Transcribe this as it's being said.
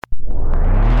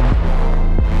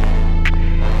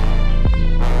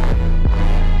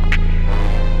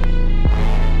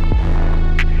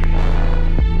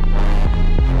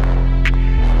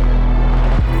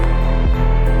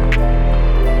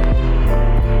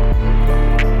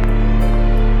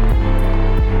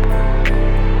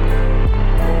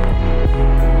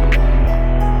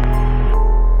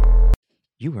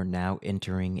now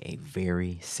entering a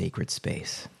very sacred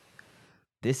space.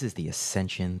 This is the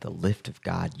Ascension, the Lift of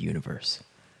God universe,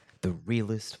 the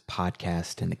realest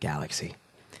podcast in the galaxy.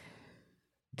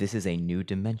 This is a new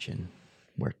dimension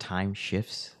where time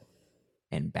shifts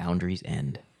and boundaries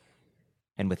end.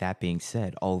 And with that being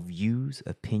said, all views,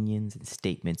 opinions, and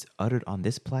statements uttered on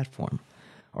this platform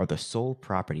are the sole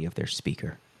property of their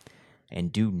speaker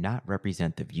and do not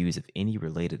represent the views of any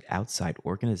related outside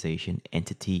organization,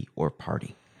 entity, or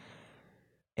party.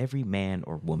 Every man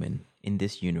or woman in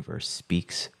this universe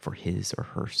speaks for his or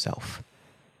herself,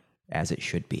 as it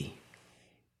should be.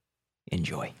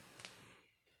 Enjoy.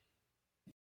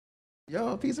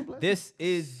 Yo, peace and blessings. This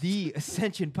is the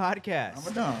Ascension Podcast.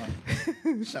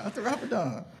 Ramadan. Shout out to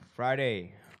Ramadan.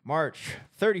 Friday, March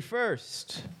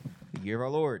 31st, the year of our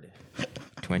Lord,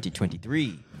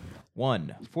 2023,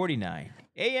 1:49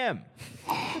 a.m.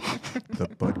 The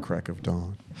butt crack of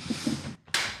dawn.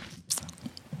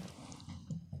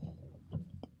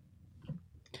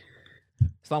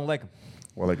 Assalamu alaikum.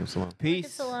 Walaikum salam.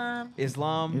 Peace. Salam.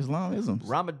 Islam. Islamism.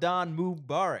 Ramadan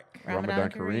Mubarak. Ramadan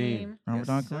Kareem.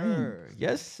 Ramadan Yes, Kareem. sir.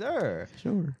 Yes, sir.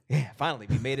 Sure. Yeah, finally,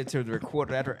 we made it to the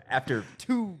record after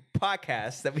two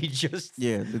podcasts that we just...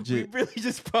 Yeah, We legit. really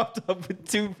just popped up with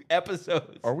 2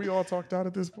 episodes. Are we all talked out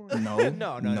at this point? No,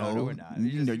 No, we're not. We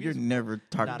You just- know, we you're just- never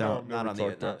talked Not out. on, not on Never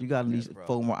the... talked You got at least bro.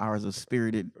 4 more hours of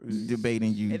spirited debate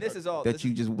in you. And this is all- that this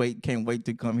you is- just can't wait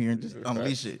to come here and just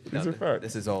unleash it. These are facts.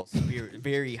 This is all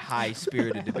very high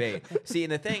spirited debate. See,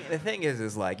 and the thing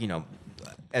is like, you know,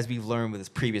 as we've learned with this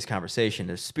previous conversation,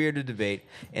 there's spirited debate,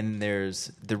 and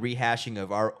there's the rehashing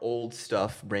of our old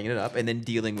stuff, bringing it up, and then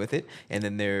dealing with it, and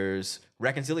then there's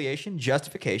reconciliation,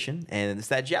 justification, and it's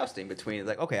that jousting between. It's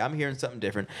like, okay, I'm hearing something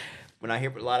different. When I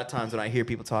hear a lot of times when I hear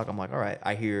people talk, I'm like, all right,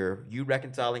 I hear you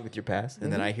reconciling with your past,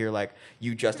 and then I hear like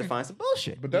you justifying some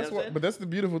bullshit. But You know that's what I'm saying? But that's the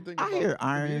beautiful thing. I about hear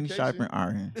iron communication. sharpen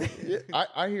iron. Yeah,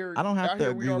 I hear. I don't have to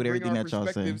hear we agree all with bring everything our that y'all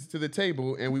say. perspectives to the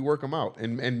table, and we work them out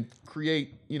and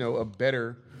create, you know, a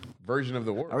better version of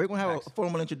the world. Are we going to have a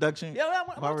formal introduction? Yeah,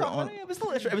 I'm While we're talking on-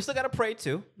 about it. We still got to pray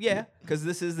too. Yeah, because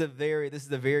this is the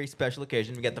very special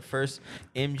occasion. We got the first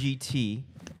MGT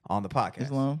on the podcast.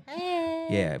 Islam. Hey.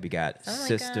 Yeah, we got Assalamu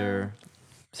Sister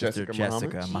Jessica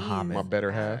Jessica Muhammad. Muhammad. My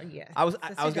better half. Yeah. I was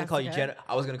Sister gonna call you Jessica.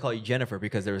 I was gonna call you Jennifer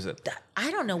because there was a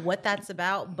I don't know what that's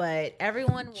about, but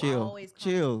everyone will Chill. always call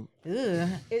Chill. Ugh.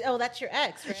 Oh, that's your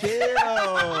ex, right? Chill.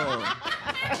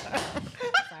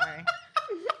 Sorry.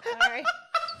 Sorry.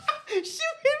 she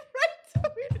went right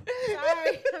to it.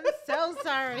 Sorry. I'm so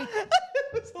sorry. It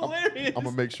was hilarious. I'm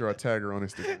gonna make sure I tag her on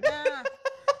Instagram. Nah.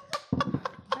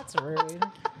 That's rude.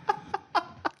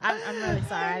 I'm really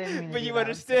sorry. I didn't mean to But do you that.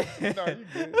 understand. No, you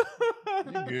good.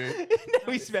 You good. Now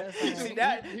we spent. See,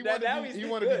 now He now wanna he's be- he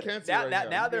wanna be good. canceled Now, right now, now.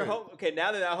 now they're Good. home. Okay,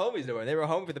 now they're not homies no more. They were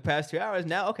home for the past 2 hours.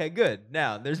 Now, okay, good.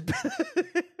 Now there's.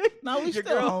 No, we your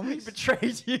still girl homies.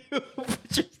 betrayed you.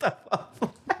 Put your stuff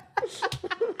up.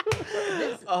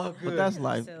 Oh, good. But that's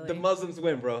life. Silly. The Muslims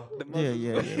win, bro. The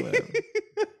Yeah, Muslims yeah,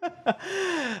 whatever.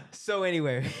 So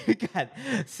anyway, we got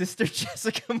Sister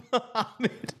Jessica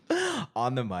Muhammad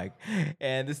on the mic,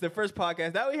 and this is the first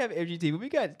podcast. Now we have MGT, but we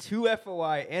got 2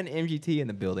 FOI and MGT in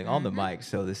the building on the mic.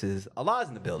 So this is Allah's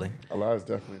in the building. Allah is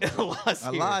definitely. Allah's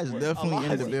here. Allah is definitely in the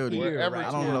Allah's building. here, Wherever right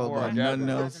I don't two know or more about are nothing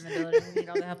gathered. else. In the building. We need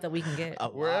all the help that we can get.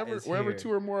 Allah Wherever is wherever here.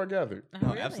 2 or more are gathered. Oh,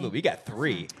 Really? absolutely. We got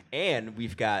 3, and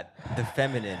we've got the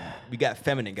feminine. We got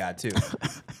feminine God too.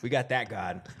 We got that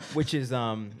God, which is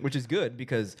good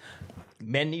because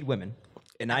men need women,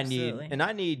 and Absolutely.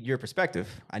 I need your perspective.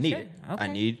 I need Sure. it. I Okay.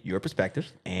 need your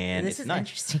perspective, and This it's is nice.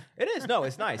 interesting. It is. No,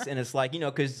 it's nice, and it's like, you know,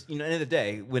 because, you know, at the end of the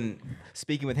day, when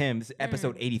speaking with him, this is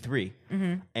episode 83,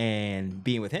 and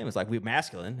being with him, it's like we're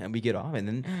masculine, and we get off, and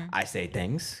then I say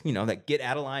things, you know, that get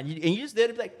out of line, and you just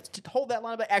did like just hold that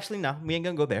line, but actually, no, we ain't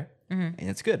gonna go there, and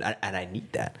it's good, and I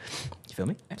need that. You feel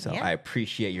me? So Yeah. I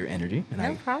appreciate your energy, and No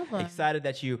I'm problem. excited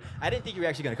that you. I didn't think you were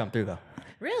actually gonna come through though.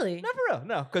 Really? No, for real,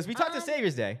 no, because we talked to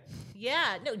Savior's Day.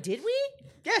 Yeah. No, did we?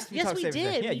 Yes, Yes, talked we Savior's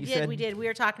Day. did. Yeah, we you did. said We did. We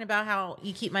were talking about how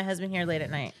you keep my husband here late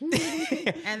at night.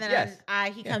 And then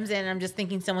Yes. he comes in and I'm just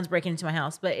thinking someone's breaking into my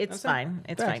house, but it's fine.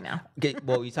 It's fine now. Okay,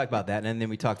 well, we talked about that, and then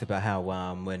we talked about how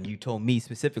when you told me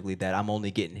specifically that I'm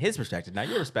only getting his perspective, not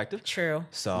your perspective. True.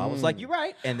 So I was like, "You're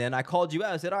right," and then I called you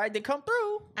out. I said, "All right, then come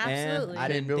through." Absolutely. I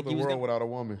Can't didn't build think the he was world gonna. without a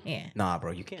woman. Yeah. Nah,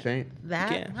 bro, you can't. Can't. That.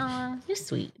 can't. You're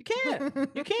sweet. You can't.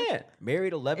 You can't.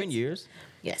 Married 11 years.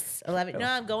 Yes, 11. No,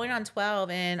 I'm going on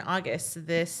 12 in August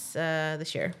this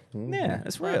year. Yeah,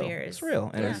 it's 12 real. years. It's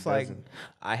real, and Yeah. it's like Doesn't.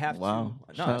 I have Wow.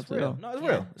 to. Shout No, out it's to real. them. No, it's Yeah.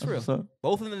 real. It's That's real. what's up.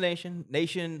 Both in the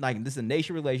nation. Like this is a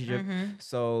nation relationship.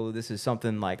 So this is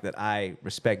something like that I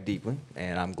respect deeply,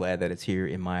 and I'm glad that it's here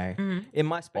in my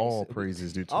space. All praise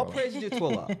is due to All Allah. praise is due to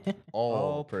Allah.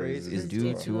 All praise praise is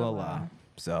due to Allah.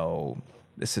 So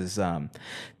this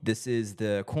is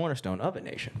the cornerstone of a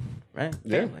nation, right?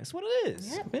 Yeah. Family. That's what it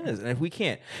is. It is. And if we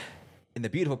can't, and the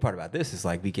beautiful part about this is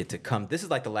like we get to come. This is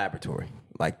like the laboratory,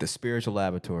 like the spiritual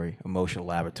laboratory, emotional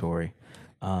laboratory,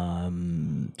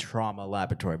 trauma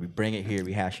laboratory. We bring it here,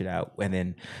 we hash it out, and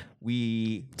then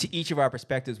to each of our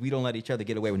perspectives, we don't let each other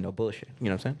get away with no bullshit. You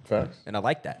know what I'm saying? Facts. And I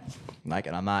like that. Like,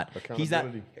 and I'm not.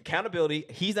 Accountability.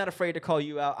 He's not afraid to call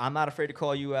you out. I'm not afraid to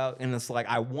call you out. And it's like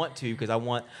I want to because I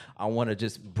want to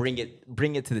just bring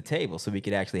it to the table so we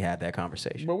could actually have that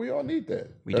conversation. But we all need that.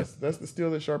 That's the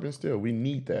steel that sharpens steel. We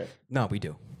need that. No, we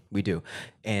do. We do.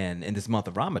 And in this month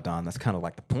of Ramadan, that's kind of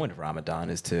like the point of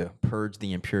Ramadan is to purge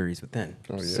the impurities within.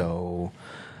 Oh, yeah. So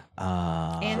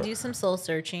And do some soul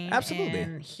searching. Absolutely.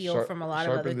 And heal from a lot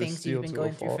of other sharpen the things steel you've been to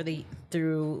a going through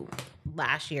through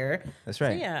last year. That's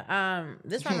right. So yeah,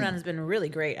 this Ramadan has been really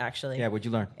great actually. yeah, what'd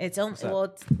you learn? It's What's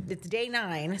up? it's day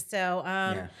 9. So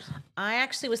Yeah. I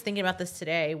actually was thinking about this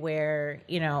today where,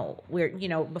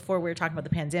 before we were talking about the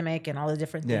pandemic and all the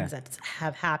different things that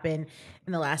have happened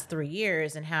in the last 3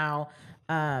 years and how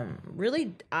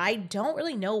really I don't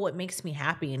really know what makes me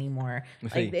happy anymore.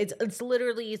 Like it's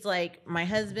literally like my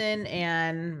husband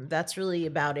and that's really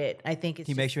about it. I think it's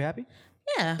He makes you happy?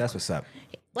 yeah. That's what's up.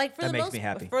 Like That makes me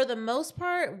happy. For the most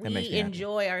part, makes we me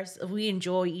happy. we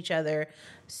enjoy each other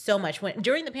so much. When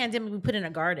during the pandemic, we put in a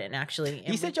garden actually.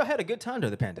 He said y'all had a good time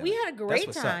during the pandemic. We had a great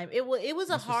That's what's time. up. It was a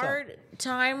what's up. hard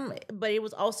time, but it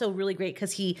was also really great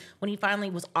because when he finally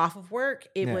was off of work,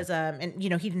 it Yeah. was and he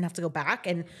didn't have to go back,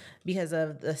 and because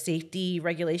of the safety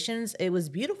regulations, it was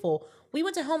beautiful. We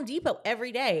went to Home Depot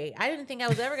every day. I didn't think I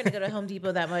was ever going to go to Home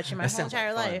Depot that much in my whole sounds like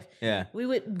entire fun. life. Yeah. We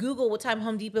would Google what time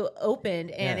Home Depot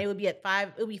opened, and Yeah. it would be at 5.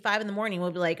 It would be 5 in the morning.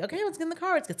 We'll be like, okay, let's get in the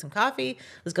car. Let's get some coffee.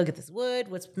 Let's go get this wood.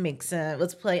 Let's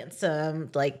plant some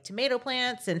like tomato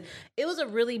plants, and it was a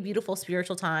really beautiful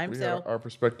spiritual time. We So have our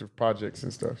prospective projects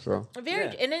and stuff. So and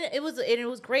it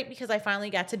was great because I finally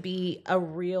got to be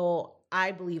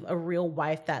I believe a real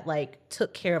wife that like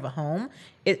took care of a home.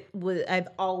 I've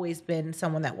always been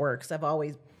someone that works. I've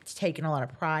always taken a lot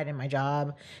of pride in my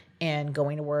job and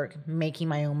going to work, making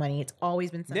my own money. It's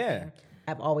always been something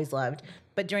I've always loved.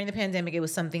 But during the pandemic, it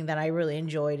was something that I really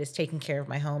enjoyed, is taking care of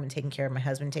my home and taking care of my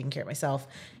husband, taking care of myself.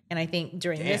 And I think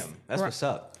during this, that's what's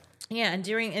up. yeah,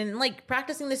 and like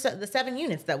practicing the 7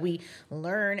 units that we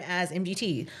learn as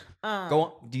MGT. Go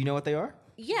on. Do you know what they are?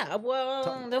 Yeah,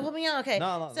 well, they'll put me on. Okay,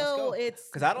 No, let's so go. it's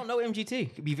because I don't know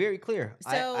MGT. Be very clear.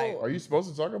 So- are you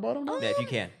supposed to talk about them? Now? Yeah, if you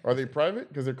can. Are they private?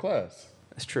 Because they're class.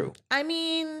 That's true. I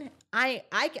mean, I'm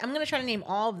gonna try to name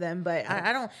all of them, but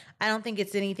I don't think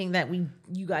it's anything that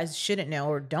you guys shouldn't know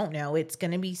or don't know. It's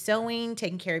gonna be sewing,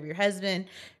 taking care of your husband,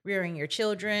 rearing your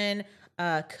children,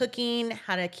 cooking,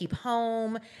 how to keep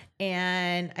home,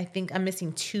 and I think I'm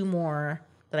missing 2 more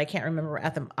that I can't remember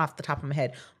off the top of my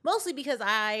head. Mostly because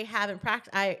I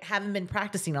haven't been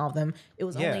practicing all of them. It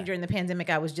was only during the pandemic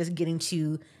I was just getting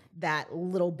to that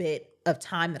little bit of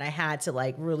time that I had to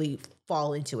like really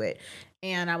fall into it,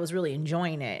 and I was really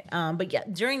enjoying it. But yeah,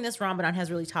 during this Ramadan has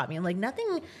really taught me, and like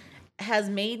nothing has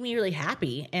made me really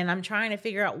happy, and I'm trying to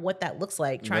figure out what that looks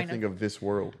like. Nothing of this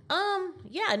world.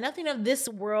 Yeah, nothing of this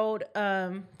world.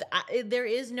 There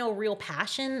is no real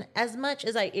passion as much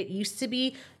as it used to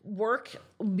be. Work,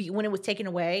 when it was taken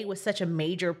away, was such a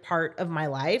major part of my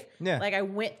life. Yeah. Like I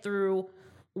went through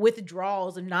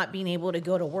withdrawals of not being able to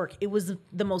go to work. It was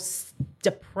the most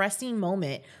depressing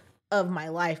moment of my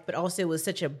life, but also it was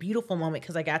such a beautiful moment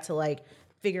because I got to like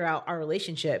figure out our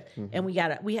relationship,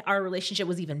 and our relationship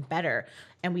was even better,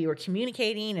 and we were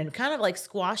communicating and kind of like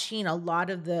squashing a lot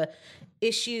of the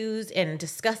issues and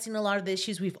discussing a lot of the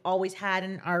issues we've always had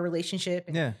in our relationship,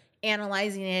 and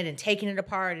analyzing it and taking it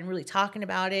apart and really talking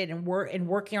about it and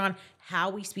working on how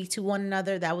we speak to one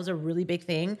another. That was a really big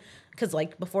thing because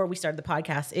like before we started the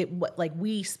podcast,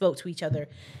 we spoke to each other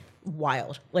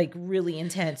wild, like really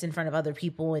intense in front of other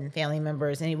people and family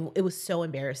members, and it was so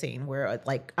embarrassing where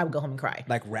like I would go home and cry.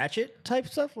 Like ratchet type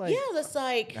stuff? Like That's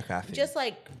like just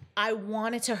like I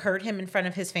wanted to hurt him in front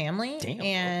of his family. Damn,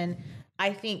 and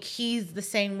I think he's the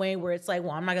same way where it's like,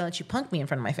 well, I'm not gonna let you punk me in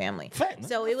front of my family. Fact.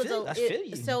 So it was I feel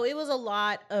you. so it was a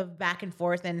lot of back and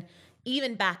forth, and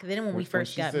even back then when we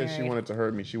first she got said married. she wanted to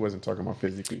hurt me, she wasn't talking about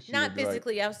physically. She Not would be like,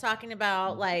 physically. I was talking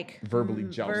about like verbally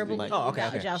jousting. verbally Like, oh, okay,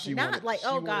 okay. jousting. She Not wanted- like, she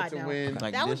oh wanted God, to no. win.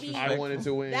 Like That would be. I wanted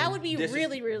to win. That would be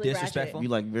really, really disrespectful? ratchet. You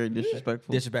like very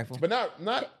disrespectful. Disrespectful. but not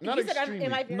You said, extremely.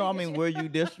 am I very No, I mean, were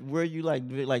you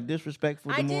like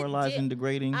disrespectful, I did demoralizing, dig-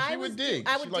 degrading? I She was would dig.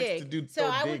 I She would likes dig. to do So throw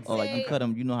I would digs. Oh, like you say- cut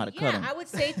them. You know how to cut Yeah, them. I would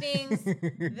say things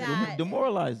that.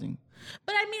 Demoralizing.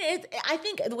 But I mean, I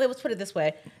think let's put it this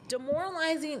way: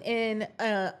 demoralizing in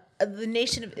the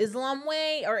Nation of Islam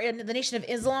way, or in the Nation of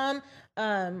Islam,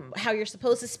 how you're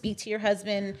supposed to speak to your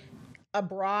husband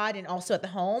abroad and also at the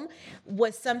home,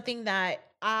 was something that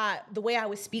the way I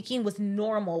was speaking was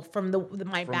normal from my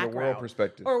From background, the world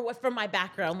perspective. or from my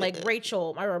background, like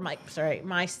Rachel, or my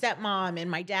stepmom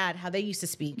and my dad, how they used to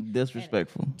speak.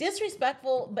 Disrespectful.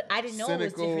 Disrespectful, but I didn't know Cynical,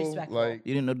 it was disrespectful. like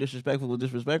You didn't know disrespectful was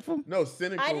disrespectful? no,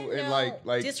 cynical I didn't and know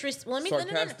like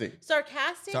sarcastic.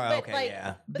 sarcastic, Sorry, but okay, like,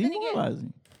 yeah. but then again,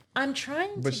 Demoralizing. I'm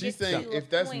trying But to she's get saying to if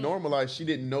a that's point. normalized, she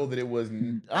didn't know that it was.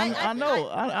 I know.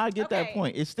 I get that okay.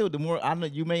 point. It's still I know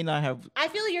you may not have. I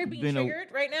feel you're being been a-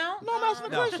 triggered right now. No, that's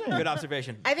not No, question. good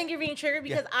observation. I think you're being triggered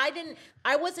because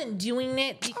I wasn't doing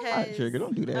it because. I'm not triggered.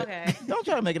 Don't do that. Okay. Don't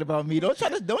try to make it about me. Don't try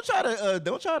to shift Well,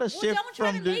 from don't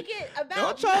try to the. make it about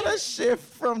Don't try me. to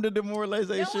shift from the No,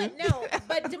 demoralization. but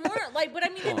but I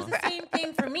mean, it was the same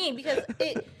thing for me because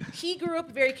he grew up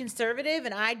very conservative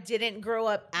and I didn't grow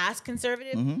up as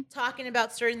conservative. Mm-hmm. Talking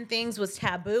about certain things was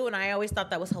taboo, and I always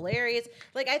thought that was hilarious.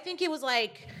 Like, I think it was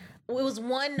like.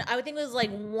 I think it was like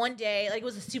one day, like it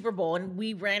was a Super Bowl, and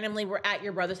we randomly were at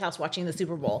your brother's house watching the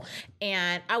Super Bowl.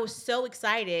 And I was so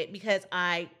excited because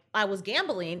I was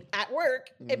gambling at work,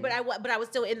 but I was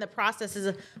still in the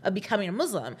processes of becoming a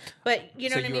Muslim. But you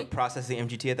know So what I you mean? were processing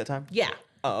MGT at that time? Yeah.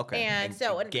 Oh, okay. And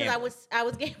so, because gambling. I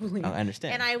was gambling. Oh, I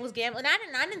understand. And I was gambling.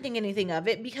 I didn't think anything of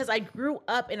it because I grew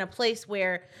up in a place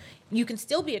where you can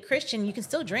still be a Christian, you can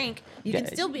still drink, you can Yeah,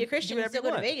 still be a Christian, do you can whatever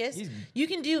still go to you want. Vegas. You- You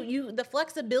can do the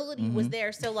flexibility was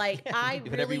there. So like I do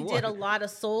whatever really you did a want. lot of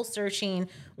soul searching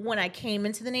when I came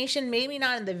into the nation. Maybe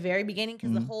not in the very beginning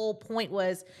because the whole point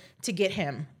was to get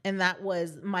him, and that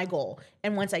was my goal.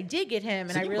 And once I did get him,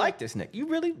 and So I you really like this, Nick. You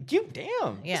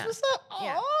damn. Yeah. What's up?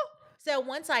 Yeah. Aw. So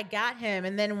once I got him,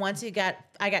 and then once I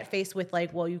got faced with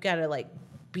like, well, you gotta like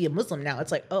be a Muslim now.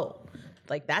 It's like, oh,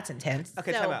 like that's intense.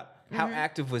 Okay, so, time out. How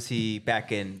active was he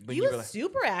back in when He you was were like,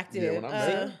 super active. Yeah, when I met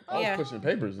him, I was yeah. pushing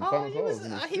papers and oh, following he was,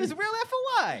 calls. he was a real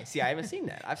FOI. See, I haven't seen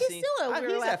that. I've He's seen still a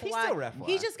real he's FY. still FOI.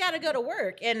 He just got to go to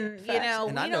work, and you Facts. know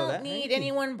And I we know don't that. need Thank you.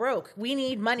 anyone broke. We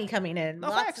need money coming in, No,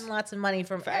 lots facts. and lots of money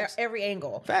from Facts. every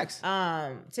angle. Facts.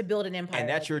 To build an empire. And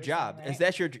that's like your you were saying, job. right?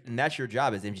 And that's your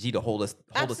job as MGT to hold us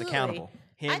Absolutely. accountable.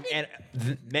 Him I think- and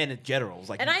the men in general.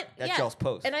 Like that's y'all's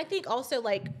post. And I think also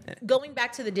like going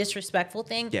back to the disrespectful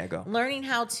thing. Yeah, go. Learning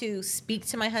how to speak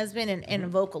to my husband and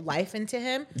invoke life into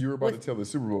him. You were about to tell the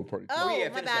Super Bowl party. Oh, yeah,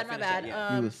 my finish bad, that, my finish that, bad.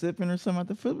 yeah. You was sipping or something at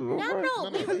the football? No,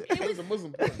 It was a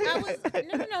Muslim party.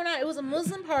 no. It was a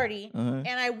Muslim party, and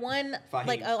I won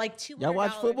like $200. Y'all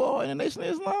watch football in the Nation of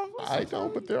Islam? I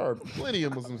don't, but there are plenty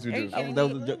of Muslims who Are you do. kidding That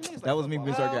was a me? joke. That was me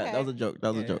being sarcastic. okay. That was a joke.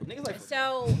 That was a joke. Niggas like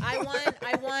So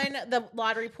I won the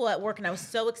lottery pool at work, and I was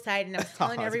so excited, and I was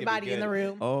telling It's gonna be everybody in the good.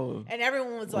 room, Oh. and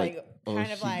everyone was like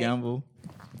kind of she like, gamble.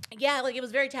 yeah, like it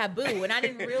was very taboo, and I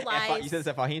didn't you realize. said it's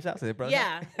at Fahim's house? Is it brother's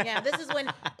house? Yeah. This is when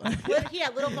he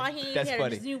had little Fahim, That's he had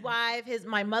funny. his new wife,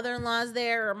 my mother-in-law's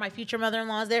there, or my future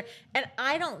mother-in-law's there, and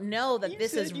I don't know that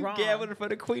this is you wrong. gambling for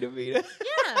the Queen of Vita.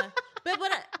 Yeah, but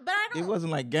I don't. It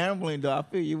wasn't like gambling though. I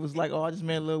feel you. It was like, oh, I just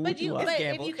made a little But woochie. if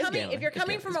gamble. you It's coming gambling. if you're It's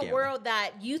coming gambling. from It's a gambling. world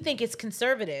that you think is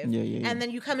conservative, Yeah. and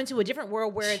then you come into a different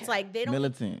world where it's like they don't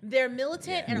Militant. They're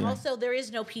militant, and Yeah. also there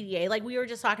is no PDA. Like we were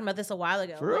just talking about this a while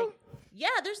ago. For real? Like, yeah,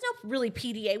 there's no really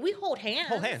PDA. We hold hands.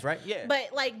 Hold hands, right? Yeah. But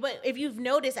if you've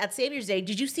noticed at Savior's Day,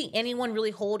 did you see anyone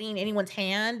really holding anyone's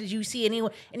hand? Did you see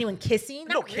anyone kissing?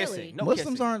 No Not kissing. Really. No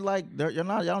Muslims kissing. aren't like y'all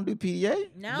don't do PDA.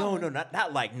 No. No,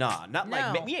 not like not No.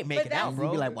 like we ain't But making that's- out, You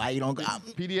bro. be like, why you don't go?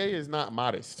 PDA is not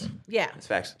modest. Yeah. It's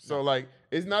facts. So like,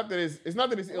 it's not that it's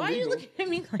illegal. Why are you looking at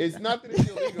me like It's that? not that it's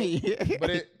illegal,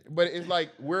 Yeah. but it's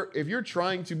like if you're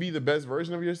trying to be the best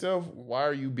version of yourself, why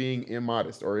are you being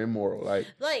immodest or immoral? Like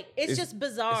It's just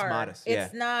bizarre. modest,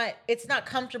 It's not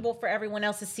comfortable for everyone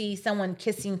else to see someone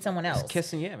kissing someone else.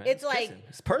 Kissing, yeah, man. It's like kissing.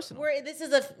 It's personal. Where this is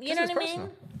you know Kissing's what I mean? personal.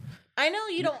 I know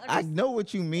you don't I understand. know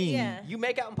what you mean. Yeah. You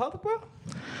make out in public, bro?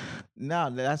 No,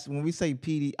 that's when we say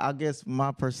PD. I guess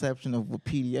my perception of what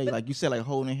PDA, like you said, like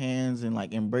holding hands and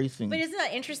like embracing. But isn't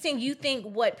that interesting? You think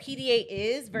what PDA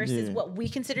is versus Yeah. what we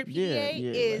consider PDA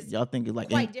yeah, is like, y'all think it's like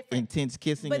quite different. intense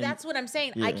kissing. But and- that's what I'm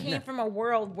saying. I came from a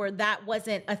world where that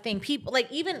wasn't a thing. People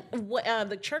like even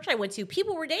the church I went to,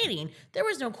 people were dating. There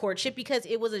was no courtship because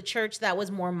it was a church that was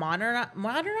more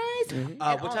modernized.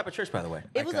 What type of church, by the way?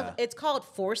 It was. It's called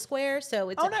Foursquare. So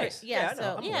it's Oh, a nice. Yeah. Yeah, I know.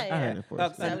 So I'm yeah, aware. I yeah. heard it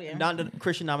first. So, yeah.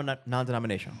 Christian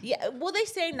non-denominational. Yeah. Well, they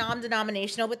say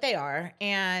non-denominational, but they are.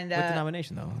 And What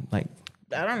denomination though? Like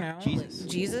I don't know. Jesus.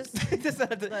 Jesus. It's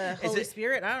not The is Holy it-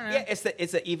 Spirit. I don't know. Yeah,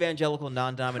 it's an evangelical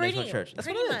non-denominational Pretty- church. That's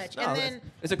pretty what it is. much. No, And it's-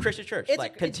 then- it's a Christian church, it's-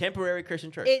 like it's- contemporary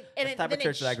Christian church. And That's the type of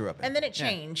church that I grew up in. And then it Yeah.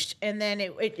 changed. And then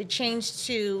it changed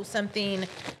to something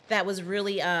that was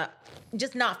really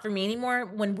just not for me anymore.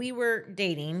 When we were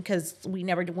dating, because we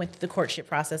never went through the courtship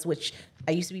process, which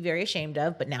I used to be very ashamed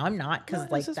of, but now I'm not, because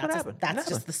No, like this is what happened. that's Never.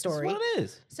 just the This is story. what it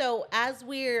is. So as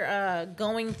we're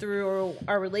going through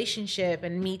our relationship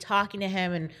and me talking to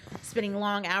him and spending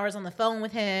long hours on the phone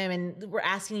with him, and we're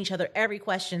asking each other every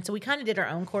question. So we kind of did our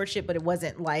own courtship, but it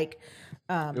wasn't like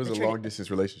It was a long distance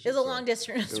relationship. it was a so long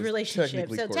distance it was relationship.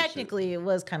 technically So courtship. technically, it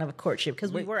was kind of a courtship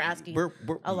because we were asking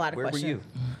a lot of where questions. were you?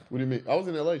 What do you mean? I was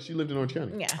in LA. She lived in Orange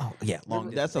County. Yeah. Oh yeah, long.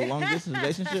 That's a long distance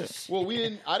relationship. Well,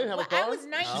 I didn't have a car. I was She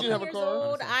 19 didn't have a years car.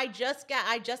 old. I just got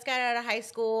out of high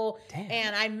school, Damn.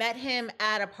 and I met him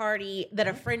at a party that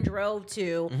a friend drove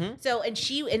to. So,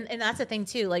 and that's the thing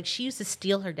too. Like, she used to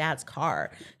steal her dad's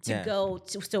car to Yeah. go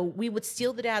to. So we would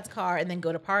steal the dad's car and then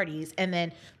go to parties, and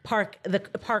then park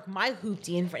my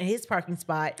hoopty in his parking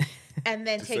spot, and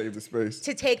then Save the space.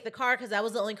 to take the car, because that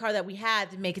was the only car that we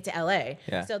had to make it to LA.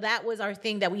 Yeah. So that was our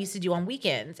thing that we used to do on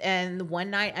weekends. And one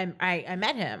night I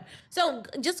met him. So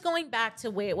just going back to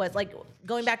where it was, like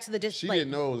going back to the She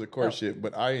didn't know it was a courtship,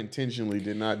 but I intentionally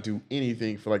did not do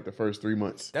anything for like the first 3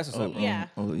 months. That's what's up. Bro. Yeah.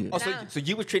 Oh yeah. Oh, so, Now- so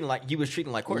you was treating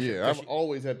like courtship. Yeah, I've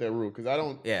always had that rule because I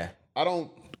don't. Yeah. I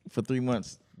don't. For 3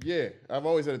 months. Yeah, I've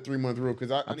always had a 3-month rule because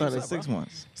I thought it was 6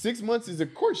 months. 6 months is a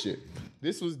courtship.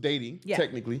 This was dating, Yeah.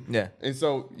 technically. Yeah. And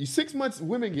so 6 months,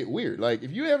 women get weird. Like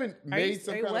if you haven't Are you, made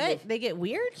some are kind what? of They get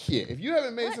weird? if you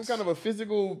haven't made some What? kind of a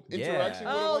physical interaction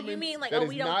with a Oh, woman you mean like, that oh, is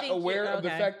we don't not think aware you're- of the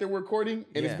okay. fact that we're courting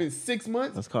and Yeah. it's been 6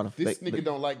 months, That's called a this fake. nigga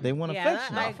don't like They me. want Yeah,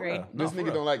 affection. I agree. No, This for nigga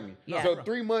real. don't like me. Yeah. So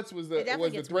 3 months was It definitely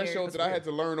the gets weird. threshold That's that I had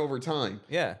to learn over time.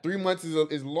 Yeah. 3 months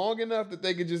is long enough that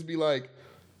they could just be like,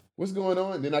 what's going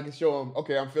on? And then I can show them,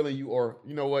 okay, I'm feeling you, or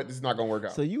you know what, this is not gonna work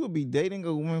out. So you would be dating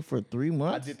a woman for 3 I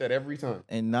months did that every time.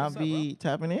 and not be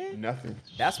tapping in? Nothing.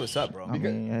 That's what's up, bro. I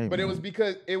mean, hey, But it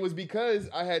man. was because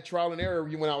I had trial and error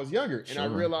when I was younger, and I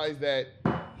Sure. realized that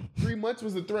 3 months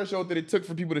was the threshold that it took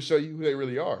for people to show you who they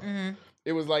really are.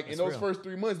 It was like in those real. first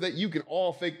 3 months that you can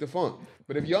all fake the funk,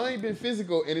 but if y'all ain't been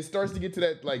physical and it starts to get to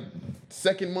that like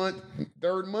second month,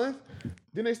 third month,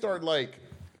 then they start like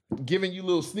giving you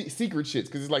little secret shits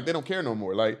because it's like they don't care no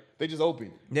more. Like they just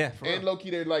open. Yeah, for and real. low key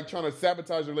they're like trying to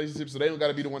sabotage the relationship so they don't got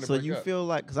to be the one to So break you up. feel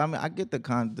like, because I mean, I get the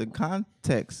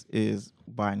context is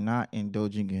by not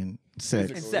indulging in sex,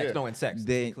 In Physical. sex, yeah. no, in sex.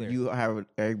 then Clear. you are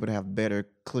able to have better,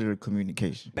 clearer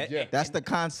communication. Yeah. That's the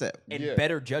concept. and Yeah.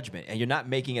 better judgment, and you're not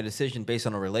making a decision based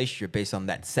on a relationship based on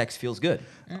that sex feels good.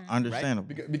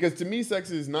 Understandable. Because to me,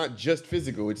 sex is not just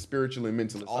physical; it's spiritual and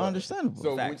mental. as well. Understandable.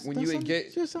 So Facts. when That's you un-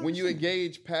 engage just when you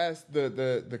engage past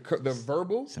the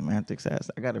verbal, Semantics ass.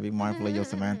 I gotta be mindful of your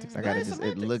semantics. I gotta is just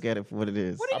semantics? look at it for what it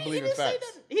is. I believe in facts.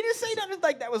 He didn't say nothing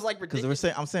like that was like Because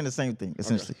ridiculous. I'm saying the same thing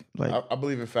essentially. Like I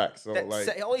believe in facts. So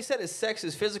All he said is sex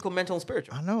is physical, mental, and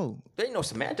spiritual. I know. There ain't no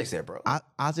semantics there, bro.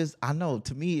 I know.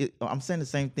 To me, I'm saying the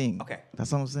same thing. Okay.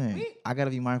 That's what I'm saying. I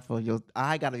gotta be mindful of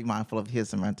I gotta be mindful of his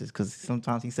semantics because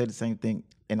sometimes he said the same thing,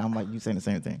 and I'm like, you saying the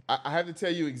same thing. I have to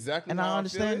tell you exactly. And how I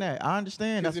understand that. I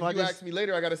understand. Because That's if why you ask me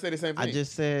later, I got to say the same thing. I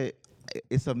just said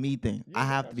it's a me thing. I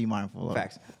have to be mindful of.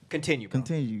 Facts. Continue, bro.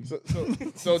 Continue.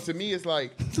 So to me, it's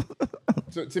like.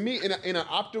 So to me, in an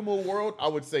optimal world, I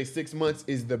would say 6 months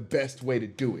is the best way to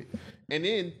do it. And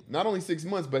then not only 6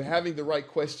 months, but having the right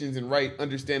questions and right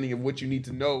understanding of what you need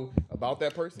to know about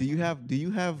that person. Do you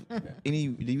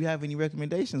have any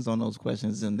recommendations on those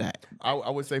questions in that? I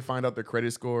would say find out their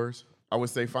credit scores. I would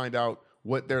say find out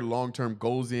what their long-term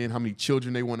goals in, how many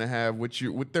children they want to have, what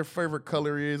their favorite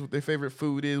color is, what their favorite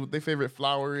food is, what their favorite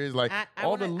flower is, like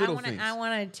all the little things. I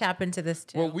want to tap into this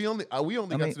too. Well, we only got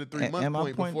mean, to the 3 and month my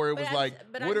point point- before it was But like,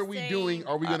 but what I'm are we saying- doing?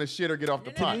 Are we gonna shit or get off the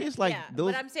No, pot? me, it's like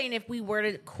those- but I'm saying if we were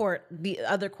to court, the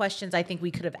other questions I think we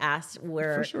could have asked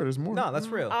were For sure, there's more. No, that's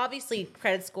real. obviously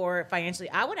credit score, financially.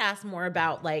 I would ask more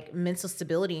about like mental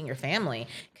stability in your family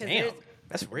because Damn.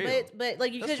 That's real. But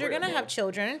like because you're real, gonna bro. have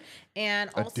children and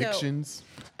also Addictions.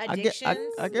 addictions.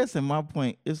 I guess in my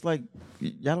point, it's like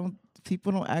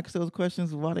people don't ask those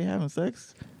questions while they having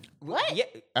sex. What? Yeah.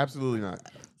 Absolutely not.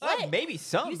 What? Maybe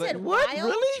some, You but said What? wild?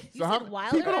 Really? You So how- said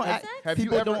wild people during don't act- sex? Have you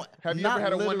People ever don't- have you not ever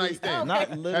had a one literally- night stand? Not Have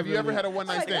you literally. ever had a one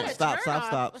night Oh, stand? God. Stop, Turn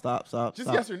stop, off. stop. Just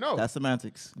stop. yes or no. That's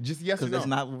semantics. Just yes or Because that's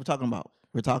no. not what we're talking about.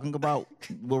 We're talking about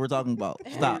what we're talking about.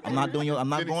 Stop. I'm not doing your. I'm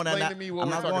not Then going down explain that. to me what I'm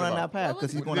we're not talking going down about. that path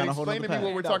because he's going Then down a whole explain other to me what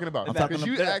path. we're talking about. I'm talking Because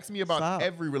you about- asked me about Stop.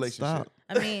 every relationship. Stop.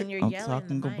 I mean, you're I'm yelling. in the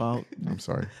talking mic. about. I'm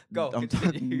sorry. go. I'm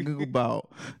Continue. talking about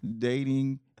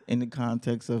dating in the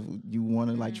context of you want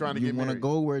to like Trying to you get want to married.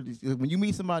 go where when you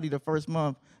meet somebody the first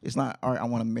month, it's not all right. I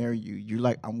want to marry you. You're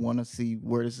like I want to see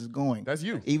where this is going. That's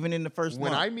you. Even in the first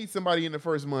When month, I meet somebody in the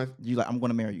first month, you like I'm going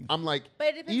to marry you. I'm like, But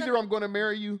it depends either on- I'm going to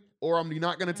marry you or I'm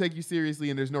not going to take you seriously,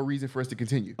 and there's no reason for us to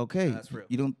continue. Okay, that's real.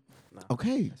 you don't.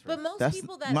 Okay, But most That's-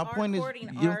 people that my are point is, courting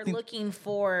you don't are think- looking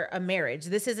for a marriage.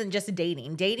 This isn't just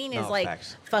dating. Dating is No, like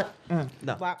facts. fuck. No.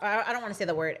 Well, I don't want to say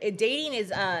the word. Dating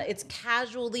is it's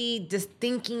casually just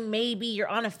thinking maybe you're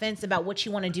on a fence about what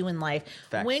you want to do in life.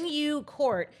 Facts. When you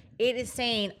court, it is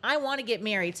saying I want to get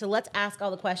married, so let's ask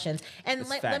all the questions. And It's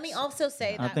let me facts. also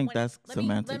say I that think that's let me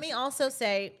semantics. also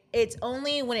say it's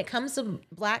only when it comes to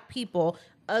Black people.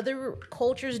 Other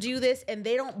cultures do this and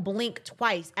they don't blink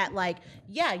twice at like,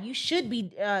 yeah, you should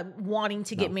be wanting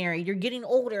to get married. You're getting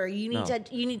older. You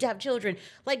need to have children.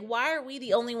 Like, why are we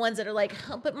the only ones that are like,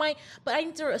 oh, but I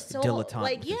need to Dilettante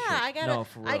like, for yeah, sure. No,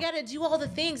 for real. I gotta do all the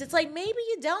things. It's like maybe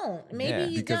you don't. Maybe Yeah.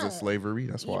 you Because don't. of slavery,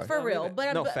 that's why. For real.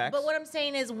 But, No, but facts. but what I'm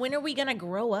saying is, when are we gonna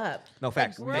grow up? No, Like,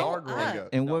 facts. grow They are growing up.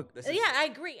 and what This is- Yeah, I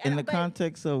agree. in the But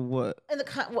context of what? in the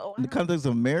well, In the context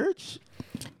of marriage,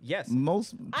 Yes.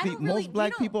 most I don't really- most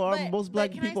black you know, people are but- most black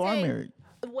but can I people are say, married.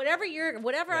 Whatever I'm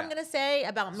Yeah. gonna say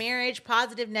about marriage,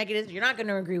 positive, negative, you're not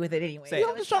gonna agree with it anyway. Say Yeah, it.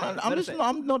 I'm just trying to. I'm Let us just. say.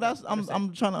 I'm no. That's. Let us say.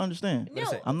 I'm trying to understand. Let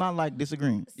us say. I'm not like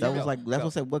disagreeing. That Yeah. was like. That's Go.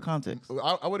 what said. What context?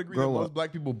 I would agree that Grow most up.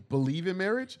 black people believe in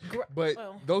marriage, but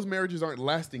well. those marriages aren't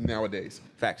lasting nowadays.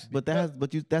 Facts. But that has.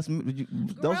 But you. That's.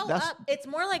 Grow That's. up. It's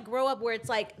more like grow up where it's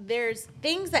like there's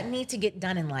things that need to get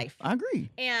done in life. I agree.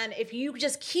 And if you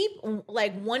just keep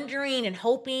like wondering and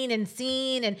hoping and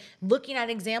seeing and looking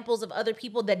at examples of other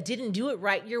people that didn't do it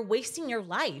right, you're wasting your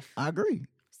life. I agree.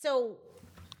 So,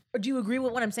 do you agree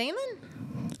with what I'm saying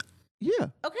then? Yeah.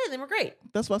 Okay, then we're great.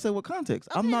 That's why I said what context.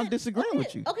 I'm Okay, not then- disagreeing okay,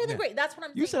 with you. Okay, then great. That's what I'm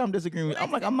saying. You said I'm disagreeing with. When I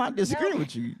I'm like said- I'm not disagreeing no.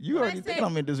 with you. You When I already think said-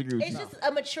 I'm in disagreement with It's you. just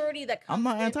a maturity that comes I'm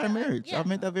not with, anti-marriage. yeah. I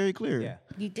made that very clear. Yeah.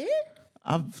 You did?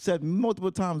 I've said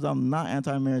multiple times I'm not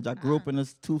anti-marriage. I grew up in a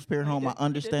two-parent home. I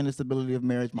understand the stability of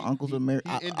marriage. My uncles are married.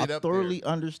 he I ended up thoroughly there.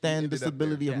 understand He the ended up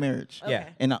stability there. of marriage. Yeah.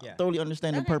 And I Yeah. thoroughly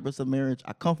understand the Okay. purpose of marriage.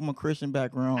 I come from a Christian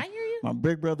background. I hear you. My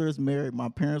big brother is married. My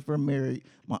parents were married.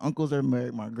 My uncles are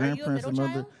married. My grandparents are middle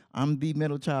married. child? I'm the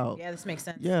middle child. Yeah, this makes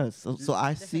sense. Yes. So I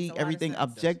makes a see lot of everything sense.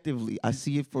 objectively. I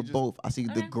see it for both. I see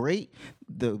the Okay. great,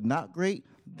 the not great,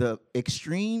 the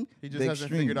extreme, He just the hasn't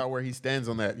extreme. figured out where he stands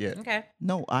on that yet. Okay.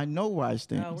 No, I know where I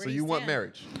stand. Oh, where So do you want stand?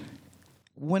 marriage?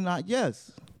 When I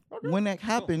yes, when that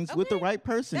happens with the Okay. right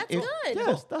person, That's if- good.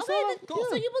 Yes, that's okay, all. then, Yeah.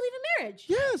 so you believe in marriage?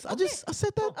 Yes, I said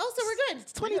that. Oh, so we're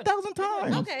good. 20,000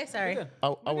 times. Okay, sorry.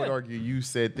 I would argue you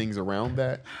said things around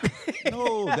that.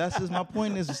 No, that's just my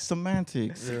point. Is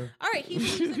semantics. All right,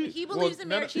 he believes in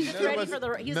none marriage. of- He's just none of ready us- for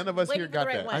the. He's none of us waiting here for got the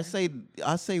right that. one.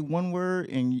 I say one word,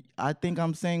 and I think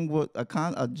I'm saying what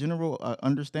a general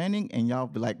understanding, and y'all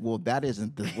be like, well, that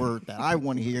isn't the word that I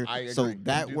want to hear. I agree. So You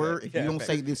that do word, that. if Yeah, you don't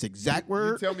say this exact You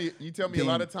word, tell me a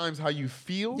lot then- of times how you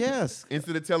feel. Yes.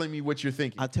 Instead of telling me what you're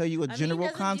thinking. I tell you a I mean, general he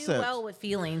doesn't concept. do well with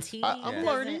feelings. He I'm doesn't-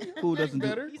 learning. Who doesn't do?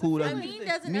 better. Who I doesn't? mean, he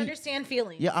doesn't Me. understand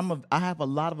feelings. Yeah, I have a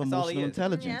lot of all he emotional is.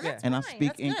 intelligence, Yeah, that's and I fine. speak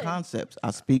That's in good. concepts.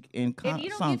 I speak in If you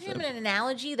don't concepts. give him an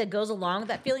analogy that goes along with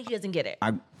that feeling, he doesn't get it.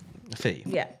 I Fee.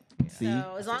 Yeah. see.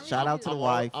 So as long as Shout you out to do- the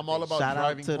wife. I'm all about Shout out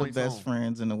driving to the points best home.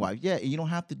 friends and the wife. Yeah, you don't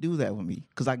have to do that with me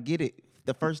because I get it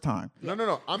the first time.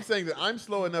 No. I'm saying that I'm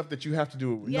slow enough that you have to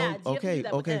do it with me. Yeah. you have to do Okay,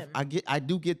 that with okay. him. I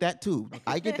do get that too.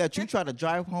 I get that you try to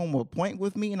drive home a point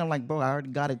with me, and I'm like, bro, I already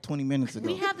got it 20 minutes ago.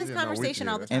 We have this Yeah, no, we- conversation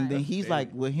yeah, all the that's- time. And then he's like,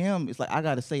 with him, it's like I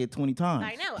gotta say it 20 times.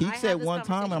 I know, He I have said this one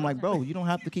time, and I'm conversation all like, the bro, time. you don't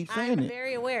have to keep saying I'm it.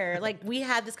 very aware. Like we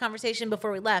had this conversation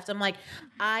before we left. I'm like,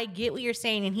 I get what you're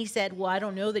saying, and he said, "Well, I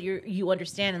don't know that you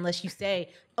understand unless you say,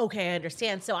 okay, I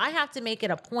understand." So I have to make it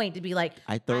a point to be like,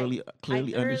 I thoroughly,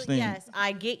 clearly understand. Yes,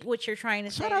 I get what you're trying trying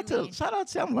to say Shout out to me? shout out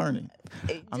to I'm learning.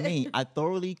 I mean, I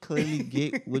thoroughly, clearly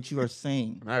get what you are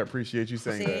saying. I appreciate you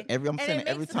saying See? that. I'm and saying it it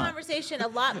every makes the time. conversation a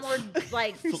lot more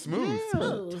like Smooth.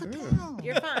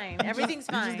 You're fine. Everything's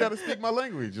You fine. just gotta speak my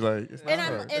language. Like, it's not and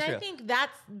hard. I think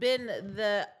that's been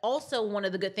the also one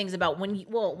of the good things about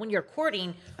when you're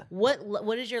courting,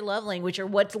 what is your love language, or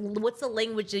what's the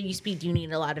language that you speak? Do you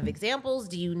need a lot of examples?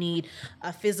 Do you need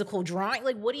a physical drawing?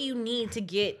 Like, what do you need to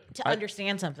get to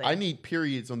understand something? I need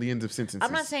periods on the ends of sentences.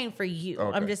 I'm not saying for you.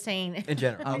 Okay. I'm just saying In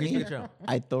general. I mean,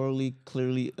 I thoroughly,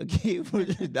 clearly get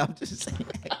what you're. I'm just saying.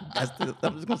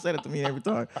 I'm just gonna say that to me every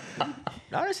time,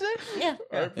 Honestly, yeah.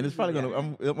 and it's probably gonna.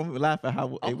 I'm gonna laugh at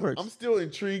how it works. I'm still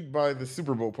intrigued by the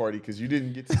Super Bowl party because you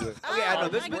didn't get to the. Okay, I know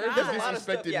this. my Where's God. the There's a lot of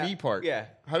stuff, disrespected yeah. me part? Yeah.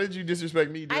 How did you disrespect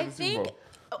me during I the Super think Bowl?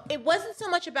 it wasn't so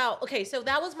much about so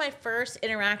that was my first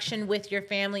interaction with your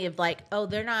family of like, oh,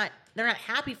 they're not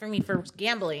happy for me for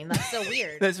gambling. That's so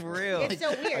weird. That's real. It's so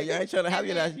weird. You ain't trying to have And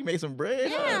you then- that you made some bread.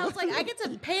 Yeah, I was like, I get to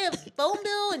pay a phone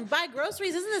bill and buy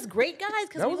groceries. Isn't this great, guys?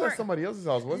 Because That was at somebody else's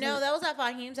house, wasn't No, it? that was at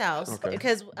Fahim's house. Okay.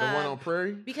 Because The one on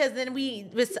Prairie? Because then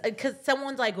because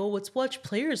someone's like, oh, let's watch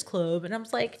Players Club, and I'm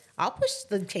just like, I'll push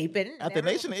the tape in. At the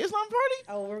Nation of Islam party.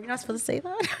 Oh, we're not supposed to say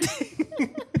that.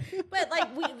 But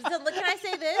like, can I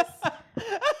say this?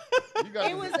 You got,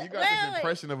 It was- this, you got wait, this wait.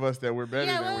 impression of us that we're better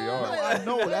than we are. I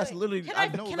know, that's literally- Can I I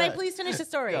know can that. I please finish the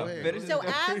story? ahead. So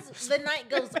as the night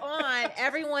goes on,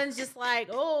 everyone's just like,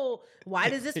 "Oh, why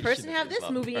does this person have this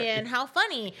movie in? How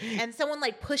funny!" And someone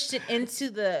like pushed it into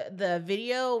the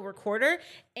video recorder,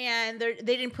 and they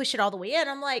didn't push it all the way in.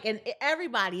 I'm like, and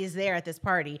everybody is there at this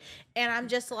party, and I'm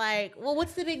just like, "Well,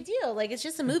 what's the big deal? Like, it's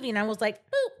just a movie." And I was like,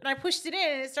 "Boop," and I pushed it in,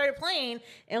 and it started playing,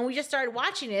 and we just started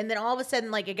watching it, and then all of a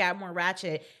sudden, like, it got more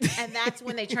ratchet, and that's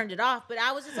when they turned it off. But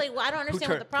I was just like, "Well, I don't understand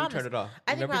what the problem turned is." it off?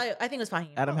 I think Remember? I think it was fine.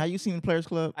 Adam, have you seen the Players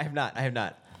Club? I have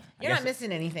not. You're not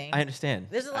missing anything. I understand.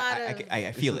 There's a lot of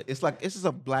I feel it. It's like this is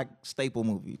a black staple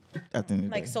movie. At the end of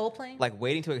the like day. soul plane. Like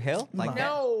Waiting to Exhale. Like that.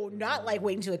 No, not like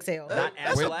Waiting to Exhale. Not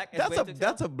as black as Waiting to Exhale?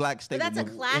 That's a black staple that's a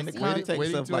movie. In the classic context movie.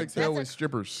 Waiting of to like exhale That's with a-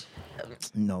 strippers.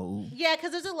 no. Yeah,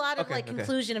 because there's a lot of Okay, like okay.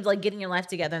 conclusion of like getting your life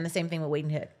together, and the same thing with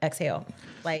Waiting to Exhale.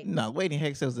 Like, No, Waiting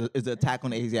Hex is an attack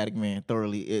on the Asiatic man.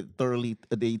 Thoroughly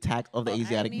the attack of the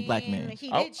Asiatic black man.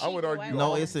 He I did would cheat, argue. though. No,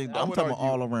 all- it's a- I I'm would talking argue-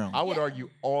 all around. I would Yeah. argue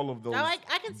all of those No, I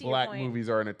can see your black point. movies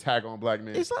are an attack on black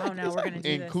men, It's like, Oh, no, it's we're like- gonna do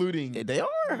this. including They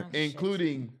are.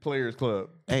 including Players Club.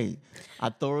 Hey, I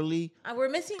thoroughly. We're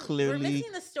missing Clearly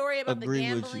the story about the agree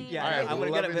with gambling. you. Yeah, All right, I'm we're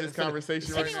gonna loving get this a-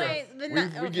 conversation right Anyway, now. the We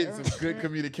night- getting some good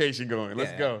communication going.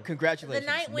 Let's Yeah. go. Congratulations. The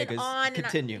night went niggas. on. and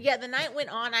Continue. the night went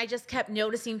on. I just kept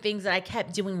noticing things that I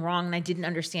kept doing wrong, and I didn't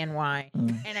understand why.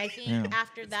 And I think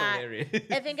after that, hilarious.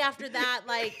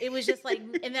 like it was just like,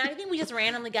 and then I think we just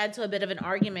randomly got into a bit of an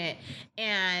argument,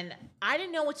 and I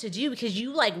didn't know what to do because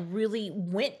you like really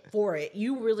went for it.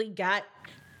 You really got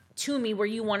to me where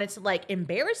you wanted to like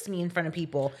embarrass me in front of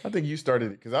people. I think you started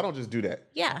it because I don't just do that.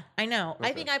 Yeah, I know.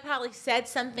 I think I probably said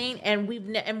something, and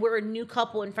we're a new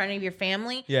couple in front of your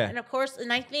family. Yeah. And of course,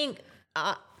 and I think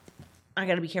I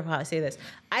got to be careful how I say this.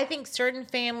 I think certain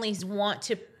families want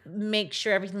to make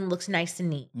sure everything looks nice and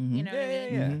neat. You know what I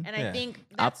mean? yeah. And I think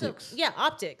that's Optics.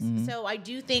 optics. So I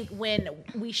do think when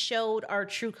we showed our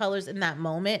true colors in that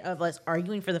moment of us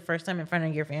arguing for the first time in front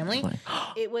of your family,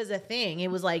 it was a thing.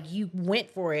 It was like you went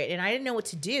for it, and I didn't know what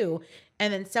to do.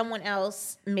 And then someone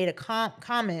else made a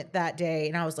comment that day,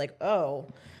 and I was like, oh,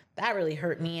 that really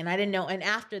hurt me. And I didn't know. And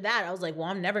after that, I was like, well,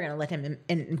 I'm never going to let him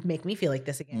and make me feel like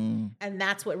this again. And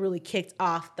that's what really kicked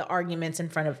off the arguments in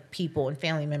front of people and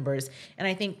family members. And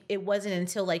I think it wasn't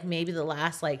until like maybe the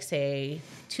last, like, say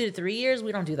 2 to 3 years,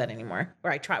 we don't do that anymore.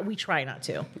 Or we try not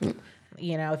to.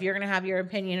 You know, if you're going to have your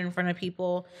opinion in front of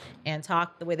people and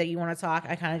talk the way that you want to talk,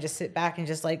 I kind of just sit back and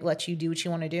just like let you do what you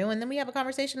want to do. And then we have a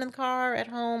conversation in the car, at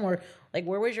home, or like,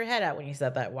 where was your head at when you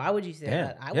said that? Why would you say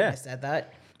that? I wouldn't have said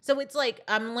that. So it's like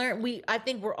I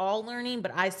think we're all learning,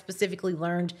 but I specifically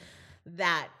learned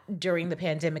that during the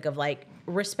pandemic of like,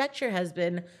 respect your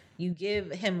husband. You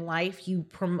give him life.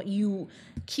 You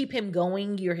keep him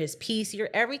going. You're his peace. You're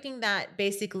everything that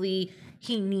basically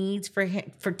he needs for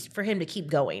him to keep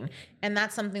going. And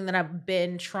that's something that I've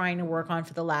been trying to work on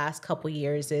for the last couple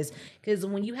years, is because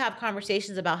when you have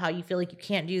conversations about how you feel like you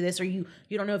can't do this or you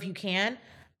don't know if you can,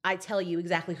 I tell you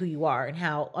exactly who you are and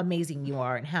how amazing you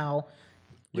are and how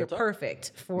you're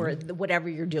perfect for whatever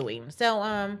you're doing.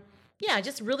 So, yeah,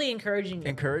 just really encouraging.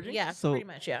 Encouraging? Yeah, So pretty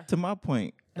much, yeah. to my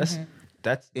point, That's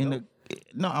in dope. the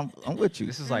no, I'm with you.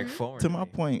 This is like foreign. to my me.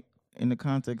 point, in the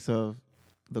context of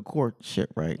the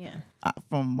courtship, right? Yeah.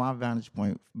 From my vantage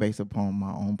point, based upon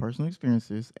my own personal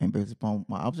experiences and based upon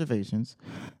my observations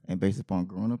and based upon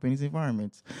growing up in these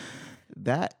environments,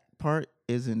 that part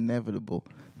is inevitable.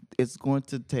 It's going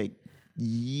to take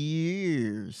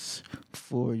years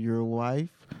for your wife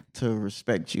to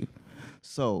respect you.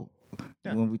 So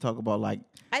when we talk about like,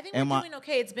 I think we're doing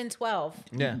okay. It's been 12.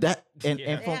 Yeah. that and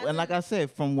Yeah. and like I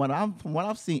said, from what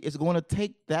I've seen, it's going to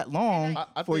take that long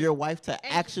I for think- your wife to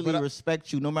actually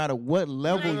respect you, no matter what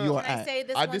level you're Can I at. say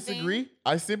this I one disagree. thing?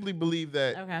 I simply believe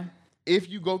that Okay. if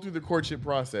you go through the courtship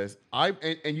process,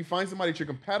 and you find somebody that you're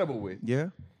compatible with, Yeah.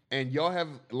 and y'all have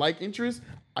like interests,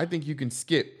 I think you can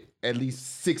skip at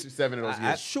least 6 or 7 of those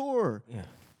years. Sure. Yeah.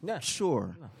 Yeah.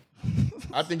 Sure.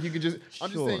 I think you can just.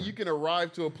 I'm just saying Sure. you can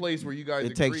arrive to a place where you guys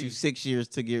It agree. takes you 6 years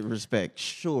to get respect.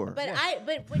 Sure. But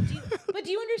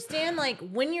do you understand, like,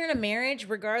 when you're in a marriage,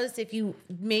 regardless if you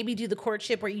maybe do the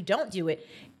courtship or you don't do it,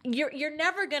 you're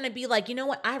never gonna be like, you know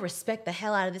what, I respect the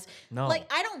hell out of this. No.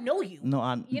 Like, I don't know you. No,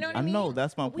 you know what I I mean? know,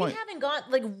 that's my point. We haven't gone,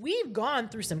 like, we've gone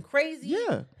through some crazy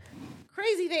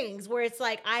things where it's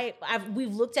like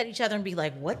we've looked at each other and be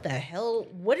like, what the hell?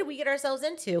 What did we get ourselves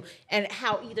into? And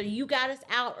how either you got us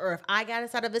out or if I got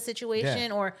us out of a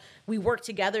situation or we worked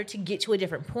together to get to a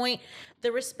different point.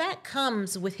 The respect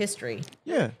comes with history.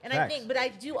 Yeah. And Facts. I think, but I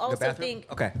do also bathroom?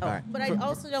 think, Okay, all right. but I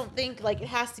also don't think like it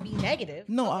has to be negative.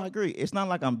 No, I agree. It's not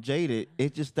like I'm jaded.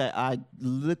 It's just that I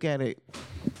look at it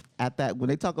at that when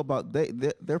they talk about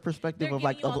their perspective They're of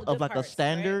like giving you all the of good like a parts, right?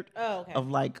 standard Oh, okay. of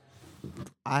like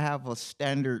I have a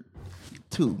standard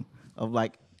too of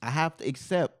like I have to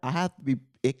accept. I have to be.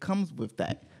 It comes with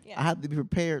that. Yeah. I have to be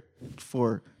prepared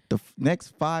for the next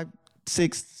 5,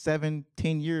 6, 7,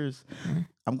 10 years.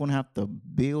 I'm gonna have to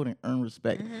build and earn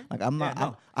respect. Like I'm not.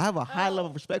 no. I have a high level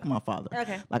of respect for my father.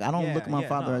 Okay. Like I don't Yeah, look at my yeah,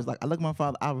 father no. as like I look at my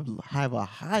father. I would have a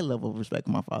high level of respect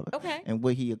for my father. Okay. And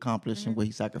what he accomplished and what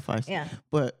he sacrificed. Yeah.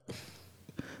 But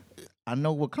I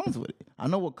know what comes with it. I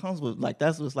know what comes with like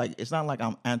that's what's like. It's not like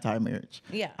I'm anti-marriage.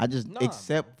 Yeah. I just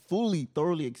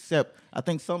thoroughly accept. I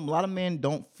think a lot of men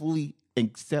don't fully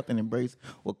accept and embrace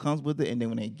what comes with it, and then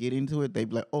when they get into it, they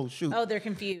be like, "Oh shoot." Oh, they're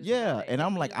confused. Yeah, about it. and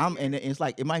I'm like, and it's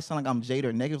like it might sound like I'm jaded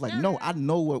or negative. Like, no, I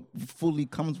know what fully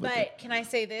comes with it, But can I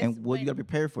say this? and what you got to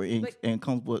prepare for, it, and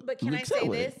comes with. But can you I accept say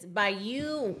with it. this? By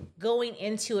you going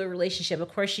into a relationship, of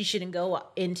course, you shouldn't go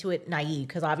into it naive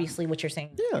because obviously what you're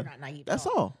saying, Yeah, you're not naive. that's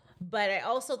at all. But I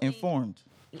also think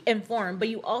Informed. but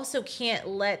you also can't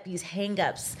let these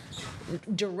hangups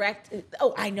direct.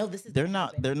 Oh, I know this is. They're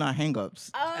not hangups.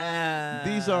 Oh,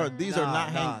 These are not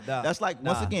hang. That's like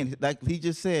once again, like he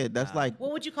just said. That's like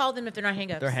what would you call them if they're not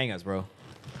hangups? They're hang-ups, bro.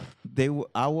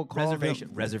 I will call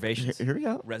Reservations. Here we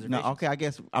go. Reservations. No, okay. I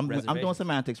guess I'm doing Reservations.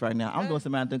 semantics right now. I'm doing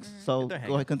semantics. So They're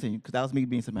go ahead, continue, because that was me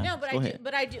being semantic. No, but go I do. ahead.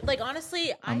 But I do. Like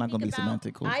honestly, I'm not gonna be about,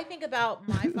 semantical. I think about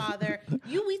my father.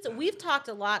 We've talked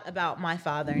a lot about my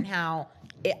father and how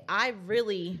I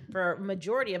really, for a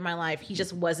majority of my life, he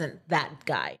just wasn't that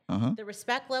guy. The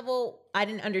respect level I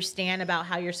didn't understand about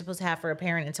how you're supposed to have for a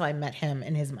parent until I met him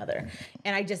and his mother,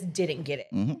 and I just didn't get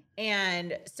it.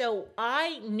 And so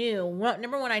I knew.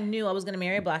 Number one, I knew I was going to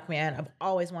marry a black man. I've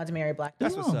always wanted to marry a black man.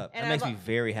 That's what's up. And That makes I've- me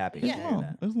very happy. to Yeah. hear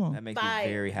that. It's long. That makes By me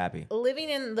very happy. Living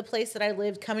in the place that I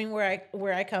lived, coming where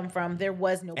I come from, there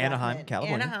was no black Anaheim, men.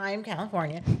 California. Anaheim,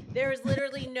 California. There was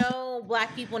literally no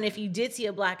black people, and if you did see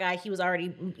a black guy, he was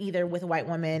already either with a white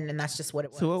woman, and that's just what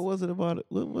it was. So what was it about it?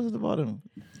 What was it about him?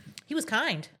 He was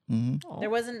kind. There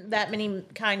wasn't that many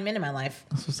kind men in my life.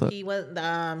 what's up. He was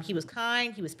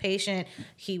kind. He was patient.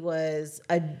 He was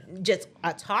just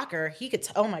a talker. He could.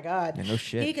 Oh my God. Yeah, no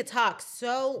shit. He could talk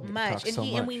so much, talk and so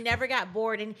and we much. never got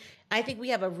bored. And I think we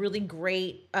have a really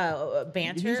great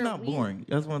banter. He's not We- boring.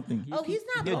 That's one thing. Oh, he's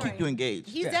not He'll boring. keep you engaged.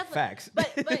 He's Yeah, definitely facts.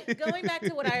 But going back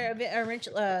to what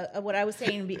I was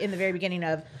saying in the very beginning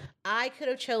of, I could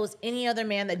have chose any other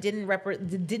man that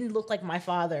didn't look like my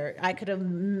father. I could have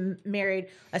married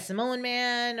a Samoan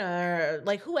man or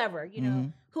like whoever, you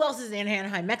know. Who else is in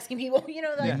Anaheim? Mexican people, you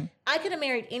know. Like, I could have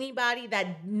married anybody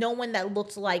no one that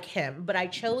looked like him, but I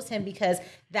chose him because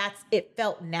it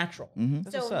felt natural.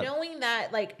 what's So up. knowing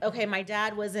that, like, okay, my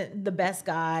dad wasn't the best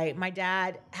guy. My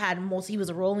dad he was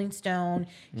a Rolling Stone.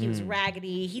 He was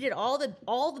raggedy. He did all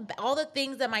the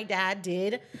things that my dad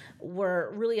did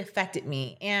were really affected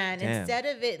me. And Damn. instead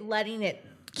of it letting it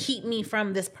keep me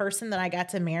from this person that I got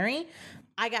to marry,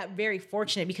 I got very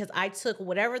fortunate because I took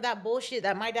whatever that bullshit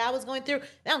that my dad was going through.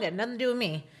 That don't got nothing to do with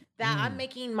me. That I'm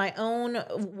making my own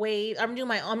way.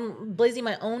 I'm blazing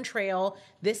my own trail.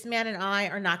 This man and I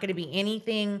are not going to be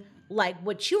anything like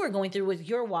what you are going through with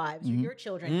your wives or your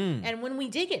children. And when we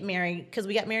did get married, because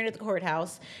we got married at the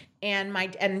courthouse, and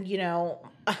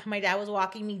my dad was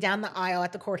walking me down the aisle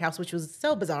at the courthouse, which was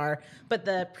so bizarre. But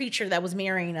the preacher that was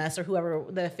marrying us, or whoever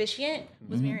the officiant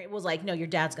was like, "No, your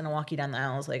dad's gonna walk you down the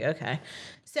aisle." I was like, "Okay."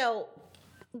 So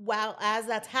while as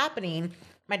that's happening,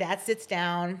 my dad sits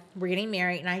down. We're getting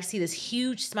married, and I see this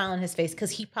huge smile on his face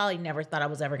because he probably never thought I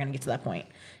was ever gonna get to that point.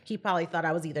 He probably thought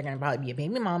I was either gonna probably be a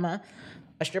baby mama,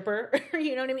 a stripper,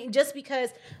 you know what I mean? Just because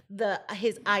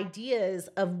his ideas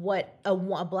of what a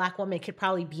black woman could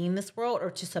probably be in this world or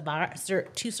to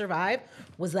survive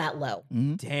was that low.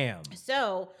 Damn.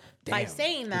 So by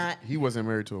saying that, He wasn't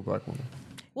married to a black woman.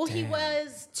 well, he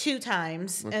was 2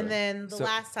 times, and then the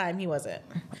last time he wasn't.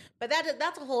 But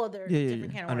that's a whole other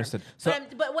different can of worms. Understood.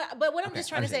 But what I'm just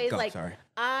trying to say is, like, sorry.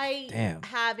 I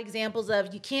have examples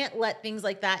of you can't let things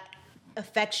like that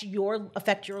affect your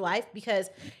life, because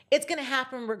it's going to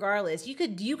happen regardless. You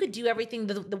could do everything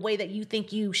the way that you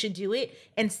think you should do it,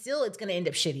 and still it's going to end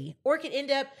up shitty, or it could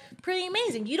end up pretty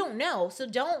amazing. You don't know. So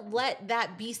don't let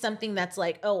that be something that's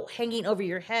like, oh, hanging over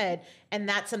your head, and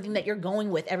that's something that you're going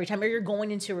with every time, or you're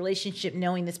going into a relationship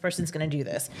knowing this person's going to do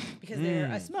this because they're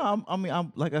No,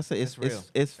 I'm like I said,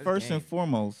 it's first and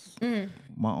foremost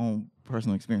my own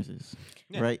personal experiences,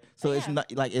 right? So it's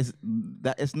not like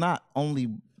it's not only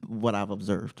what I've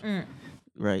observed,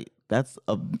 right? That's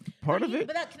a part of it,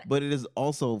 but it is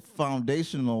also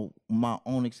foundational. My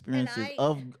own experiences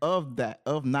of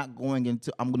not going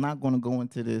into. I'm not going to go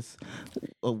into this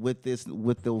with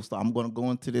those. I'm going to go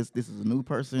into this. This is a new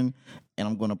person, and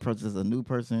I'm going to approach this as a new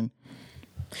person.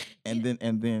 And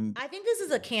then I think this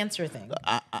is a Cancer thing.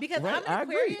 Because right, I'm an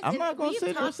Aquarius. I'm not going to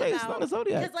sit there and say it's not a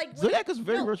zodiac. Like, Zodiac is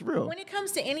very much real. When it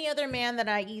comes to any other man that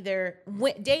I either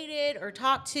dated or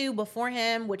talked to before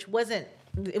him, which wasn't,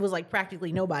 it was like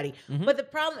practically nobody. But the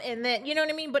problem, and then, you know what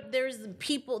I mean? But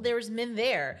there's men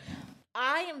there.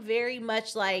 I am very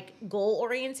much like goal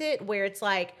oriented, where it's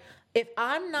like, if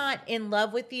I'm not in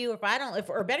love with you,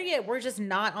 or better yet, we're just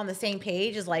not on the same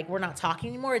page, is like we're not talking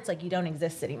anymore. It's like you don't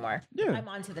exist anymore. Yeah. I'm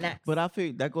on to the next. But I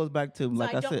feel that goes back to,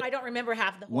 like I said, I don't remember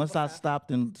half the whole once I stuff.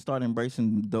 stopped and started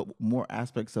embracing the more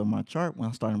aspects of my chart, when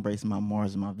I started embracing my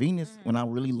Mars and my Venus, when I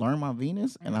really learned my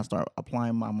Venus and I started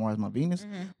applying my Mars and my Venus,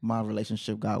 my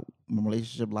relationship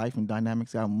life and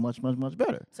dynamics got much, much, much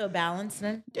better. So balanced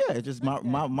then? Yeah, it's just my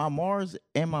Mars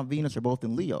and my Venus are both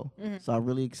in Leo. So I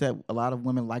really accept a lot of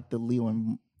women like the Leo,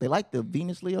 and they like the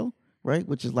Venus Leo, right?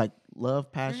 Which is like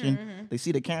love, passion. They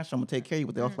see the Cancer, I'm gonna take care of you,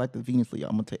 but they also like the Venus Leo.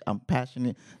 I'm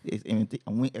passionate. If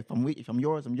I'm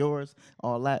yours, I'm yours.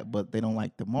 All that, but they don't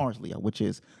like the Mars Leo, which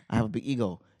is I have a big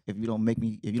ego.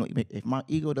 If my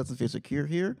ego doesn't feel secure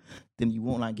here, then you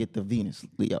will not get the Venus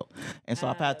Leo. And so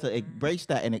I've had to embrace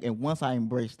that, and once I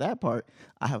embrace that part,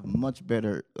 I have much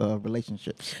better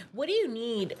relationships. What do you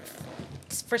need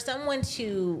for someone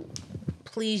to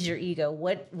please your ego?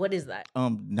 What is that?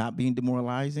 Not being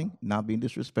demoralizing, not being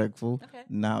disrespectful,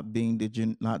 not being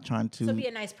not trying to. So be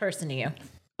a nice person to you.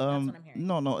 That's what I'm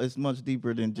hearing. No, it's much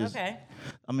deeper than just. Okay.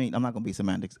 I mean, I'm not gonna be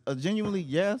semantics. Genuinely,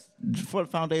 yes. For the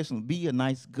foundation, be a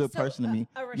nice, good person to me.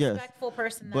 A respectful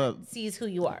person that sees who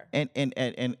you are. And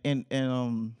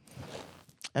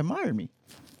admire me.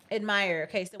 Admire.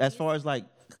 Okay. So As far as like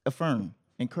affirm,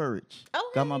 encourage,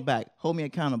 got my back, hold me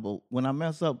accountable. When I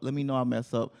mess up, let me know I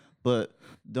mess up. But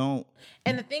don't.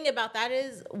 And the thing about that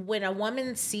is, when a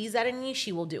woman sees that in you,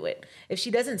 she will do it. If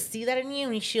she doesn't see that in you,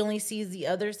 and she only sees the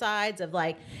other sides of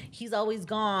like, he's always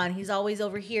gone, he's always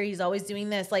over here, he's always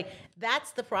doing this. Like, that's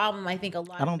the problem. I think a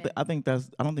lot. I don't think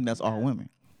that's all women.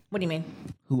 What do you mean?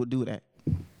 Who would do that?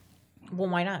 Well,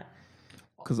 why not?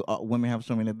 Because women have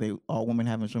shown me that all women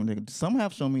haven't shown me some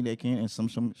have shown me they can, and some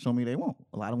show me they won't.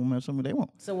 A lot of women have shown me they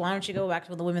won't. So why don't you go back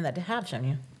to the women that have shown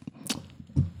you?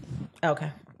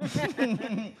 Okay.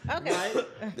 Okay.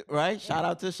 Right? Shout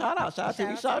out to we shout out.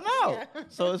 Yeah.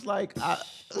 So it's like,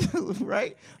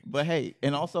 right? But hey,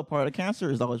 and also part of the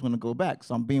Cancer is always want to go back.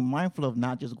 So I'm being mindful of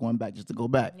not just going back just to go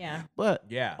back. Yeah. But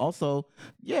also,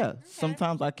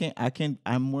 sometimes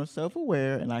I'm more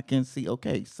self-aware, and I can see,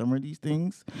 okay, some of these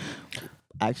things,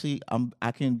 actually,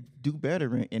 I can do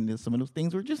better in some of those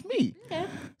things are just me. Okay.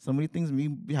 Some of these things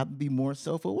we have to be more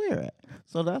self-aware at.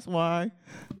 So that's why,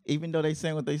 even though they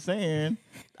saying what they saying,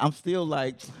 I'm still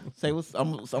like, I'm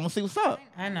gonna see what's up.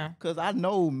 I know. Because I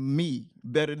know me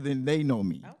better than they know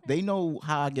me. Okay. They know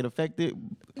how I get affected.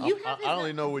 I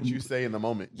only know what you say in the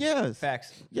moment. Yes.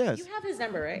 Facts. Yes. You have his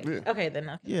number, right? Yeah. Okay, then.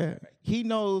 Okay. Yeah. He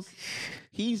knows.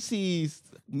 He sees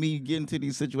me get into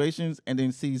these situations and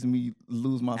then sees me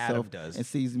lose myself and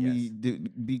sees me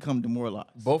become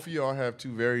demoralized. Both of y'all have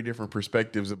two very different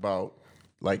perspectives about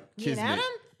like Me and kismet. Adam?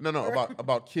 No,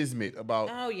 about kismet, about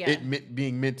Oh, yeah. it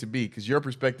being meant to be. Because your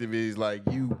perspective is like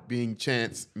you being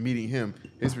Chance meeting him.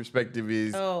 His perspective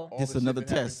is Oh. all It's the shit another that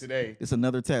happened test. today. It's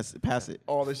another test. Pass it.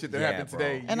 All the shit that Yeah, happened bro.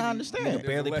 today. And I you understand. there's a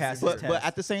Barely lesson passed here. his But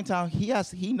at the same time,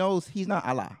 he knows he's not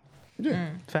Allah, Yeah.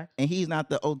 Fact. and he's not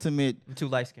the ultimate I'm too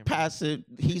light skinned. passive.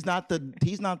 He's not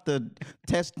the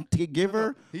test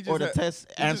giver He just or the had- test he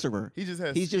just- answerer. he just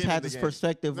has He just skin in has the his game.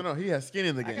 perspective. No, he has skin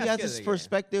in the game. He has skin his in the game.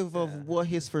 perspective of what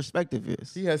his perspective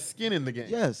is. He has skin in the game.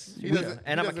 Yes. He We- doesn't, And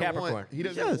he I'm a doesn't Capricorn. Want, he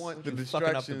doesn't Yes. want the You're fucking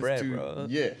up the distractions bread, to. bro.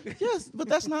 Yeah. Yes, but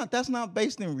that's not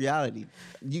based in reality.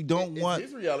 You don't It's want.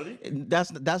 his reality.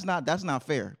 That's not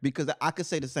fair because I could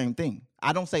say the same thing.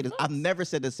 I don't say this. I've never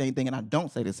said the same thing, and I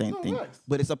don't say the same No, thing. facts.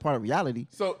 But it's a part of reality.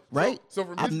 So right? So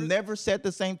from I've his never said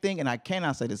the same thing, and I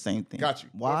cannot say the same thing. Got you.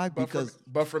 Why? But Because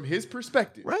from his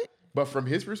perspective, Right. But from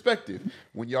his perspective,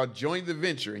 when y'all joined the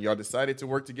venture and y'all decided to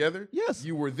work together, Yes.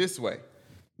 you were this way.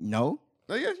 no.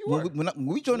 No, yes, you were. When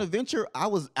we joined the venture, I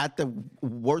was at the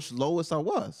worst, lowest I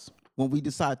was. When we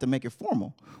decided to make it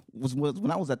formal, was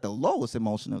when I was at the lowest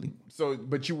emotionally. So,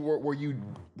 but you were you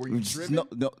driven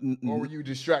or were you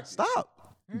distracted? Stop.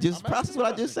 Just I'm process asking what I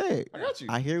you a just said. I got you.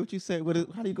 I hear what you said.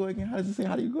 How do you go again? How does it say?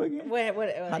 How do you go again?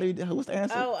 What? How do you? What's the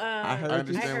answer? Oh, I I heard you.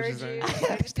 understand I what heard you're you. saying.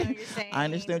 I understand what you're saying. I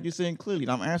understand what you're saying clearly.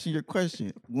 And I'm answering your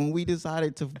question. When we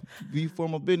decided to be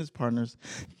formal business partners,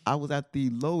 I was at the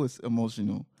lowest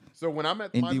emotional. So when I'm at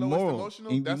And my lowest demoral-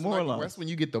 emotional, and that's demoralized. when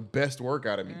you get the best work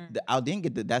out of me. I didn't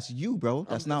get that. That's you, bro.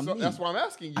 That's not So me. that's why I'm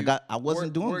asking you. I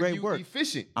wasn't doing were great you work.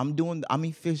 Efficient. I'm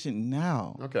efficient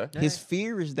now. Okay. His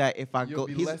fear is that if I You'll go,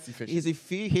 be less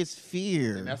efficient. his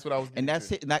fear. And that's what I was And getting that's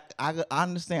to. it. Like I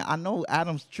understand. I know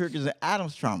Adam's triggers and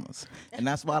Adam's traumas, and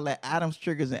that's why I let Adam's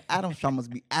triggers and Adam's traumas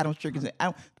be Adam's triggers and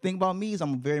Adam. The thing about me is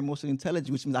I'm very emotionally intelligent,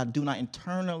 which means I do not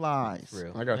internalize.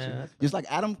 Real. I got you. Just like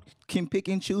Adam can pick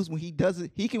and choose when he does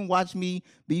it, he can watch me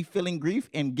be feeling grief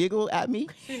and giggle at me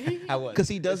because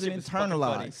he doesn't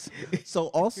internalize. So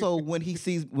also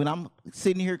when I'm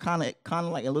sitting here kind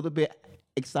of like a little bit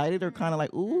excited or kind of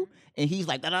like ooh, and he's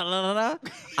like da da da da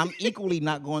da, I'm equally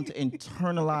not going to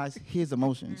internalize his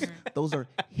emotions. Those are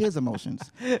his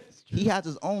emotions. He has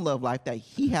his own love life that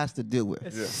he has to deal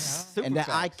with. Super And that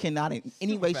I facts. cannot in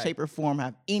any way, fact. shape, or form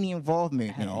have any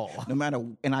involvement in. all. No matter,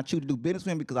 and I choose to do business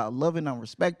with him because I love him and I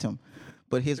respect him.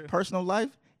 But his personal life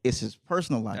is his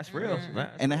personal life. That's real.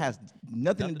 And it has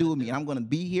nothing to do with me. And I'm gonna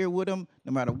be here with him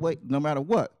no matter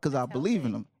what, because I believe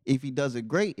in him. If he does it,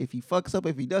 great. If he fucks up,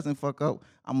 if he doesn't fuck up,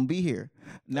 I'm gonna be here.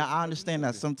 Now I understand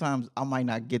that sometimes I might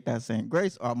not get that same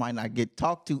grace or I might not get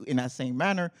talked to in that same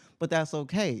manner, but that's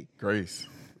okay. Grace.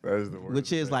 That is the word.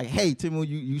 Which is like, hey, Timo,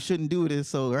 you shouldn't do this.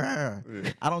 So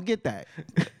I don't get that.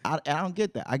 I don't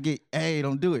get that. I get, hey,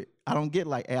 don't do it. I don't get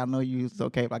like, hey, I know you. It's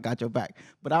okay if I got your back.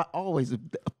 But I always,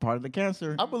 part of the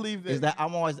cancer. I believe that is that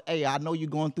I'm always, hey, I know you're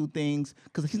going through things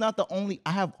because he's not the only.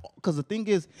 Because the thing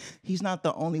is, he's not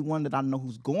the only one that I know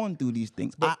who's going through these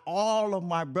things. All of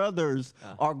my brothers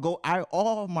are going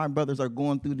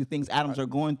through the things Adams are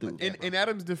going through. in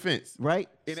Adam's defense, Right?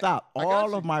 And Stop. I got All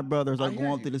you. of my brothers I are hear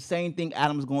going you. through the same thing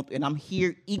Adam's going through, and I'm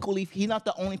here equally. He's not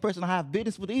the only person I have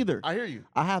business with either. I hear you.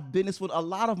 I have business with a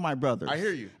lot of my brothers. I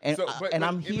hear you. And, So, but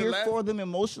I'm in the here last- for them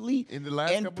emotionally in the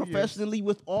last and couple years- professionally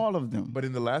with all of them. But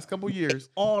in the last couple years,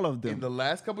 all of in them. the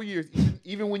last couple years,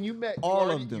 even when you met,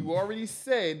 All of them. you already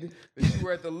said that you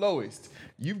were at the lowest.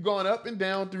 You've gone up and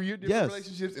down through your different Yes.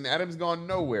 relationships, and Adam's gone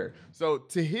nowhere. So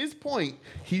to his point,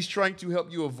 he's trying to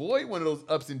help you avoid one of those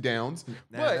ups and downs.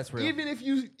 but that's real. even if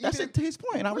you, That's it to his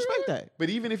point, and I respect that. But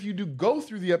even if you do go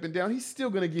through the up and down, he's still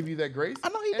going to give you that grace. I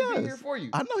know he and does. Be here for you.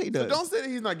 I know he So does. don't say that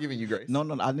he's not giving you grace. No,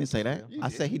 I didn't say that. You I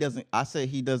did. said he doesn't. I said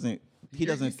he doesn't. He You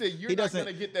doesn't. said you're he not doesn't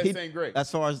gonna get that same grace.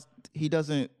 As far as he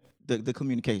doesn't. The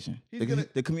communication.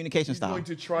 The communication He's style. going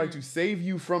to try to save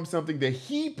you from something that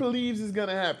he believes is going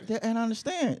to happen. Yeah, and I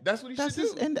understand. That's what he should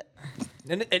his- do. And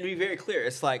And to be very clear,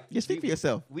 it's like you speak for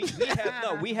yourself.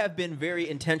 we have been very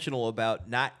intentional about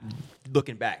not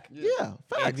looking back. Yeah,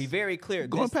 facts. And be very clear.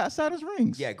 Going this- past Saturn's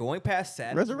rings. Yeah, going past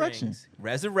Saturn's Resurrection. rings,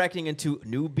 resurrecting into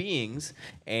new beings,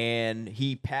 and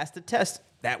he passed a test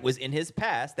that was in his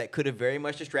past that could have very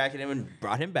much distracted him and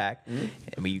brought him back.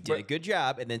 I mean, you did a good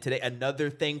job. And then today,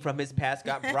 another thing from his past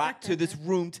got brought to this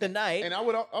room tonight. And I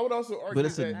would also argue But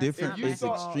it's a that different. if you It's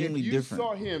saw- extremely if you different.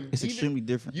 Saw him, it's even- extremely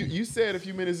different. You said a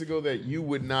few minutes ago that you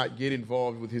would not get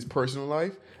involved with his personal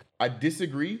life. I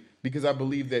disagree because I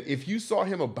believe that if you saw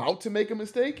him about to make a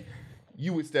mistake,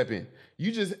 you would step in.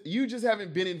 You just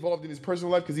haven't been involved in his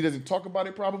personal life because he doesn't talk about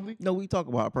it probably. No, we talk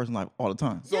about our personal life all the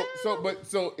time.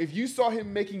 So if you saw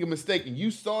him making a mistake and you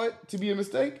saw it to be a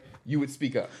mistake, you would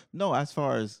speak up. No, as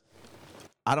far as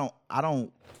I don't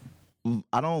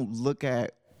look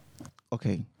at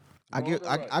okay. I Wrong get. or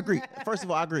I right? agree. First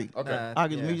of all, I agree. Okay. I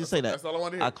agree. Let me just say that. That's all I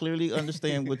wanted to hear. I clearly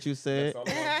understand what you said, That's all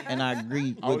I wanted to hear. and I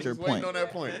agree I with was your just waiting point. on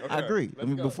that point. Okay. I agree. Let's I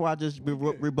mean, go. before I just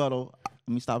rebuttal,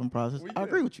 let me stop and process. We I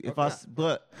agree good. with you. If Okay.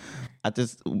 but I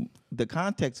just the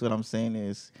context. What I'm saying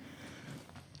is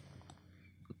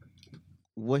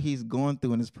what he's going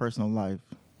through in his personal life.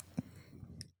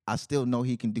 I still know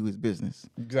he can do his business.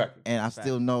 Exactly. And I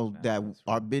still know that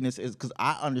our business is, because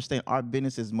I understand our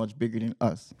business is much bigger than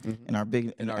us. And our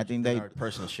big, and I think our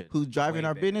personal shit. who's driving Way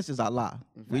our bigger. business is Allah.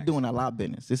 We doing Allah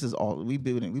business. This is all we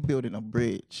building a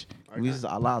bridge. This is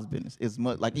Allah's business. It's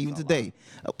much like even today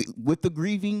with the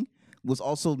grieving was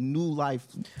also new life.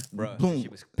 Bruh, Boom. she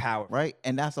was powerful. Right,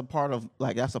 and that's a part of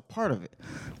it.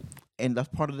 And that's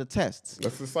part of the tests.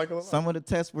 That's the cycle of life. Some of the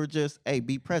tests were just, hey,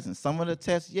 be present. Some of the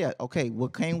tests, yeah, okay,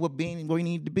 what came with being where you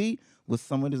need to be was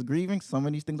some of this grieving, some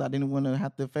of these things I didn't want to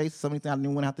have to face, some of these things I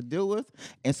didn't want to have to deal with,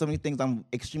 and some of these things I'm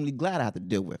extremely glad I have to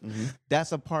deal with.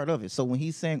 That's a part of it. So when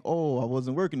he's saying, oh, I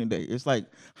wasn't working today, it's like,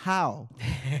 how?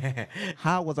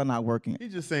 How was I not working?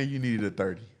 He's just saying you needed a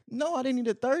 30. No, I didn't need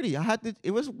a 30. I had to,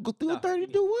 it was go through a 30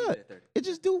 to do what? a 30. It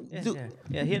just do,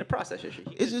 Yeah, he had a process issue.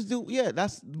 It's just do, yeah,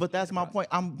 that's my point.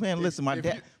 I'm, man, listen, my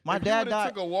dad If died.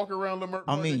 took a walk around Lamert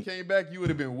Park mean- and came back, you would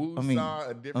have been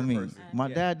a different person.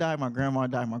 my dad died, my grandma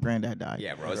died, my granddad died.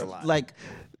 Yeah, bro, it's a lot. Like,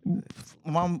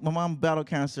 my mom battled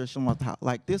cancer.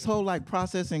 Like this whole like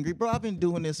process and grief, bro. I've been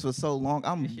doing this for so long.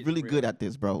 I'm really good at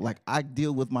this, bro. Like I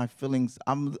deal with my feelings.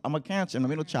 I'm a cancer. I'm a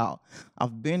middle child.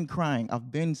 I've been crying.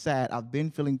 I've been sad. I've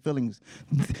been feeling feelings.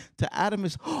 To Adam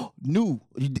is new.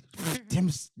 Him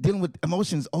dealing with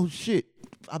emotions. Oh shit.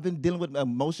 I've been dealing with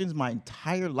emotions my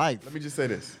entire life. Let me just say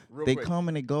this real They quick. come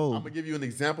and they go. I'm gonna give you an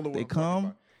example of what They I'm talking come,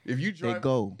 about. If you drive,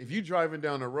 go. If you driving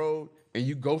down the road and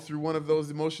you go through one of those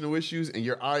emotional issues and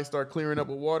your eyes start clearing up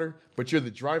with water, but you're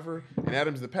the driver and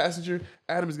Adam's the passenger,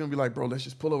 Adam is gonna be like, bro, let's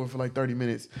just pull over for like 30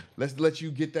 minutes. Let's let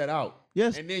you get that out.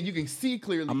 Yes. And then you can see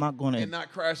clearly. I'm not gonna- and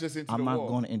not crash us into I'm the not wall.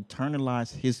 going to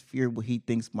internalize his fear, what he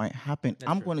thinks might happen.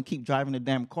 I'm going to keep driving the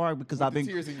damn car because I've the been.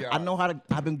 tears in your I know how to.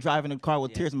 I've been driving a car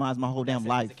with tears in my eyes my whole damn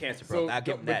life. It's a cancer, bro. I'll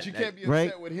give him that. But you can't be upset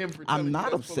Right? with him for telling I'm you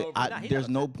not let's pull upset. over. Nah, he There's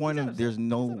not no upset. point He's of. not There's upset.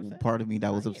 no part of me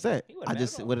that was upset. he wasn't I mad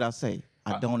just. at all. What did I say?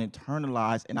 I don't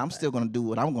internalize, and I'm still going to do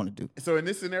what I'm going to do. So in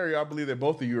this scenario, I believe that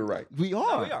both of you are right. We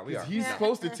are. We are. He's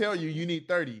supposed to tell you need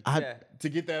 30 Yeah. to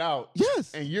get that out.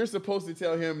 Yes. And you're supposed to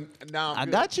tell him, now I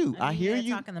got you. I hear gotta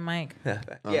you. Talk in the mic. Yeah,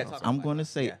 talk I'm about going to it.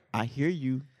 say. Yeah. I hear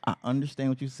you. I understand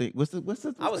what you say. What's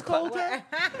the I was code? caught.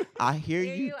 I hear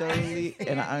Hear you you, I thoroughly,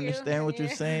 and I understand you. understand what you're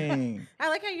saying. I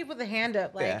like how you put the hand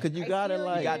up. Like, Yeah. Cause you I gotta feel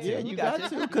like, got to. yeah, You you got got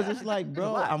to. to. Cause it's like, bro,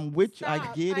 Relax. I'm with you. I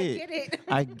Stop. get I it. get it.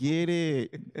 I get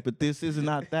it. But this is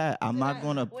not that. I'm not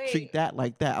gonna Wait. treat that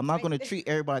like that. I'm not gonna treat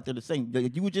everybody the same.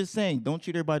 Like you were just saying, don't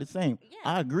treat everybody the same. Yeah.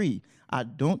 I agree. I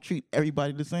don't treat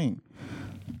everybody the same.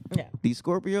 Yeah. These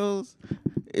Scorpios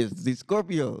these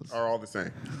Scorpios. are all the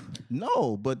same.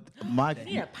 No, but You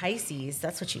need a Pisces.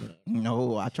 That's what you need.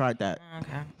 no, I tried that.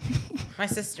 Okay. My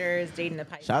sister is dating a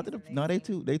Pisces. Shout out to the and no,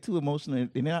 they too emotional.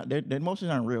 They're not, their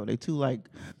emotions aren't real. They too like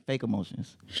fake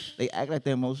emotions. They act like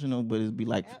they're emotional, but it'd be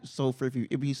like so free.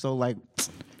 It'd be so like,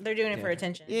 They're doing it for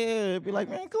attention. yeah, it'd be like,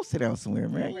 man, go sit down somewhere,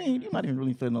 man. You're not even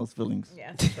really feeling those feelings.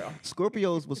 Yeah, that's true.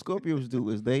 Scorpios, what Scorpios do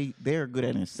is they're good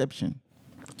at inception,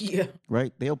 Yeah.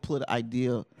 right? They'll put an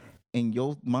idea in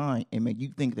your mind and make you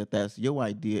think that that's your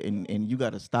idea, and you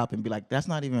got to stop and be like, that's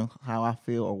not even how I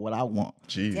feel or what I want.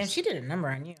 Jeez. Damn, she did a number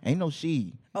on you. Ain't no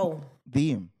she, Oh,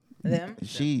 them, them?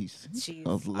 she's, She's.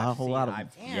 a whole lot of them.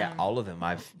 Yeah, Damn. all of them.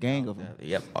 I've Gang of 'em.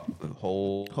 Yep,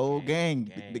 whole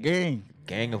gang, the gang.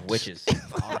 gang of witches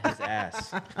on his ass.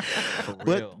 For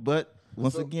real. But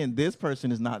once again, this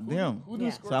person is not them. who do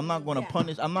Yeah. So I'm not going to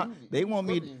punish. I'm not. They want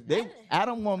me.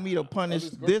 Adam want me to punish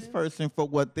Other this Scorpions? person for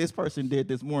what this person did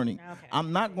this morning. Okay.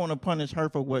 I'm not going to punish her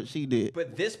for what she did.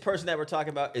 But this person that we're talking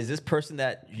about is this person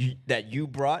that you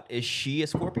brought. Is she a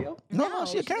Scorpio? No,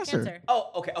 she a she's Cancer.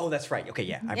 Oh, okay. Oh, that's right. Okay,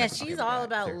 yeah. I Yeah, remember. she's Okay, all yeah,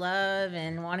 about clear. love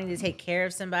and wanting to take care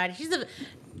of somebody.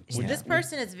 This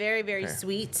person is very, very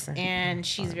sweet, and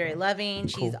she's very loving.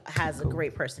 She has a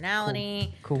great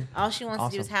personality. Cool. All she wants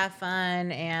to do is Awesome. have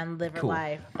fun and live her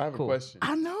life. I have Cool. a question.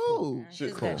 I know.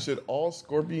 She's good. Should all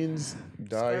scorpions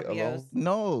die Scorpios. alone?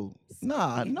 No.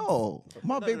 Nah, no.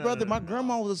 My big brother, my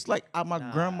grandma was like, my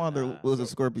grandmother was a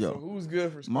So Scorpio. who's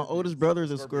good for Scorpios? My oldest brother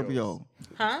is a Scorpios. Scorpio.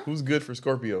 Huh? Who's good for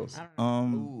Scorpios?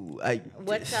 Ooh,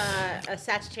 What's a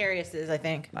Sagittarius is, I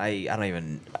think. I don't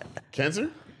even.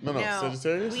 Cancer? No,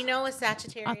 Sagittarius? We know a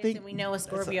Sagittarius I think- and we know a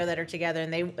Scorpio that are together,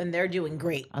 and they're doing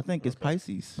great. I think it's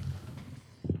Pisces.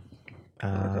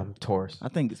 Taurus. I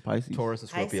think it's Pisces. Taurus and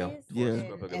Scorpio. Pisces? Yeah. Taurus and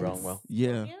Scorpio get wrong well. Yeah,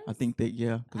 Scorpios? I think that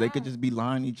because they could just be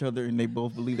lying to each other and they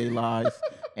both believe they lies,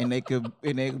 and they could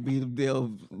they'll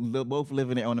both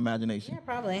live in their own imagination. Yeah,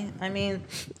 probably. I mean,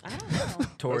 I don't know.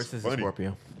 Taurus That's is a funny.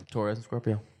 Scorpio. Taurus and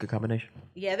Scorpio. Good combination.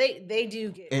 Yeah, they do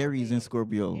get Aries and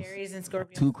Scorpios, Aries and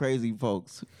Scorpio. two crazy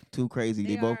folks, too crazy.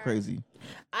 They both are. crazy.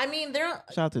 I mean, they're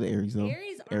Shout out to the Aries though.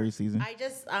 Aries season. I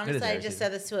just It honestly, is I Aries just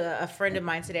season. said this to a friend of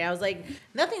mine today. I was like,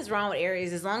 nothing's wrong with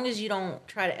Aries as long as you don't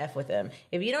try to f with them.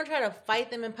 If you don't try to fight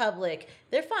them in public,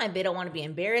 they're fine. They don't want to be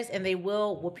embarrassed, and they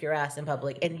will whoop your ass in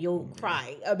public, and you'll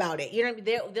cry about it. You know what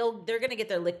I mean? They're gonna get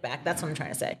their lick back. That's what I'm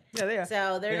trying to say. Yeah, they are.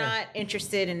 So they're Yeah. not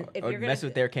interested in if Or you're gonna mess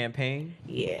with their campaign.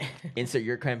 Yeah. Insert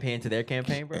your campaign to their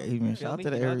campaign, bro. Hey, man, Feel shout out me? to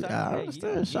the You know Aries. what I'm I talking about?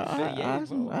 understand. Yeah, Shout- you I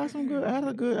feel- I had some good. I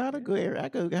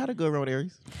had a good run with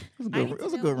Aries. It was a I good. need It to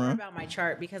was a know good more run. about my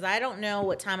chart because I don't know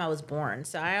what time I was born.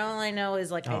 So all I know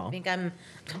is like I Oh. think I'm.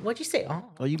 What'd you say? Oh.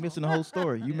 Oh, you missing the whole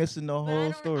story. You missing the But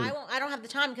whole story. I don't have the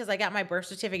time because I got my birth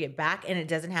certificate back and it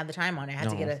doesn't have the time on it. I had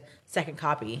to get a second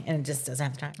copy and it just doesn't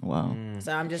have the time. Wow.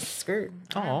 So I'm just screwed.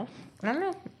 Oh, I don't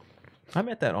know. I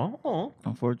meant that. Oh,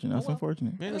 Unfortunate. That's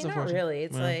unfortunate. yeah, I that's mean, not unfortunate. really.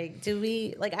 It's like, do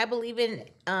we like? I believe in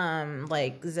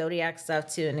like zodiac stuff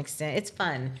to an extent. It's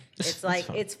fun. It's like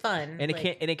fun. it's fun, And like,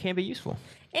 it can be useful.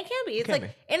 It can be. It's can like,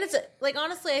 be. and it's like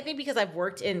honestly, I think because I've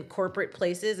worked in corporate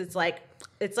places, it's like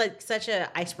such a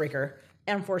icebreaker,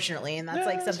 unfortunately, and that's Yeah,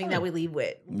 like that's something fine. that we lead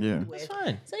with. Yeah. That's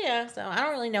fine. So yeah, so I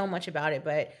don't really know much about it,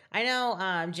 but I know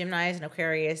Gemini's and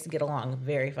Aquarius get along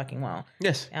very fucking well.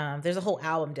 Yes. There's a whole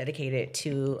album dedicated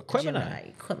to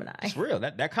Gemini. Gemini. It's real.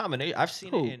 That combination. I've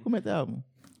seen Who? it in Who made the album?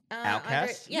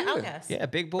 Outcast. Yeah, Outcast. Yeah,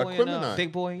 Big Boy and Aquemini.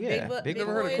 Big Boy. Yeah, Big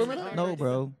Never heard of Boys Aquemini? are- No,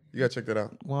 bro. You gotta check that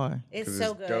out. Why? It's 'Cause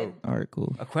so it's good. dope. All right,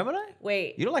 cool. Aquemini.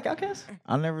 Wait, You don't like Outcast?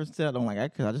 I never said I don't like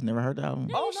that because I just never heard the album.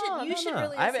 No, you should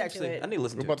really I've listen to actually. it. I need to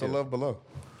listen What to about it the too. Love Below?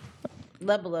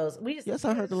 Love Belows. We just Yes,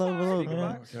 I heard the love below, Speaking man.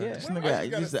 about- This yeah. I just nigga, gotta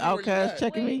you see the where you Outcast at.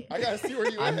 checking me. I gotta see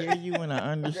where you I at. hear you and I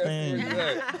I gotta see where understand.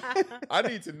 you at. I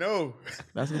need to know.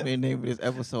 That's gonna be the name of this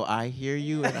episode. I hear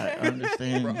you and I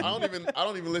understand. Bro, I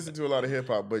don't even listen to a lot of hip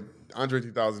hop, but Andre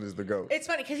 3000 is the GOAT. It's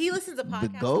funny because he listens to podcasts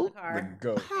in the goat? The car.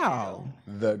 GOAT. How?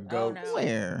 The GOAT. no.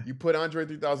 Where? You put Andre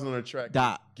 3000 on a track,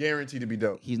 Dot. guaranteed to be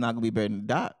dope. He's not gonna be better than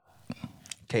Dot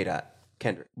K. Dot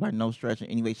Kendrick. by no stretch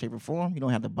in any way, shape, or form. You don't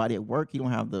have the body at work. You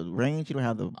don't have the range. You don't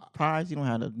have the prize. You don't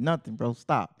have the nothing, bro.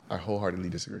 Stop. I wholeheartedly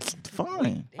disagree.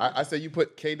 Fine. I say you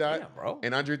put K Dot Damn, bro.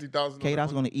 and Andre 3000. K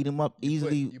Dot's gonna eat him up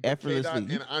easily, you put K effortlessly. Dot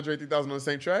and Andre 3000 on the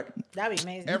same track. That'd be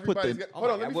amazing. Everybody's the- got, hold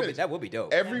on, let that me would be, finish. that would be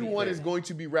dope. Everyone is going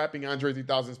to be rapping Andre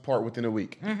 3000's part within a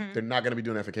week. They're not going to be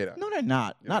doing that for K Dot. No, they're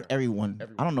not. Not everyone.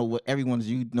 I don't know what everyone's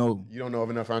you know. You don't know of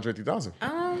enough Andre 3000.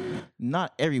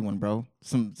 Not everyone, bro.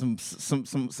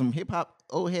 Some hip hop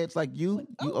old heads like you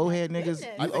old head niggas, goodness.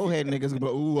 you old head niggas.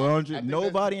 But ooh, Andre. think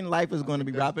Nobody in life is going to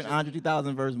be rapping Andre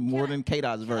 3000 verse more than K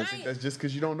Dot's verse. That's just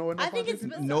because you don't know enough. I think Andre it's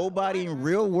 3000. Nobody in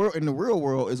real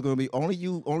world is going to be only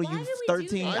you Why did we do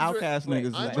 13 that? outcast Wait,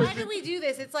 niggas. Andre- Why do we do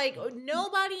this? It's like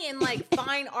nobody in like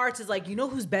fine arts is like, you know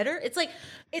who's better? It's like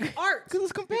it's art. Because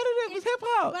it's competitive. It's hip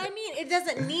hop. But I mean, it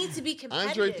doesn't need to be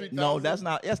Andre competitive. 3000. No, that's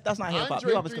not hip hop. Andre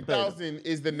Hip hop is competitive. 3000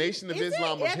 is the Nation of Is it?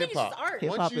 Islam Yeah, of I think hip it's just hop. art.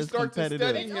 Hip-hop Once you is start to competitive.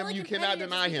 study It's him, only you cannot competitive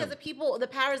deny just because him. the people, the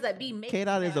powers that be, make K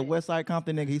Dot it is a about it. West Side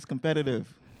Compton nigga. He's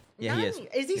competitive. Yeah, he is.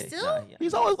 Is he Yeah, still? nah, yeah.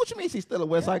 He's always. What you mean? He's still a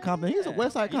West Side Compton? He's a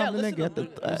West Side You hadn't Compton listened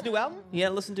nigga. to his new album? You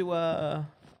hadn't listened to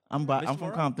I'm from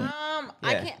Moore? Compton.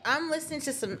 I Yeah. can't. I'm listening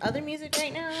to some other music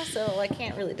right now, so I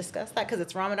can't really discuss that because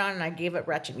it's Ramadan and I gave up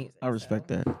ratchet music. I respect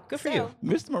that. Good for So- you.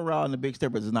 Mr. Morale and the Big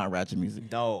Steppers is not ratchet music.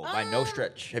 No, by no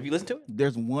stretch. Have you listened to it?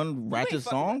 There's one ratchet fucking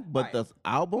song, but right. the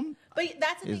album, But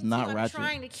that's the It's thing not too. I'm ratchet.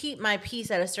 trying to keep my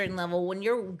peace at a certain level. When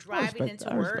you're driving respect into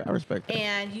that. work, I respect that.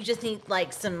 and you just need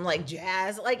like some like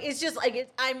jazz. Like it's just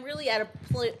like I'm really at a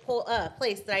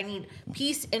place that I need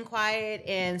peace and quiet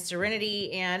and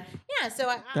serenity and yeah.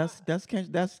 So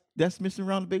that's Mr.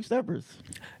 Around the Big Steppers.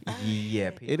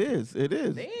 Yeah, It is. It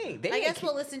is. They I guess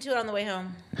we'll listen to it on the way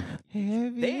home.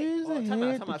 Heavy They- is oh, the time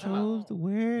out, head time that out, time out. chose to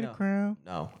wear the No. crown.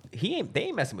 No, they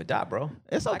ain't messing with Dot, bro.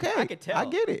 It's okay. I can tell. I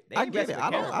get it. They I ain't get messing it. with I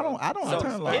don't. Cameron, I don't. I bro. don't So,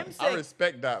 turn a lot. him I saying-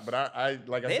 respect that, but I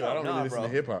like I They said, I don't don't know, really listen bro.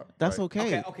 to hip hop. That's Like,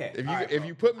 okay. Okay. If you all right, if bro.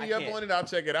 you put me I up can't. on it, I'll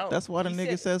check it out. That's why the He nigga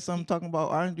said- says something talking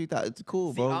about Andre 3000. It's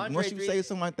cool, bro. Andre Once you 3 say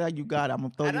something like that, you got it. I'm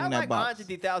gonna throw And you I in that like box. Andre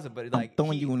 3000, but like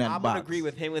throwing you in that I'm box. gonna agree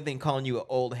with him and calling you an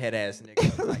old head ass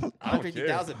nigga. Like, Andre care.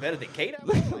 3000 better than K-Dot?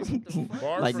 Like, what the fuck?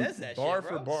 bar Like- for says that bar shit,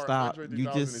 for bro? bar, Stop. Andre You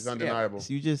 3000 just- is undeniable.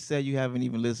 You just said you haven't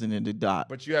even listened to Dot,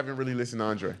 But you haven't really listened to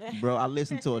Andre. bro. I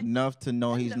listened to enough to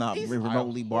know he's not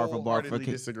remotely bar for bar for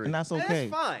wholeheartedly disagree. and that's And okay.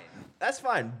 That's fine. That's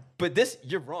fine. But this,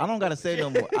 you're wrong. I don't gotta say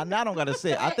no more. I don't gotta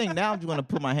say it. I think now I'm gonna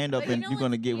put my hand up But and you're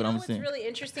gonna get what I'm what's saying. really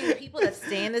interesting? The people that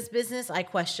stay in this business, I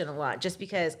question a lot, just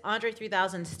because Andre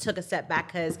 3000 took a step back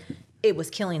because it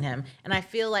was killing him, and I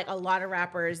feel like a lot of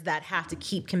rappers that have to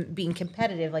keep being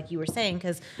competitive, like you were saying,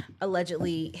 because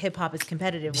allegedly hip hop is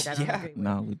competitive, which I don't agree with.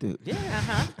 No, we do.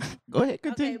 Yeah. Go ahead,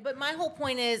 continue. Okay, but my whole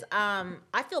point is,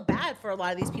 I feel bad for a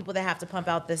lot of these people that have to pump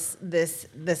out this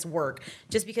work,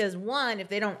 just because one, if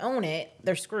they don't own it,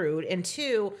 they're screwed, and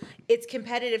two, it's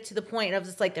competitive to the point of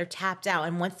just like they're tapped out,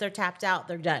 and once they're tapped out,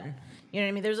 they're done. You know what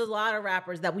I mean? There's a lot of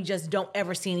rappers that we just don't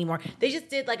ever see anymore. They just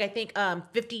did like I think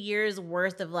 50 years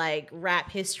worth of like rap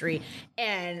history,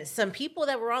 and some people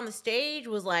that were on the stage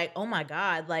was like, "Oh my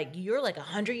god, like you're like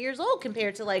 100 years old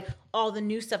compared to like all the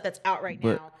new stuff that's out right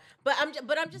now." But I'm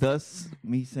just Thus,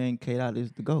 me saying K-Dot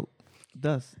is the GOAT.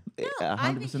 Thus, no,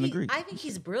 100% agree. I think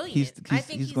he's brilliant. He's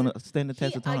going to stand the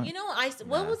test of time. You know,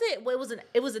 what was it?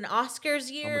 It was an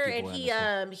Oscars year,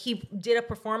 and he did a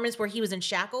performance where he was in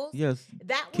shackles. Yes,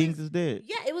 Kings is Dead.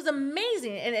 Yeah, it was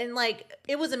amazing, and like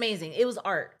it was amazing. It was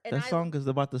art. And That song is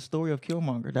about the story of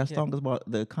Killmonger. That song is about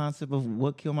the concept of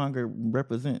what Killmonger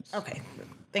represents. Okay,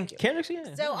 thank you. Kendrick's,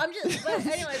 yeah. So I'm just, but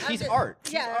anyways, He's art.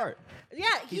 Yeah, He's art. Yeah,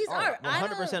 he's art.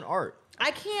 100% art. I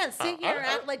can't sit here and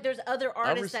act like there's other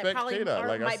artists that respect probably K-Dot. art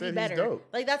Like I might said, be he's better. dope.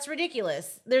 Like that's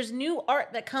ridiculous. There's new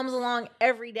art that comes along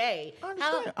every day. I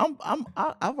understand.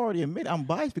 I've already admitted I'm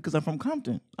biased because I'm from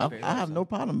Compton. I have no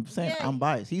problem saying I'm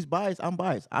biased. He's biased. I'm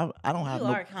biased. I don't have You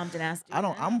no. are Compton ass. Dude.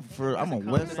 I'm a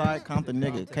West Side Compton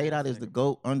nigga. K-Dot is the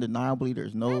GOAT. Undeniably,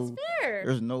 there's no. That's fair.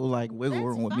 There's no like wiggle That's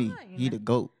room with me. fine. He the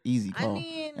GOAT. Easy I call.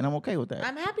 mean, and I'm okay with that.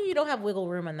 I'm happy you don't have wiggle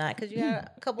room in that because you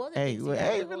got a couple other. Hey, things well, you got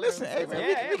hey, wiggle but room listen, for. hey, man,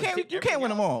 Yeah, you can't win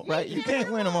them all, right? You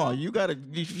can't win them all. You gotta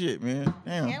do shit, man.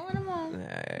 Damn. Can't win them all.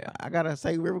 I gotta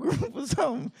say River Group for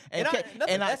something, and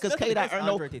because K-Dot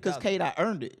earned because K-Dot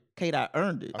earned it. K-Dot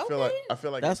earned it. I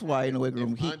feel like That's why in the wiggle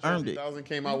room he earned it. 3000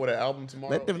 came out with an album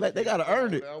tomorrow. They gotta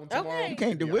earn it. Okay. You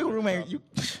can't do wiggle room, ain't you?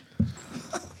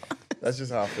 That's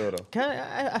just how I feel though.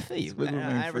 I feel you. Wiggle room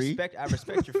I free. respect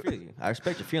your feelings. I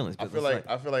respect your feelings. I But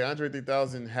feel like Andre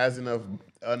 3000 has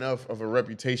enough of a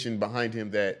reputation behind him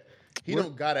that he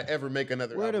don't gotta ever make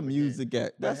another. Where the album music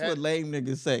at? That's what lame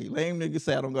niggas say. Lame niggas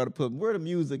say I don't gotta put. Where the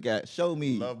music at? Show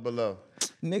me, Love Below.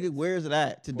 nigga. Where's it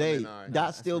at today? 49.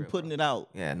 Dot's still putting it out.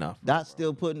 yeah, no. Dot's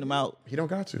still putting them out. He don't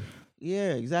got to.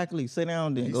 Yeah, exactly. Sit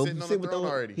down then. He's Go sitting on sit the with throne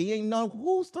those. already. He ain't know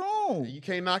whose throne. You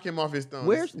can't knock him off his throne.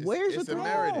 Where's It's the throne?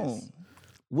 emeritus.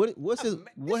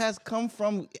 What has come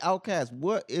from Outkast?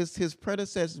 What is his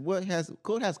predecessor? What has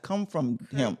come from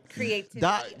him? Creativity.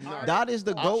 Dot is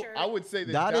the GOAT. I would say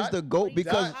that Dot is the GOAT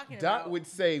because Dot would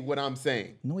say what I'm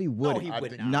saying. no, he wouldn't. he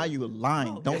would not. Now you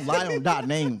lying. Don't lie on Dot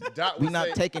name. Dot We would not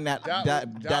say- taking that Dot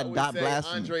would Dot say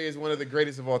blasphemy. Andre is one of the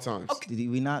greatest of all times.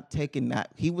 We not taking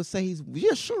that. He would say he's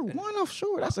sure one of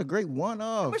sure. That's a great one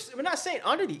of. We're not saying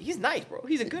Andre. He's nice, bro.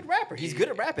 He's a good rapper. He's good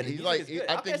at rapping. He's His like, music's good.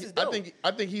 I Outkast is think, I dope. think,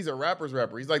 I think he's a rapper's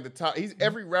rapper. He's like the top. He's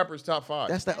every rapper's top 5.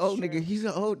 That's the old nigga. He's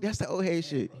the old. That's the old head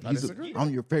shit. disagree. I'm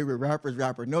your favorite rapper's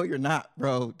rapper. No, you're not,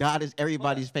 bro. Dot is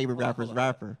everybody's favorite rapper's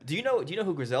rapper. Do you know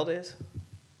who Griselda is?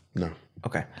 no.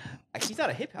 Okay. He's not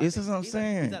a hip hop. This is what I'm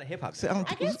saying. He's not a hip hop. See, I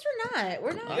guess we're not.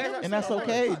 We're not. You guys are- and that's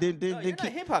okay. Then you're not a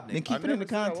hip-hop nigga. keep I've it in the never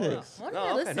said I was. context. What am I No,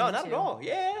 okay. listening No, not to? at all.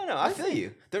 Yeah, no, I feel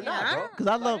you. They're Yeah, I not, bro. don't- Because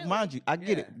I love, really? mind you, I get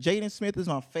Yeah. it. Jaden Smith is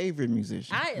my favorite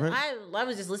musician. right? I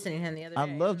was just listening to him the other day. I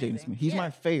love He's Jaden amazing. Smith. He's Yeah. my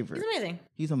favorite. He's amazing.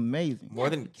 He's amazing. More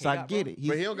than So I K-Dot, get bro. it.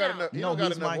 But he don't got No. enough. He no, don't got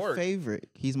he's enough my work. favorite.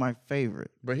 He's my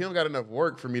favorite. But he don't got enough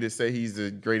work for me to say he's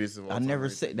the greatest of all I time. never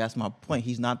said that's my point.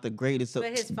 He's not the greatest. So,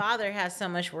 But his father has so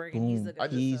much work, and he's the. I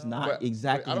just- he's so- not But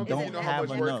exactly. I don't think you Don't know how have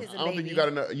much enough. work. He's a I don't think you baby. got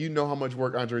enough. You know how much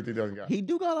work Andre 3000 got. He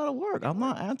do got a lot of work. I'm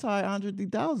not anti Andre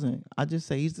 3000. I just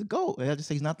say he's the GOAT. I just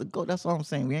say he's not the GOAT. That's all I'm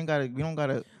saying. We don't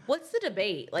gotta. What's the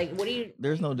debate? Like, what do you?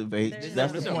 There's no debate. There's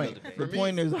That's no the debate. point. For The me-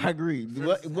 point is, I agree.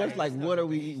 What's like? What are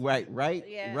we? Right?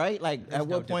 Yeah. Right? Like There's at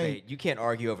no what point? debate. You can't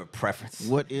argue over preference.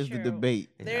 What is the True. debate?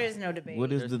 There is no debate.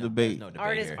 What is There's the no- debate? there's no debate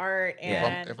art is here. art, Yeah.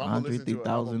 and If I'm gonna listen to an 100,000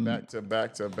 album back to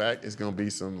back to back, it's gonna be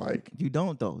some like. You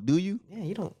don't though, do you? Yeah,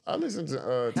 you don't. I listen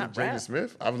to Not Jaden rap.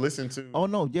 Smith. I've listened to. Oh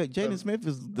no, yeah. Jaden Smith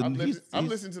is the. I've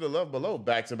listened to the Love Below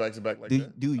back to back to back like Do-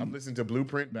 that. do you? I've listened to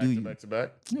Blueprint back Do to you? back to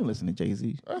back. You listen to Jay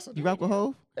Z. That's okay. You rock with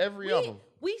Hov. Every album.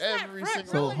 we sat Every front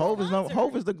single. row. So Really? Hov is Concert.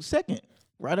 Hov is the second,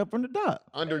 right up on the dot.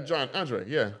 Under Andre,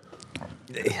 yeah.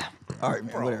 Yeah. All right,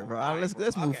 man, whatever. Bro. All right,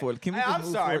 let's move forward. Can we just I'm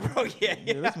move sorry, forward? bro.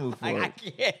 Yeah, let's move I forward.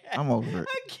 can't. I'm over it.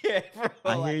 I can't,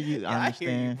 bro. I hear you. I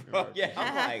understand. bro. Yeah,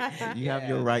 I'm like, You have yeah,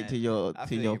 your right man. to your I to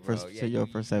feel your you, bro. to Yeah, your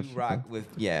you perception. rock bro. with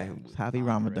yeah. Happy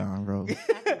Ramadan, bro.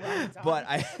 But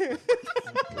I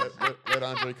Let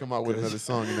Andre come out with another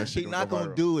song and that shit He not go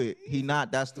gonna viral. do it. He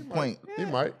not. That's the point. He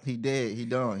might. He dead. He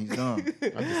done. He's done. I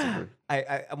disagree.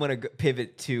 I'm going to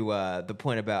pivot to the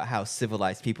point about how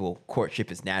civilized people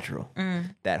courtship is natural.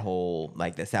 That whole,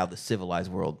 like, that's how the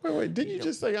civilized world. Wait, didn't you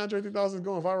just say Andre 3000 is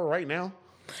going viral right now?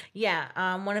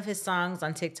 Yeah, one of his songs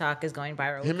on TikTok is going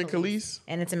viral. Him and Khalees?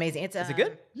 And it's amazing. Is it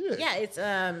good? Yeah. Yeah, it's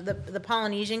the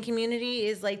Polynesian community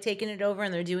is like taking it over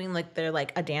and they're doing like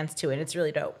a dance to it. It's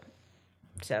really dope.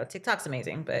 So TikTok's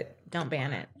amazing, but don't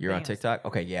ban it. You're on Please. TikTok?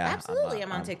 Okay, yeah. Absolutely,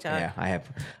 I'm on TikTok. Yeah, I have.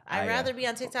 I'd rather be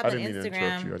on TikTok I than didn't mean to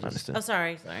interrupt Instagram. you. I just- Understood. Oh,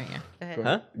 sorry. Yeah. Go ahead.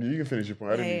 Huh? You can finish your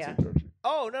point. I didn't mean Yeah, to interrupt you.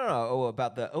 Oh no! Oh,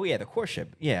 about the the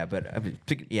courtship. Yeah, but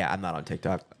I'm not on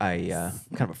TikTok. I'm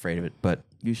kind of afraid of it, but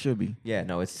You should be. yeah,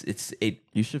 no, it.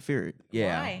 You should fear it.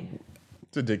 Yeah, Why?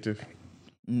 It's addictive.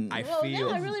 I Well, feel.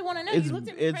 now I really want to know. You looked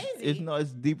at me crazy.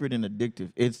 It's deeper than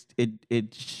addictive.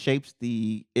 It shapes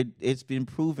it's been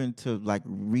proven to like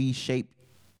reshape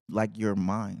like your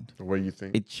mind. The way you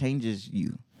think. It changes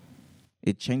you.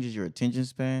 It changes your attention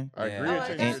span. I agree. Oh, It I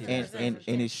changes got your you. attention.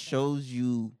 And it shows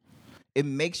you, it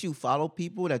makes you follow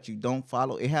people that you don't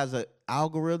follow. It has an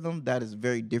algorithm that is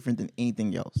very different than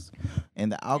anything else, and the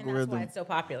And that's algorithm, why it's so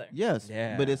popular. yes,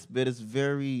 Yeah. but it's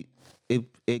very,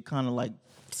 it kind of like,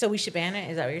 So we should ban it?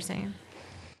 Is that what you're saying?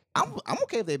 I'm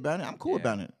okay if they ban it. I'm cool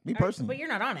about it. Me personally, But you're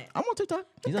not on it. I'm on TikTok.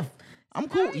 He's on. I'm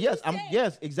cool. are you Yes, saying?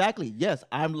 yes, exactly. Yes,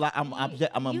 I'm You have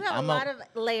a lot of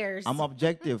layers. I'm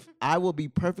objective. I will be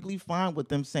perfectly fine with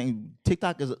them saying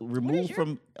TikTok is removed your-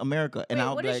 from America, and Wait,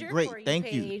 I'll what be does like, your great, For You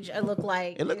thank you. page look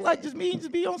like? It looked like just me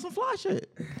just be on some fly shit.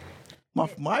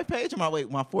 My page or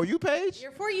my For You page?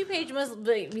 Your For You page must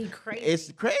be crazy. It's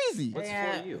crazy. What's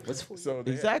Yeah. for you? What's for you? So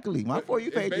they- Exactly. My But For You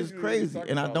it's page is basically what he's crazy, talking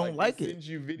and I about, don't like it it. sends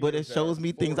you videos But it that shows are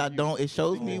me things for I you. don't. It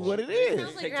shows me what it is.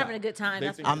 Sounds like you're having a good time. They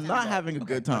That's think what I'm it not sounds like. having a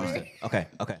good time. Okay.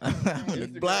 I'm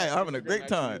having a great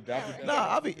time. Nah,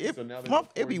 I'll be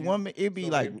it be one. It be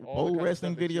like old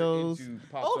wrestling videos.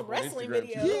 Old wrestling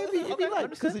videos. Yeah, it be like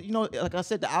because like I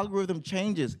said, the algorithm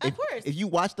changes. Of course. If you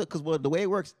watch because the way it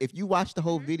works, if you watch the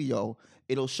whole video,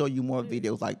 it'll show you more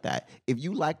videos like that. If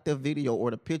you like the video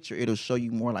or the picture, it'll show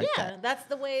you more like Yeah, that. that's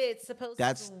the way it's supposed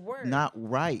That's to work. not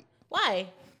right. Why?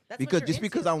 That's what Because you're just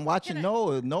because into. I'm watching, Can I-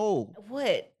 no,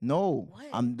 What?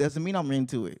 What? doesn't mean I'm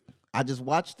into it. I just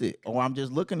watched it, or I'm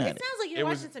just looking at It it. sounds like It you're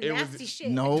was- watching some it was- nasty shit.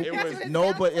 No, It That's was- what it no,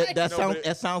 sounds but like.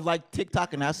 that sounds like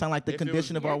TikTok, and that sounds like the If it was-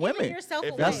 condition of You're our giving women. yourself If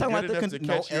away. it That was sound good like the enough to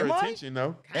catch your am I? attention,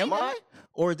 though. Am I?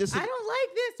 Or is this? I don't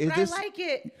like this, Is but this- I like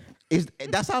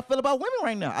it. That's how I feel about women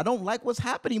right now. I don't like what's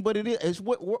happening, but it is. It's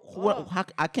how,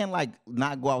 I can't like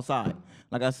not go outside.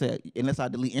 Like I said, unless I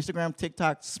delete Instagram,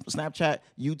 TikTok, Snapchat,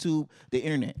 YouTube, the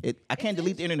internet. I can't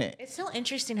delete the internet. It's so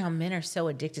interesting how men are so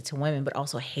addicted to women, but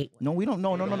also hate women. No, we don't.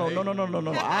 No.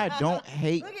 I don't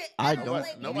hate. Look at- I I don't don't.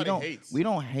 like We Nobody don't. hates. We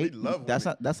don't hate. We love That's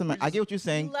women. not. That's a. I get what you're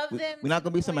saying. You love them. We're not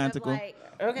gonna be to the point of, semantical. like,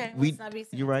 okay, We. let's not be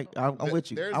You're right. semantical. I'm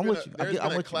with you. There's I'm been with you. There's I'm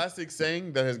been a with you. classic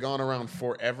saying that has gone around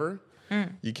forever.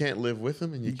 You can't live with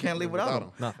them, and you You can't live without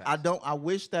them. No, facts. I don't. I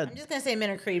wish that. I'm just gonna say men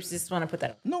are creeps. Just want to put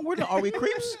that. No, we're not. Are we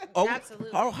creeps? Are we-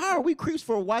 Absolutely. How are we creeps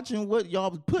for watching what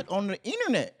y'all put on the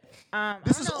internet? I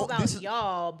This don't is- know about this is-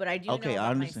 y'all, but I do Okay, know I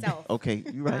about understand. myself. Okay,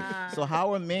 you're right. So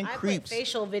how are men I creeps? put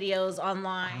facial videos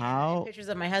online. How? And pictures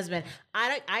of my husband.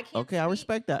 I can't. Okay, I speak-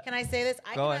 respect that. Can I say this?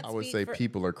 Go ahead. cannot I would speak say for-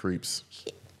 people are creeps.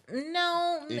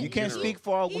 No, You You can't general. speak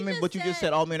for all He women, just but you just said-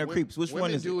 said all men are creeps. Which one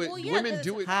Women is do it? it? Well, yeah, Women but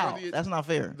do it. How? For the, That's not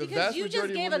fair. the because vast you just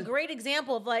majority of gave a women- great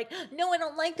example of like, no, I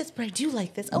don't like this, but I do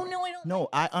like this. Oh no, I don't. No,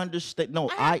 I understand. No,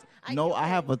 I I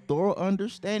have a thorough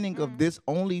understanding of this.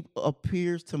 Only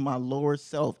appears to my lower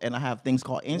self, and I have things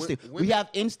called instincts. We women- have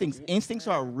instincts. Instincts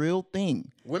are a real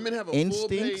thing. Women have a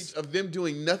Instincts. full page of them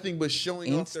doing nothing but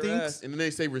showing off their Instincts. ass, and then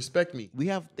they say, "Respect me." We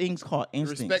have things called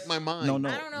instincts. Respect my mind. No, no.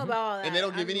 I don't know about all that. And they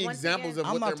don't give any once examples again- of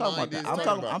I'm what not their talking mind about is that.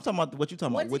 I'm talking about what you're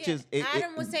talking about, Once which again, is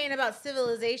Adam was saying about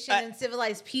civilization and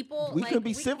civilized people. We like, could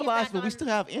be can get civilized, back but we on- still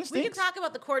have We can instincts. talk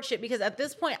about the courtship because at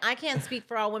this point, I can't speak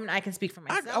for all women. I can speak for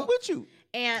myself. I'm with you.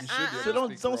 And You should be I, So able don't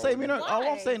speak for don't say all men are. All I'm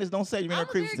Why? saying is don't say men I'm are a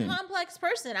creeps. very Then complex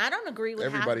person. I don't agree with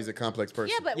Everybody's half a complex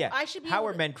person. Yeah, but Yeah. I should be. How able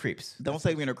are to- men creeps? don't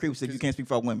say men are creeps if you can't speak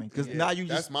for all women. Because Yeah, now you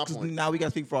that's just. my 'cause point. now we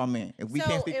gotta speak for all men. If we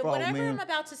can't speak for all whatever men, I'm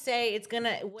about to say, it's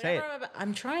gonna. Whatever it.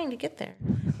 I'm trying to get there.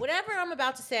 Whatever I'm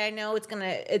about to say, I know it's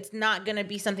gonna. It's not gonna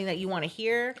be something that you want to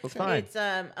hear. That's fine. It's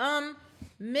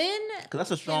men. because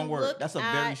that's a strong can word. look That's a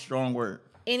at very strong word.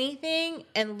 anything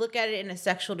and look at it in a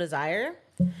sexual desire.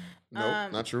 No,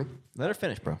 not true. Let her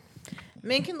finish, bro.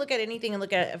 Men can look at anything and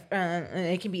look at it, and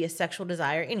it can be a sexual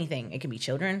desire. Anything. It can be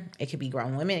children. It could be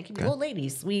grown women. It can be old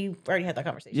ladies. We already had that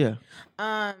conversation.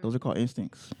 Yeah. Those are called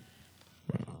instincts.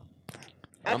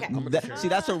 Okay. I'm gonna share. See,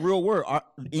 that's a real word. Our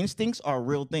instincts are a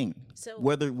real thing. So-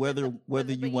 whether but you want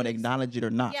to you- acknowledge it or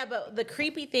not. Yeah, but the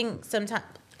creepy thing sometimes,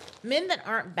 men that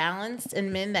aren't balanced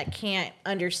and men that can't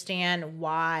understand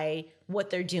why what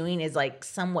they're doing is like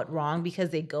somewhat wrong because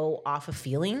they go off of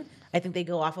feeling. I think they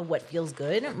go off of what feels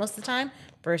good most of the time,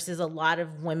 versus a lot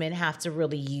of women have to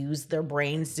really use their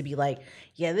brains to be like,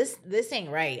 yeah, this ain't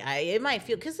right. It might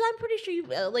feel, because I'm pretty sure you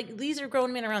like, these are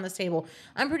grown men around this table.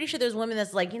 I'm pretty sure there's women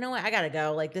that's like, you know what, I gotta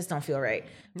go. Like, this don't feel right.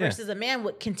 Versus a man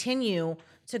would continue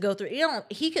to go through.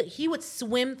 He would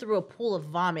swim through a pool of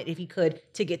vomit if he could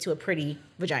to get to a pretty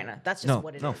vagina. That's just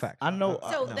what it is. No fact. I know.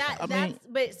 So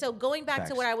but so going back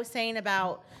to what I was saying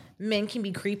about men can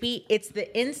be creepy, it's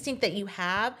the instinct that you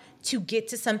have to get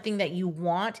to something that you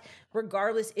want,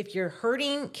 regardless if you're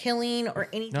hurting, killing, or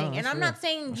anything. And I'm not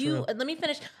saying let me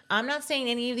finish. I'm not saying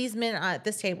any of these men at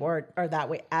this table are that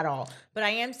way at all. But I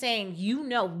am saying,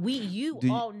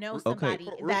 all know somebody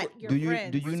that your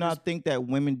friends. Do you not think that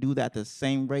women do that the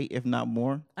same rate, if not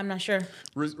more? I'm not sure.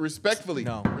 Respectfully.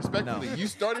 No. You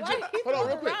started hold on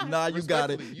real quick. Nah, you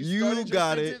got it. Respectfully, You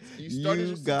got it. started You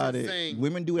your got sentence it. saying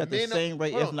Women do it at the men are- same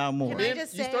rate, hold if on. not more. Can I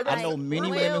just say, I know many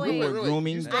women who are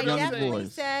grooming I young definitely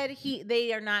boys. said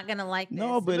they are not gonna like this.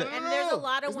 No, but- and there's a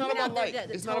lot of It's not women about out there like.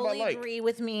 that It's not about totally like. agree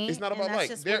with me. It's not about and that's like.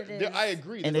 just what it is. I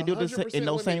agree. And they do the There's same. And 100%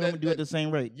 those same women do it that- the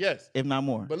same rate. Yes. if not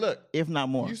more. But look, if not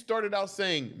more. You started out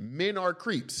saying men are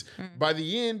creeps. Mm-hmm. By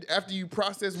the end, after you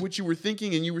processed what you were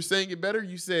thinking and you were saying it better,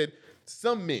 you said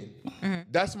some men.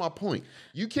 That's my point.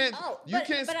 You can't. Mm-hmm. Oh, you but-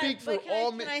 can't but speak but for can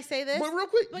all I, men. Can I say this? But real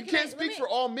quick, But you can can't let speak me- for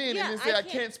all men yeah, and then say I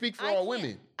can't speak for all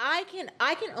women. I can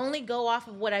only go off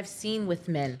of what I've seen with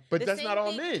men. But The that's same not all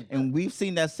thing- men. And we've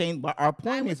seen that same. But our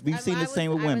point is, we've seen the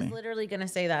same with I was women, literally gonna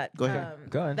say that. Go ahead.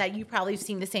 Go ahead. That you probably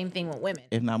seen the same thing with women.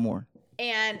 if not more.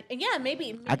 And yeah,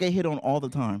 maybe. I get hit on all the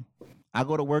time. I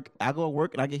go to work,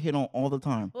 and I get hit on all the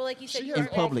time. Well, like you said, She you're has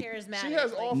all public. charismatic. She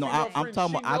has like, all No, female I'm friends.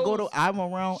 talking She about. knows- I'm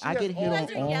around. she I has get hit all- on You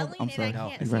guys are all. yelling I'm and sorry. I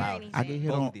can't You're say right. I get anything. hit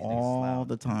Both on of these niggas all loud.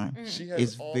 the time. She has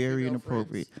It's all very female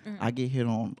inappropriate. friends. I get hit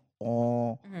on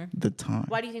all the time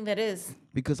Why do you think that is?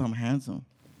 because I'm handsome.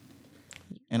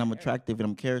 And I'm attractive and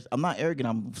I'm charismatic. I'm not arrogant.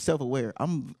 I'm self-aware.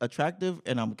 I'm attractive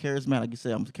and I'm charismatic. Like you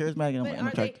said, I'm charismatic and But I'm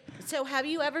are they, attractive. so have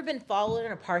you ever been followed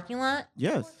in a parking lot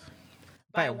Yes.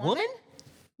 by a woman?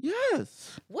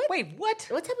 Yes. What? Wait, what?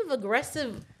 What type of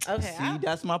aggressive? Okay, See,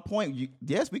 that's my point.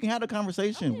 Yes, we can have a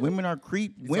conversation. Women are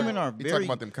Women are He very. talking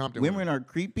about them Compton women women. are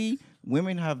creepy.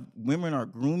 Women are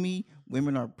groomy.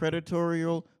 Women are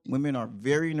predatorial. Women are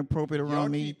very inappropriate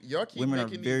around me. Y'all keep Women are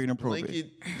making very these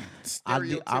inappropriate. blanket I'm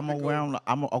stereotypical-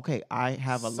 around. Okay. I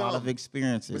have a lot of Some.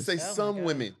 experiences. But say some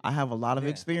women. I have a lot of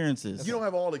experiences. You don't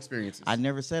have all experiences. I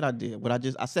never said I did.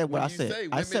 I said what When I you said. say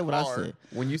I said women what are, I said.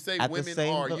 When you say At the women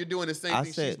same are, go- you're doing the same I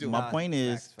thing said, she's doing. my point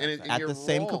is, Facts, And facts, it- at you're the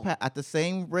same wrong. at the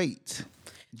same rate,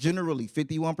 generally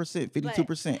 51%,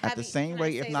 52%, at have the you- same can I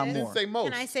rate, if say not this? more. Say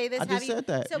most. Can I say this? I just Have you- said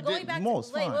that. So You going did back most,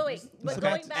 to wait, fine. wait, wait. But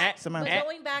Semantics.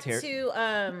 going back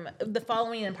to the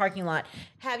following in the parking lot.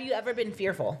 Have you ever been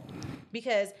fearful?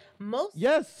 Because most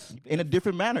Yes, in a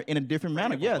different manner.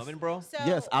 Yes. Woman, bro. So-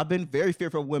 Yes, I've been very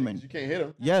fearful of women. You can't hit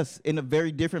them. Yes, in a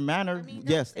very different manner. mean, don't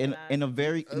Yes, say that. in a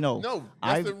very no. No,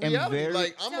 I that's the am reality. very.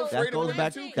 Like I'm So- afraid that goes of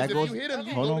back. women too. That 'cause goes. if you hit them,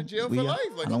 you hold go on. to jail for we- life.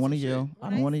 I don't want to yell. I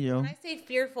don't want to yell. When I say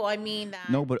fearful, I mean that.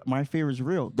 No, but my fear is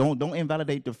real. Don't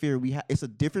invalidate the fear we have. It's a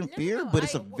different No, fear, no, but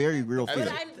it's a I- very real As fear.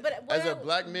 a- what As a I-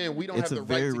 black man, we don't It's have a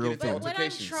the right very to real get fear. into But what I'm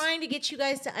altercations. trying to get you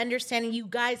guys to understand, and you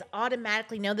guys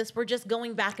automatically know this, we're just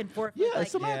going back and forth. with, Yeah, like,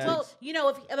 semantics. well, you know,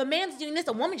 if a man's doing this,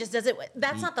 a woman just does it.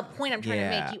 That's not the point I'm trying to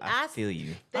Yeah, make. You I ask, feel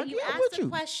you. that I you get asked with a you.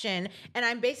 question, and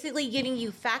I'm basically giving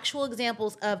you factual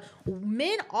examples of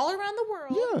men all around the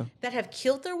world Yeah. that have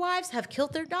killed their wives, have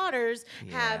killed their daughters,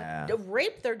 Yeah. have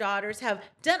raped their daughters, have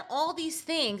done all these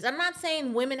things. I'm not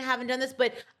saying women haven't done this,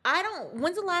 but I don't.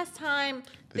 When's the last time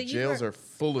The that you jails were, are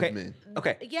full of Okay. men.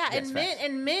 Okay. yeah, Yes, and facts.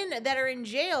 men that are in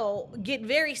jail get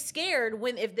very scared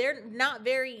when if they're not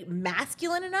very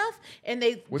masculine enough and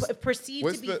they What's- perceive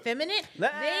what's to be the- feminine,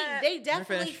 Let- they let me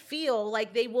definitely finish. feel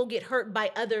like they will get hurt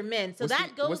by other men. So What's that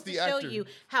the- goes what's to the show actor? you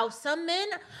how some men,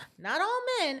 not all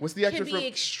men, What's the actor can be from-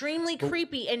 extremely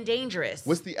creepy and dangerous.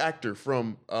 What's the actor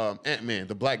from Ant-Man,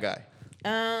 the black guy?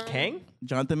 Kang?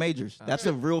 Jonathan Majors. That's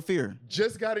a real fear.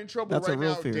 Just got in trouble That's a right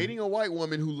real now fear. dating a white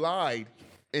woman who lied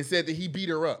and said that he beat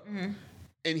her up.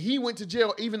 And he went to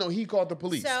jail even though he called the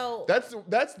police. So-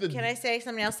 that's the Can I say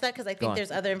something else to that? Because I think on.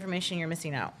 there's other information you're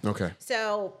missing out. Okay.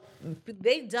 So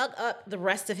they dug up the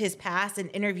rest of his past and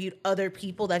interviewed other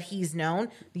people that he's known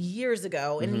years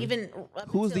ago, and even up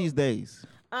Who's until- these days?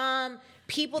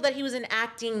 people that he was in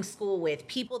acting school with,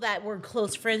 people that were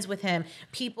close friends with him,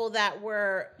 people that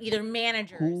were either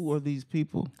managers. Who are these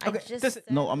people? I just said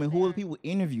No, I mean, who are the there. people who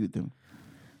interviewed them?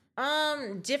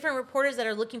 Different reporters that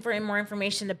are looking for more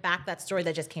information to back that story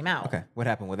that just came out. Okay, what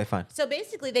happened? What they find? So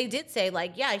basically, they did say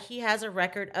like, yeah, he has a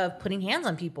record of putting hands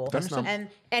on people, That's not-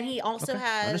 and he also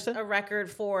has Understood. a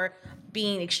record for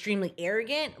being extremely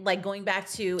arrogant. Like going back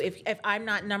to if I'm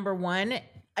not number one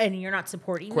and you're not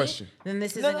supporting Question. me, then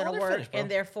this No, isn't no, going let to me work, finish, bro.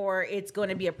 and therefore it's going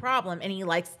to be a problem. And he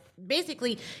likes.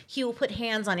 Basically, he will put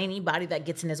hands on anybody that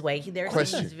gets in his way.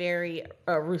 Question. He's very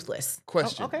ruthless.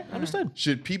 Question. Okay, understood.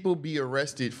 Should people be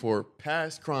arrested for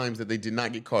past crimes that they did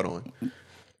not get caught on?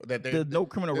 That There's no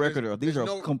criminal that there's- record. These there's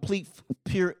are no- complete,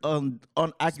 pure,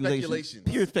 accusations. Speculations.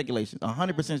 Pure speculation. 100%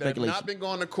 that have speculation. not been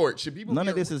gone to court. Should people? None be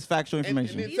of this is factual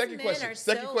information. And then These second men question. are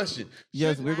Second so- question.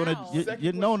 Yes, Should- we're gonna. Wow.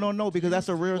 Second No, question. because that's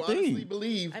a Do real you honestly thing.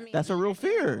 believe? I mean, That's a real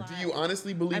fear. Do you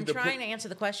honestly believe? I'm the trying to answer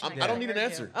the question. I don't need an heard you.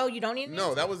 answer. Oh, you don't need an No,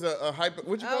 answer? that was a hyper.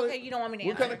 What'd you Oh, call okay, it? you don't want me to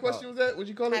What kind answer. of question was that? What'd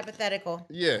you call it? Hypothetical.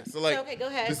 Yeah. So like. Okay, go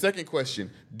ahead. The second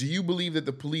question: do you believe that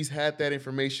the police had that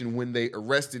information when they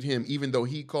arrested him, even though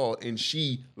he called and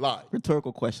she lied?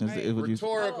 Rhetorical questions is what you.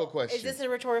 Rhetorical question. Is this a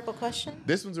rhetorical question?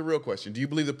 This one's a real question. Do you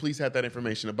believe the police had that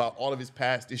information about all of his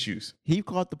past issues? He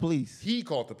called the police He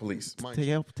called the police. mind to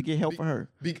you. help to get help for her.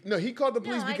 No, he called the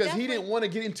police No, I because he didn't definitely- want to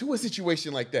get into a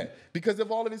situation like that because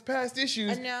of all of his past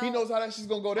issues. No. He knows how that shit's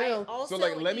gonna go down. Also, So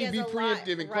like, let he me has be a lot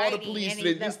preemptive and call the writing, police. and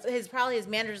So that this, his probably his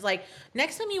manager's like,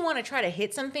 next time you want to try to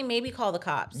hit something, maybe call the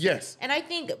cops. Yes. And I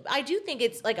do think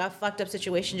it's like a fucked up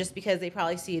situation just because they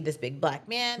probably see this big black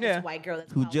man, Yeah. this white girl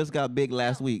that's Who probably- just got big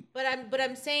last week. But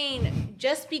I'm saying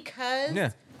just because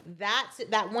Yeah.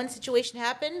 that one situation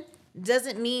happened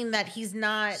doesn't mean that he's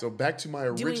not. so back to my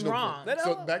Doing original. wrong. Point.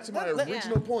 So back to my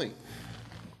original point.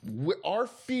 Our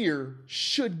fear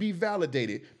should be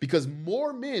validated because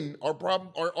more men are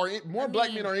more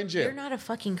black men are in jail. You're not a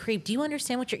fucking creep. Do you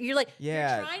understand what you're like?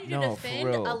 Yeah, You're trying to no, for defend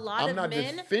real. a lot I'm of not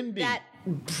men defending. that.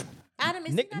 Adam,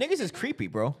 is Niggas is creepy,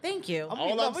 bro. Thank you.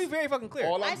 All I'm be very fucking clear.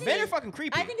 all I'm Men saying- are fucking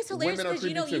creepy. I think it's hilarious Women are because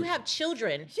creepy you too. have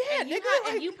children. Yeah, and you, nigga,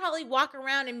 and like- you probably walk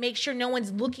around and make sure no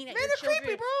one's looking at Men your are creepy,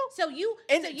 children. bro. So you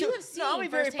And have dude, seen no, I'll be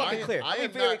very firsthand. fucking clear. I'll be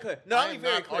am very not- clear. No, I I'll be am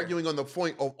very not clear. arguing on the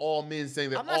point of all men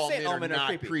saying that I'm not all saying men all are men are not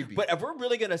creepy, creepy. but if we're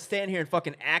really gonna stand here and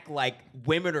fucking act like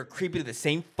women are creepy to the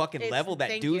same fucking It's- level that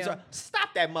thank dudes you. are,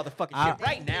 stop that motherfucking I- shit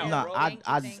right now, No, bro.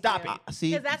 I stop it.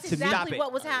 See, Because that's to me- exactly it.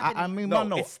 what was happening. I mean, No,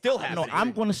 no, it's still No, happening.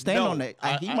 I'm going to stand No. on that.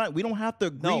 We don't have to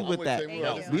agree No, with I'm that. gonna say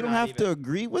No. We don't Not have even. to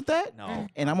agree with that. No,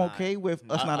 and I'm not. okay with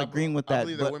us not I- agreeing with I that.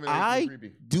 believe that But women are I equally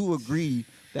creepy. do agree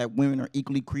that women are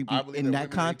equally creepy I believe in that that women are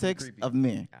equally context creepy. of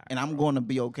men, and I'm going to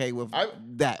be okay with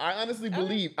that I honestly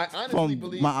believe. I honestly from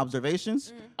believe. my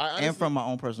observations I honestly- and from my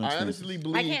own personal I experience. honestly I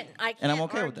believe. can't And I'm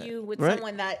okay with that. argue with Right?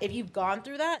 someone that if you've gone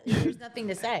through that, there's nothing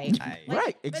to say.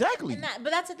 Right, exactly.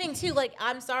 But that's the thing too. Like,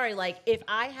 I'm sorry. Like, if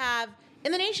I have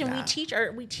in the nation, we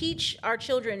teach our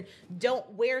children don't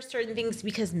wear certain things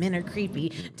because men are creepy.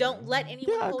 Don't let anyone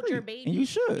Yeah, I hold agree. your baby. And you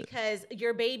should. because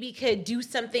your baby could do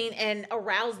something and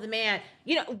arouse the man.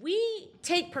 You know, we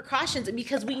take precautions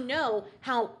because we know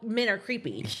how men are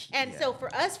creepy. And so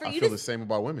for us, for I you feel to the same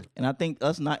about women. And I think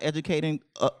us not educating,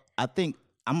 I think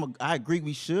I agree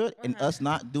we should, and us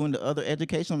not doing the other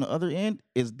education on the other end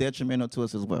is detrimental to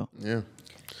us as well. Yeah.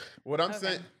 What I'm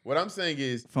saying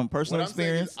is From personal what I'm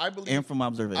saying is experience I believe, and from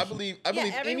observation. I believe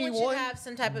everyone anyone should have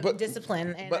some type of but-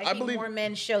 discipline, and but I I think believe- more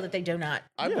men show that they do not.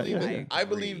 I believe yeah. that I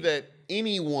believe that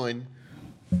anyone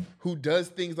who does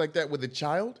things like that with a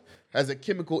child has a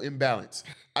chemical imbalance.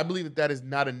 I believe that that is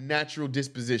not a natural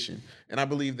disposition, and I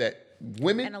believe that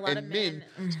women And a lot of men.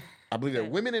 men- I believe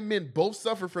that women and men both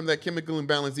suffer from that chemical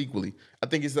imbalance equally. I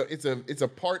think it's a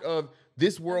part of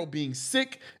this world being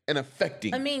sick and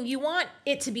affecting. I mean, you want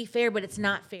it to be fair, but it's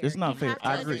not fair. It's not You fair. have to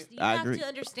I agree. You I have agree. to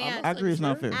understand. I agree it's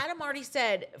not fair. Adam already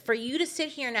said for you to sit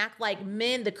here and act like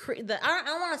men, I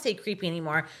don't want to say creepy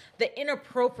anymore. The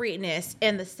inappropriateness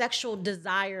and the sexual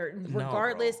desire,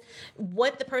 regardless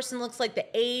what the person looks like, the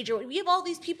age, or we have all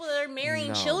these people that are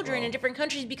marrying children in different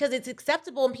countries because it's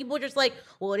acceptable, and people are just like,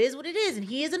 well, it is what it is, and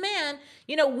he is a man.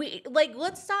 You know,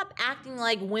 let's stop acting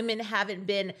like women haven't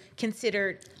been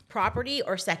considered property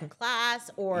or second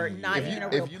class or not even a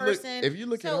real person. If you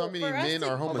look at So how many for us men to-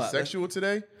 are homosexual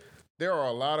today, there are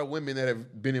a lot of women that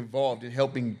have been involved in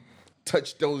helping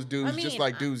touch those dudes just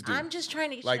like dudes do. I'm just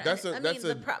trying to Like, that's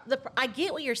I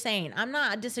get what you're saying. I'm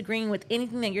not disagreeing with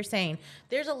anything that you're saying.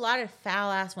 There's a lot of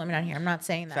foul ass women out here. I'm not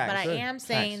saying that, Facts. but I Sure. am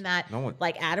saying Facts. that, No one-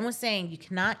 like Adam was saying, you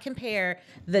cannot compare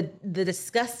the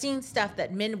disgusting stuff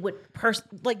that men would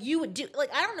like you would do.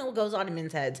 Like, I don't know what goes on in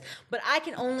men's heads, but I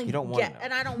can only You don't wanna get, know.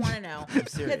 and I don't want to know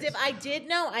because serious. if I did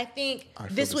know, I think I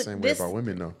feel this the would same way this. about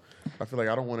women, though. I feel like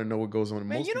I don't want to know what goes on in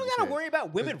Man, most you don't people's gotta heads. worry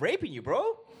about women raping you,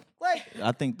 bro. Like,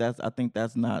 I think that's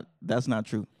not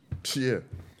true. Yeah.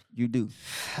 You do.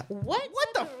 What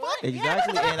the type of- fuck?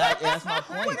 Exactly, and that's my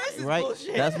point, What is this right?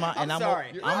 bullshit? That's my, I'm and sorry.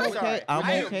 I'm I'm sorry. okay. I'm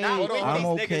I am okay. not with I'm these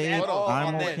niggas okay. at all I'm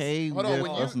on this. okay Hold on, with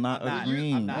when you- us not I'm not.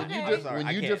 agreeing. I'm not. When you Okay. de- Sorry, when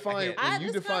I you can't. define I when you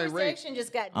this define rape, conversation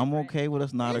just got I'm different. okay with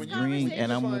us not This agreeing,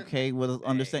 and I'm conversation- okay with us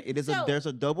understand. It is So, there's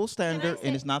a double standard, say-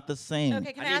 and it's not the same.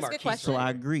 Okay, can I I need ask a Marquise question? So I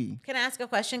agree. Can I ask a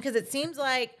question? Because it seems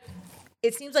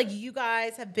like you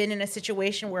guys have been in a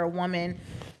situation where a woman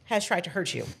has tried to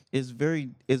hurt you. It's very.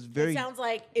 It sounds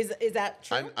like is that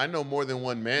true? I know more than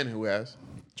one man who has.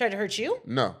 Tried to hurt you?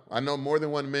 No, I know more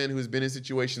than one man who's been in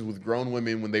situations with grown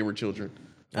women when they were children.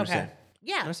 Okay.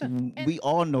 Yeah. And- We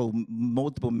all know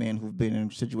multiple men who've been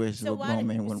in situations So with why- grown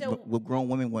men, so- with grown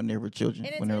women when they were children,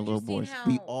 And it's when they were little boys.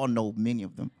 interesting We how- all know many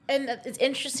of them. And it's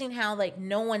interesting how like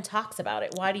no one talks about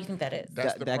it. Why do you think that is?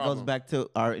 That's the That goes problem. back to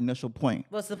our initial point.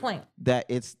 What's the point? That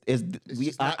it's we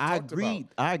just not I talked agree. about.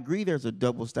 I agree. There's a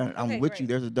double standard. Okay, I'm with you. great.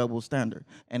 There's a double standard,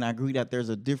 and I agree that there's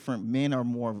a different. Men are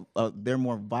more. They're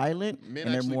more violent. Men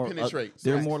and they're actually more. penetrate.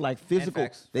 They're Facts. more like physical.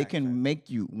 facts. They Facts, can facts. make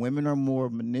you. Women are more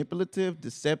manipulative,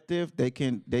 deceptive. They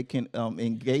can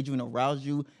engage you and arouse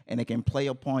you, and they can play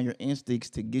upon your instincts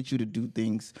to get you to do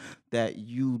things that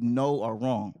you know are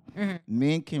wrong. Mm-hmm.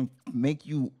 Men can make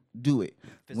you do it.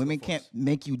 Women force. can't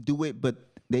make you do it, but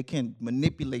they can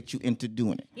manipulate you into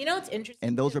doing it. You know what's interesting?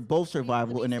 And those are both Let me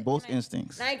survival, and they're say- both and I-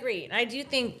 instincts. and I agree. And I do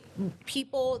think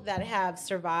people that have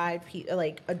survived,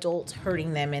 like adults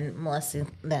hurting them and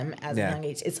molesting them as Yeah. a young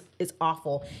age, it's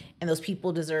awful. And those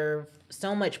people deserve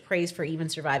so much praise for even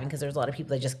surviving because there's a lot of people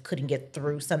that just couldn't get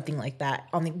through something like that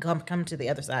on the come to the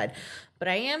other side. But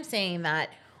I am saying that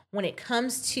when it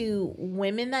comes to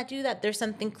women that do that, there's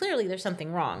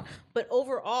something wrong. But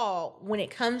overall, when it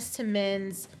comes to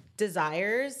men's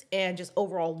desires and just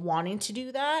overall wanting to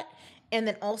do that, and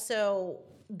then also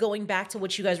going back to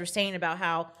what you guys were saying about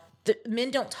how the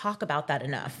men don't talk about that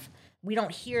enough. We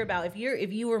don't hear about if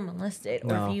you were molested or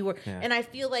No, if you were, yeah. and I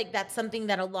feel like that's something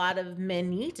that a lot of men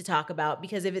need to talk about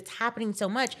because if it's happening so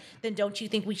much, then don't you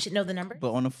think we should know the number?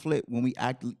 But on the flip, when we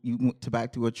you went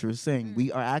back to what you were saying,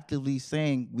 we are actively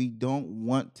saying we don't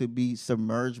want to be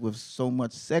submerged with so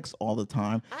much sex all the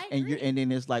time. I And agree. and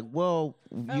then it's like, well,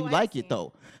 you I like see. it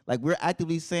though. Like we're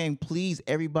actively saying, please,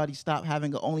 everybody stop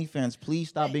having an OnlyFans. Please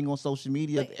stop But- being on social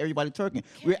media. but- Everybody twerking.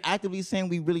 We're actively saying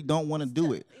we really don't want to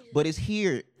do it, but it's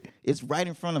here. It's right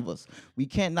in front of us. We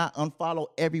cannot unfollow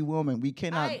every woman. We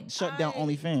cannot shut down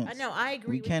OnlyFans. I know. I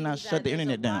agree. We with cannot you shut that the there's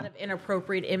internet a down. lot of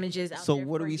inappropriate images out So there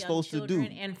what for are we young supposed to do?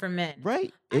 children and for men.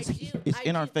 Right? I It's do- it's I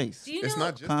in our do- face. Do you It's know?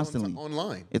 not just Constantly.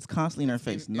 online. It's constantly in our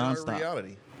face, in our nonstop.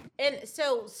 reality. And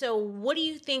so what do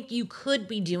you think you could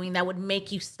be doing that would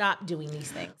make you stop doing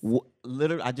these things?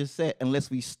 Literally, I just said unless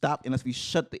we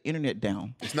shut the internet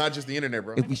down. It's not just the internet,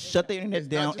 bro. If we shut the internet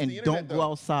It's not down just and the internet, don't go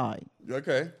though. outside.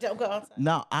 Okay. Don't go outside.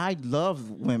 Now, I love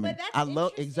women. But that's I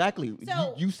love interesting. exactly.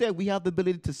 So- you said we have the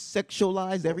ability to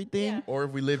sexualize everything, Yeah. Or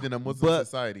if we lived in a Muslim but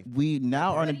society. we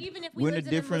now are But in even if we we're in a lived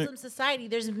in a different. Muslim society,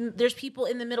 there's people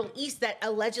in the Middle East that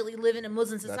allegedly live in a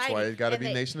Muslim society. That's why it got to and be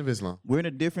they- Nation of Islam. We're in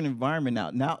a different environment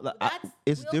now.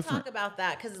 It's we'll different. talk about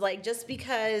that because like just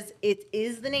because it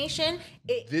is the nation,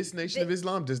 This Nation of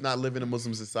Islam does not live in a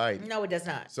Muslim society. No, it does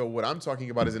not. So what I'm talking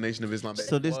about is a Nation of Islam. That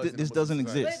So this was in a this Muslim doesn't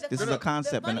society. exist. But This is a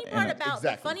concept. The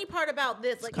Exactly. funny part about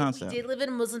this, like if concept. we did live in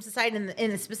a Muslim society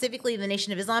and specifically the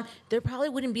Nation of Islam, there probably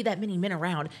wouldn't be that many men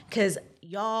around because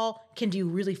y'all can do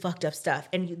really fucked up stuff.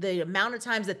 And the amount of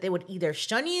times that they would either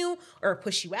shun you or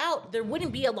push you out, there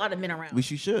wouldn't be a lot of men around.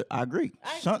 Which you should. I agree.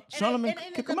 Shun them and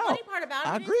kick them the out. funny part about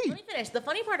I it is- agree. let me finish. The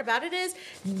funny part about it is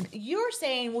you're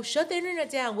saying, well, shut the internet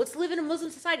down. Let's live in a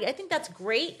Muslim society. I think that's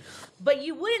great, but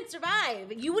you wouldn't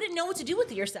survive. You wouldn't know what to do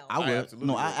with yourself. I would. absolutely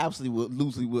No, would. I absolutely would.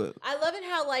 Loosely would. I love it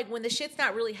how like when the shit's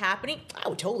not really happening, I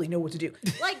would totally know what to do.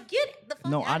 Like get the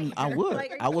fuck No, out I here. would.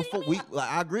 Like, are you I would. kidding We. me?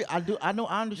 I agree. I do. I know.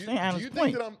 I understand Anna's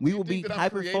point. do We you will be think that I'm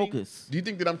hyper creating- focused. Do you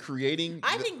think that I'm creating?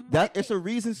 I think That it's a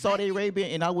reason Saudi Arabia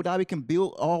and Abu Dhabi can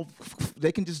build all.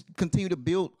 They can just continue to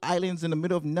build islands in the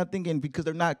middle of nothing, and because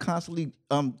they're not constantly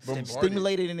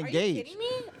stimulated and Are you engaged. kidding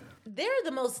me? they're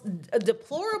the most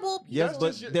deplorable people. Yes,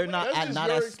 but just they're not that's at just not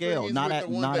your at scale. experience Not with at the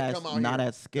ones not that at come out not here.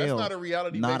 at scale. That's not a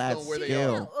reality Not based at on where they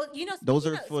scale. are. Those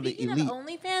are for the speaking elite. of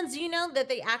OnlyFans, do you know that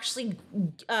they actually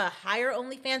hire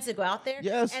OnlyFans to go out there?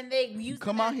 Yes. And they use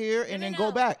Come them out as- here and then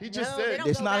go back. He just they said don't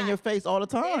It's go not in back. your face all the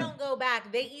They time. don't go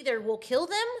back. They either will kill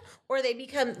them or they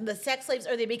become the sex slaves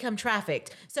or they become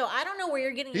trafficked. So I don't know where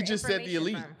you're getting He your just said the information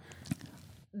elite. from.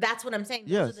 That's what I'm saying.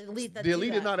 Those Yes. are the elite that The do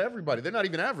elite that. is not everybody. They're not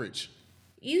even average.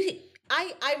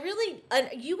 I really,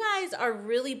 you guys are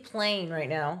really playing right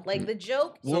now. Like the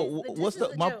joke. Well, is, what's this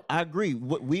the? is My, joke. I agree. I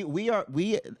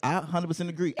 100%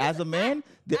 agree. As a man,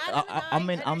 Adam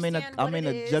and I'm in understand I'm what in it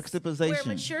a is, juxtaposition. Where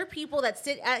mature people that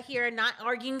sit out here and not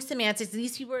arguing semantics.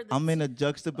 These people are. I'm in a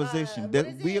juxtaposition. what That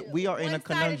is we it? we are in One a side of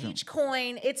conundrum. each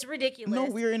coin. It's ridiculous. No,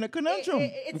 we're in a conundrum.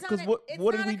 It's Because not what it's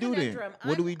what do not we a do then? conundrum.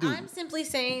 What do we do? I'm simply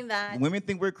saying that. Women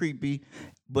think we're creepy,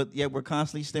 but yet we're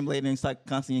constantly stimulated and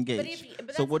constantly engaged.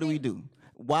 but So that's what the do we thing. do?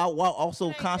 While also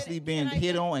Can I- constantly can being I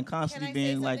hit say- on and can constantly I say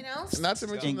being like something else? Not to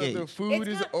mention that the Engaged. food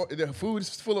It's the food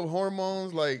is full of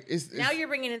hormones. Like it's Now you're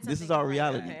bringing in something. This is our different.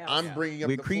 reality. Okay, I'm bringing up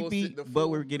we're the creepy, full, but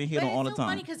we're getting hit But on all the it's so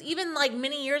funny time. because even like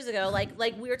many years ago, like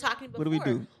we were talking before, What do we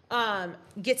do?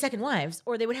 Get second wives,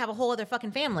 or they would have a whole other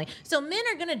fucking family. So men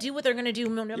are gonna do what they're gonna do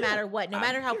no matter what, no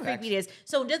matter how creepy it is.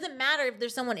 So it doesn't matter if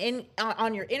there's someone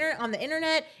on the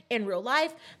internet in real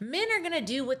life. Men are gonna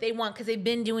do what they want because they've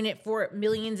been doing it for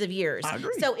millions of years. I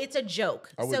agree. So it's a joke.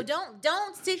 would- So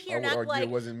don't sit here and I would act argue like it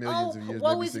wasn't millions of years,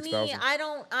 woe maybe is me.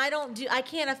 6,000. I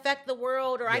can't affect the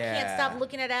world, or I can't Yeah. stop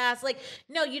looking at ass. Like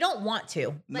no, you don't want to.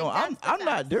 Like, No, that's the I'm not.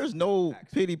 fact. There's no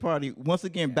pity party. Once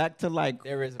again, back to like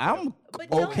There is a I'm But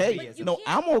don't- okay. but you No, can't-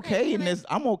 I'm okay okay, in can I- this.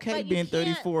 I'm okay but you being can't-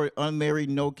 34, unmarried,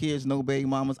 no kids, no baby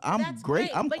mamas. I'm That's great.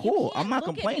 I'm but you cool. can't I'm not look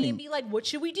at me complaining. and be like, "What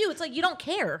should we do?" It's like you don't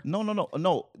care, No.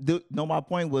 No, my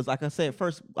point was, like I said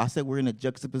first, I said we're in a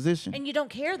juxtaposition. and you don't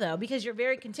care though because you're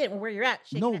very content with where you're at.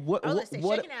 Shaking No, ass. what I was what gonna say,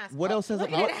 what, shaking ass. what else has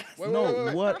Looking what? at ass.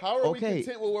 Wait. What? How are Okay, we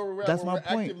content with where we're at? that's when my we're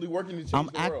point. actively working to change I'm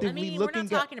the world? actively I mean, looking we're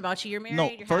not talking about you. You're married. No,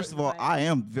 you're first happy, of all, but- I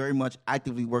am very much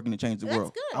actively working to change the That's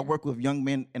world. good. I work with young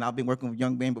men, and I've been working with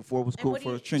young men before it was And cool what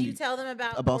for do you trendy. tell them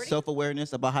about courting?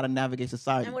 Self-awareness, about how to navigate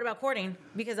society. And what about courting?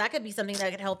 Because that could be something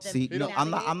that could help them. See, no, I'm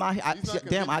not. He's not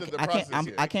Damn, I convinced of the can't. process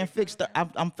yet. I can't fix the.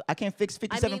 I can't fix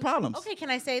 57 problems. Okay, can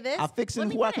I say this? I'm fixing Let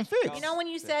me who I can finish. fix. You know when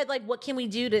you said like, what can we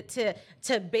do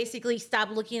to basically stop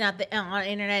looking at the on the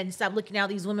internet and stop looking at all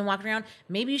these women walking around?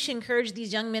 Maybe you should encourage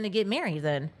these young men to get married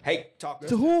then. Hey, talk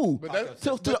To who? But that's-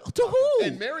 To who?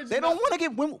 And marriage is They don't not- want to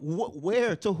get women.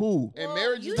 Where? To who? And Well,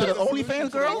 marriage you is To not the a solution OnlyFans to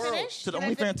the girls? world. Finish? To the Can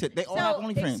I OnlyFans. finish? They all So, have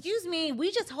OnlyFans. Excuse me,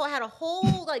 we just had a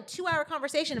whole like 2-hour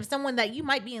conversation of someone that you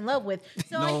might be in love with.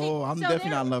 So I think, No, I'm so definitely there-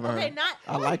 not in love with her. Okay, not.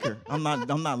 I like her. I'm not in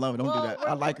love. Don't Well, do that.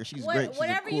 I like her. She's what- great. She's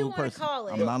whatever a you cool wanna person. call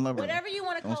it. I'm not in love with her. Whatever you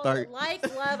want to Don't call start. it.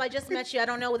 Like, love. I just met you. I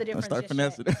don't know what the Don't difference start is.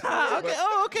 finessing. Okay.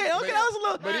 Oh, okay. That was a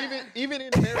little. But even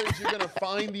in marriage, you're gonna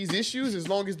find these issues as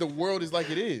long as the world is like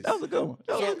it is. That was a good one.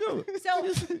 That was a good one.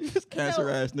 So, Just cancer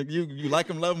ass nigga. You like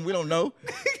him, love him. We don't know.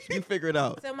 You figure it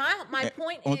out. So my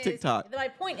point On is TikTok. My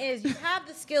point is you have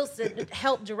the skills to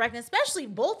help direct, and especially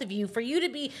both of you, for you to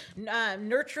be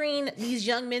nurturing these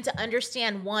young men to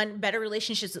understand better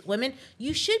relationships with women.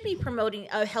 You should be promoting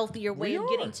a healthier way of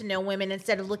getting to know women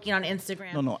instead of looking on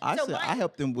Instagram. No. I So said my- I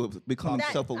helped them with becoming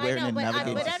that- self-aware I know, and but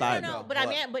navigating but society. But I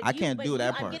mean, but I can't do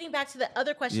that I'm part. getting back to the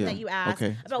other question Yeah, that you asked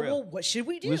okay. about. Well, what should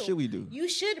we do? What should we do? You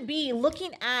should be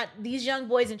looking at these young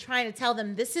boys and trying to tell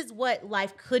them this is what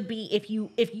life could be if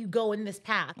you go in this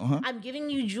path. I'm giving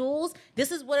you jewels.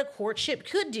 This is what a courtship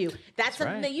could do. That's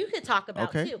something right. that you could talk about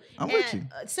Okay, too. I'm with you.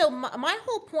 So my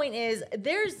whole point is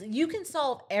you can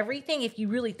solve everything if you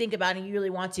really think about it and you really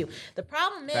want to. The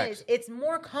problem Facts. is it's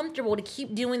more comfortable to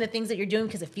keep doing the things that you're doing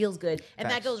because it feels good. And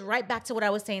that Facts. goes right back to what I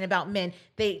was saying about men.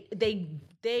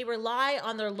 They rely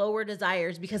on their lower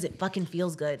desires because it fucking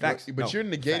feels good. Facts. But No, you're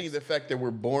negating facts. the fact that we're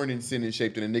born in sin and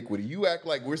shaped in iniquity. You act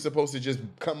like we're supposed to just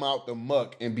come out the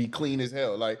muck and be clean as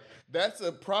hell. Like that's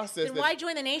a process Then why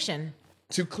join the nation?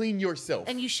 to clean yourself.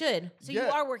 And you should. So you Yeah.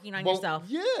 are working on Well, yourself.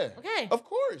 Yeah. Okay. Of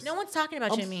course. No one's talking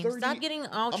about you and me. Stop getting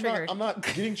all I'm triggered. I'm not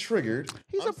getting triggered.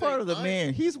 He's I'm a part saying of the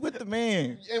man. He's with the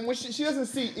man. And when she doesn't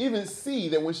see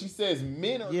that when she says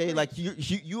men are Yeah, like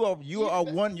you are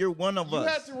one. You're one of you us.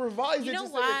 have to revise You it know to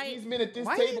say why? that these men at this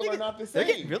Why do you table think are not the They're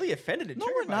same. getting really offended and No,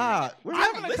 triggered we're by not. that. We're I'm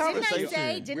having a listening.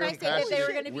 conversation. Didn't We're I say that they were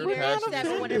going to be passionate. very We're upset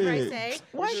passionate. with whatever I say?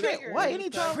 Why? Triggered. Why?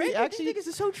 Anytime we Triggered? actually You think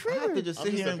it's so I have to triggered? just I'm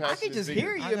sit just here a and I could just Passionate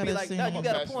hear you I and be gotta like, see no, him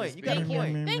you got a passionate point. You got a speaker.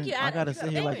 point. Thank you. I gotta sit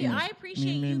here like you. you. I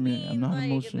appreciate you I'm being not like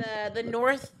emotional. the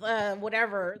north,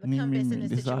 whatever, the compass in this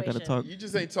This is how I situation. gotta talk. You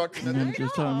just ain't talked to I'm nothing.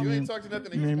 just telling You you. ain't talked to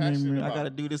nothing that he's passionate about. I gotta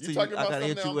do this to you. talking I about gotta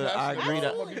hit something you that with. I'm I agree. passionate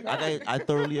about. I'm gonna be passionate. I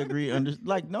thoroughly agree.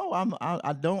 No,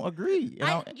 I don't agree.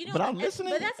 But I'm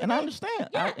listening that's the and I thing. understand.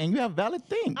 Yeah. And you have valid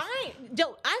things. I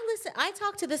listen. I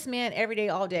talk to this man every day,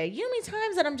 all day. You know how many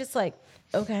times that I'm just like,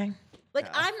 okay. Like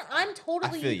I'm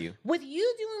totally I feel you. with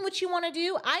you doing what you want to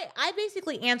do. I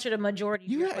basically answered a majority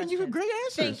of your questions. You have great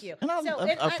answers. Thank you. And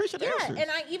I appreciate the answers. and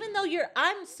even though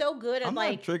I'm so good at I'm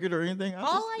like not triggered or anything. I'm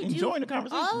all just I do, enjoying the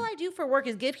conversation. all I do for work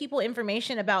is give people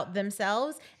information about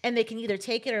themselves, and they can either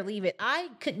take it or leave it. I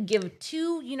couldn't give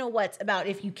two, you know what's about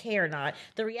if you care or not.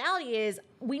 The reality is,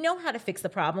 we know how to fix the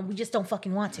problem. We just don't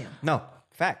fucking want to. No,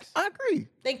 facts. I agree.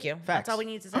 Thank you. That's all we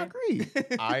need to say. I agree.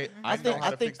 I know how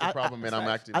to fix the problem, and I'm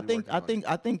actively working on it.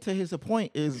 I think to his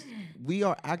point is we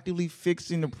are actively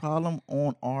fixing the problem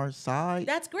on our side.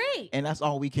 That's great. And that's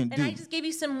all we can do. And I just gave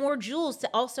you some more jewels to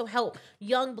also help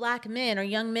young black men or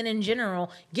young men in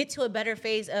general get to a better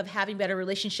phase of having better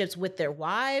relationships with their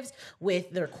wives,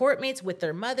 with their courtmates, with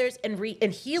their mothers,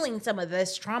 and healing some of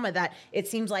this trauma that it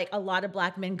seems like a lot of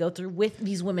black men go through with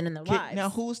these women in their lives. Now,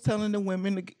 who's telling the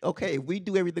women? Okay, we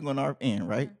do everything on our end,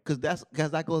 right? Because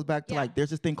that goes back to like there's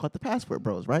this thing called the passport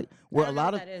bros, right? Where I don't a know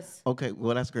lot what of that is. okay,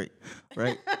 well that's great,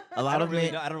 right? A lot of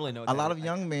men, I don't really know. a lot of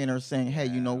young men are saying, hey,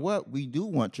 you know what? We do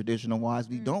want traditional wives.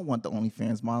 We don't want the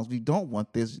OnlyFans moms. We don't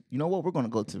want this. You know what? We're going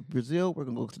to go to Brazil. We're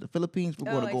going to go to the Philippines.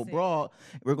 We're going to go abroad.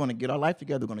 We're going to get our life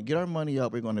together. We're going to get our money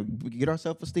up. We're going to get our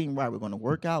self-esteem right. We're going to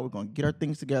work out. We're going to get our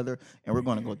things together. And we're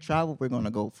going to go travel. We're going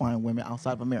to go find women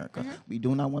outside of America. We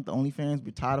do not want the OnlyFans.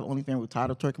 We're tired of OnlyFans. We're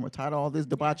tired of twerking. We're tired of all this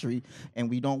debauchery. And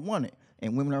we don't want it.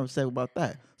 And women are upset about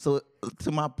that. So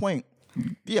to my point,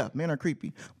 yeah, men are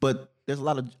creepy. But there's a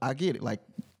lot of, I get it. Like,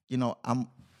 you know, I'm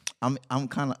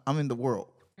in the world,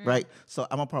 right? So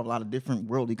I'm a part of a lot of different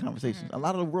worldly conversations. A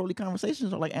lot of the worldly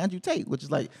conversations are like Andrew Tate, which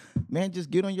is like, man,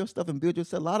 just get on your stuff and build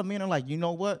yourself. A lot of men are like, you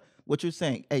know what you're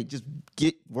saying? Hey, just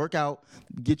work out,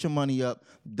 get your money up.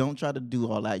 Don't try to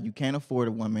do all that. You can't afford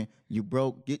a woman. You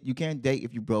broke. You can't date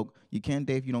if you broke. You can't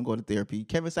date if you don't go to therapy.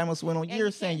 Kevin Samuels went on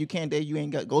years saying you can't date. You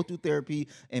ain't got to go through therapy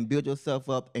and build yourself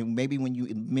up. And maybe when you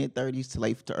in mid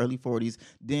 30s to early 40s,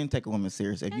 then take a woman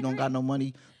serious. If you don't got no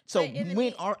money. So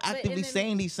men are actively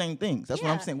saying these same things. That's what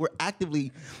I'm saying. We're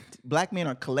actively, black men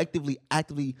are collectively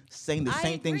actively saying the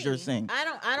same things you're saying.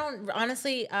 I don't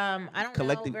honestly, I don't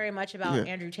know very much about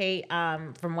Andrew Tate.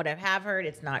 From what I have heard,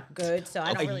 it's not good. So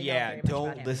I don't really know very much about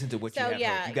him. Don't listen to what you have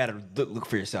heard. You got to look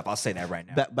for yourself. I'll say that right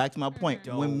now. Back to my point.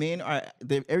 When men are,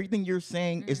 everything you're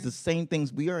saying is the same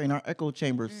things we are in our echo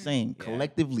chamber saying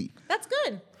collectively. That's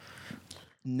good.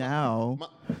 Now,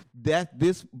 that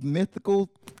this mythical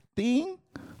thing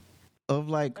of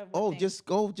like, just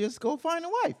go find a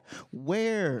wife.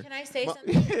 Where? Can I say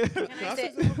something? Can I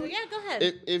say? Well, yeah, go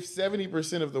ahead. If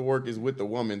 70% of the work is with the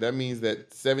woman, that means that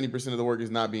 70% of the work is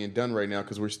not being done right now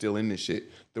because we're still in this shit.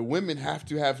 The women have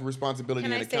to have responsibility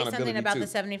and accountability something about too. the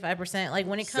 75%? Like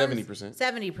when it comes 70%.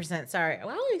 70%. Sorry,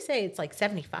 why would we say it's like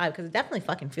 75? Because it definitely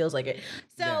fucking feels like it.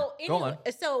 So anyway,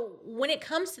 so when it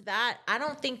comes to that, I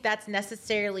don't think that's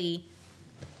necessarily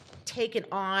taken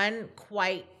on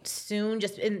quite soon,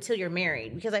 just until you're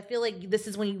married, because I feel like this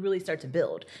is when you really start to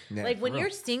build. Like when you're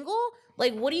single,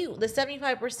 like the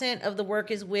 75% of the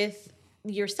work is with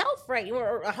yourself, right?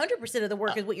 Or 100% of the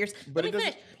work is with yourself. Let me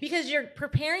finish. Because you're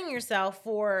preparing yourself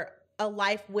for a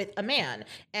life with a man,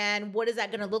 and what is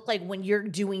that going to look like when you're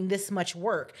doing this much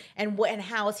work, and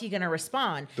how is he going to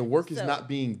respond? The work is not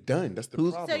being done. That's the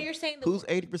problem. So you're saying who's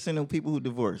 80% of people who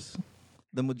divorce?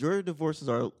 The majority of divorces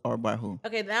are by who?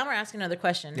 Okay, now we're asking another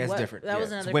question. That's different. That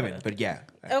was another it's women, question. but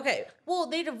yeah. Okay, well,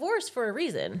 they divorce for a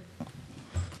reason.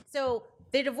 So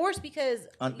they divorce because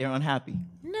they're unhappy.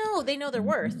 No, they know their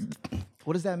worth.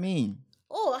 What does that mean?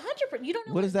 Oh, 100%. You don't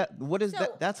know what is that? What is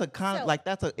that? That's a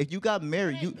that's a. If you got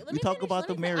married, we talk about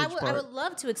the marriage part. I would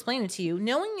love to explain it to you.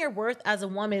 Knowing your worth as a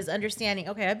woman is understanding.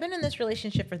 Okay, I've been in this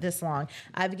relationship for this long.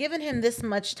 I've given him this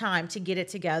much time to get it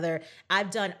together.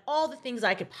 I've done all the things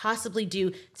I could possibly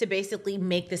do to basically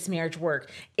make this marriage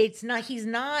work. He's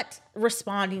not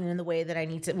responding in the way that I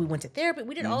need to. We went to therapy.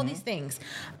 We did all these things.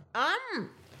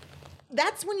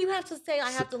 That's when you have to say,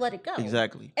 I have to let it go.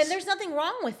 Exactly. And there's nothing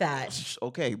wrong with that.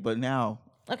 Okay, but now.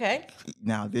 Okay.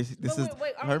 Now this is.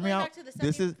 Hear me out.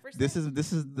 This is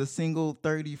the single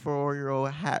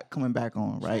 34-year-old hat coming back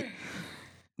on, right?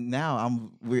 Now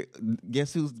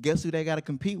guess who they got to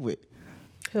compete with?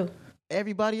 Who?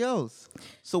 Everybody else.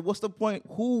 So what's the point?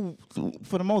 Who,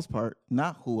 for the most part,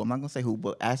 not who. I'm not gonna say who,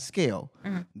 but at scale,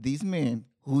 these men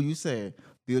who you said.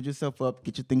 build yourself up,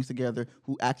 get your things together,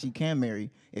 who actually can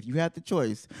marry. If you have the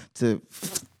choice to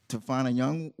find a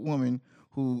young woman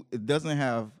who doesn't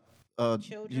have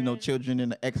children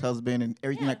and an ex-husband and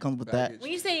everything that comes with that,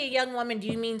 When you say a young woman, do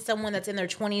you mean someone that's in their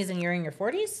 20s and you're in your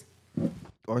 40s?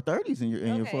 or 30s in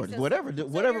your 40s, whatever. So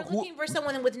Whatever. you're looking for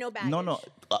someone with no baggage. No.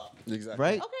 Exactly.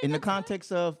 Right? Okay, In the that's fine.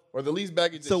 context of Or the least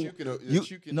baggage so that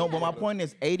you can. no, but my point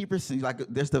is 80%. Like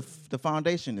there's the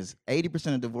foundation is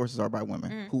 80% of divorces are by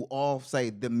women Mm. who all say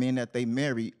the men that they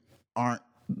marry aren't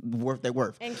worth their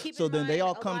worth. And keep so in then mind, they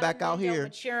all a come lot back of men out don't here.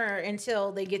 mature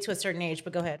until they get to a certain age.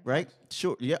 But go ahead. Right?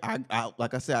 Sure. Yeah. I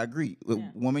like I said, I agree. With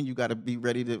women, you got to be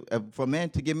ready to. For men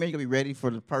to get married, you got to be ready for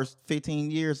the first 15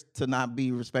 years to not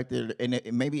be respected. And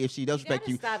maybe if she does You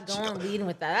respect gotta you, stop going leading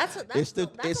with that. That's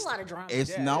a lot of drama.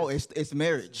 It's it's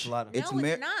marriage. a lot of- It's No,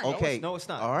 it's not. Okay. No, it's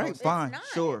not. All No, right. it's Fine. not.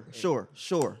 Sure.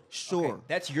 Okay,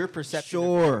 that's your perception. of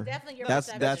Sure. Definitely your That's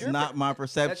perception. not my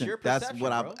perception. your That's perception,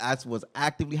 what bro. that's what's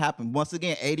actively happened. Once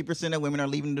again, 80% of women are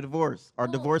leaving the divorce or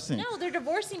divorcing No, they're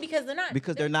divorcing because they're not.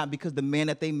 because they're not because the man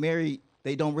that they marry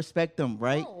they don't respect them,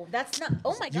 right? No, that's not.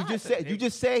 Oh my You God. just said you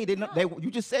just said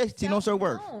she knows her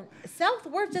worth. Self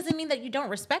worth doesn't mean that you don't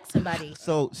respect somebody.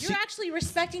 So You're actually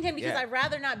respecting him because Yeah. I'd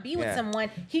rather not be with Yeah. someone.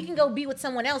 He can go be with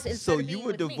someone else instead so of being you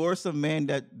would with me. divorce a man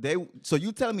that they so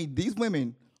you telling me these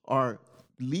women are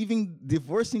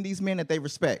divorcing these men that they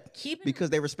respect because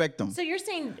they respect them. So you're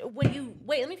saying when you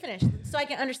wait, let me finish so I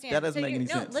can understand. That doesn't So make you're-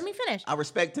 any no, sense. Let me finish. I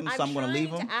respect him, so I'm going to leave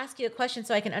trying him. to ask you a question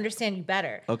so I can understand you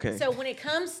better. Okay. So when it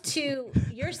comes to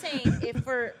you're saying if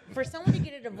for someone to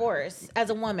get a divorce as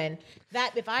a woman,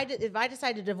 that if I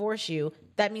decide to divorce you,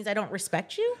 that means I don't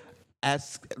respect you?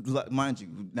 As mind you,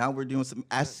 now we're doing some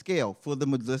at scale for the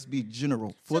let's be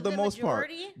general for So the the most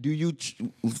majority? part. Do you?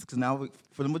 Because now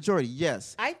for the majority,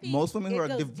 yes. I think most women who it are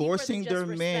goes deeper divorcing than their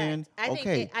just man. respect.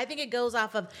 Okay, I think it goes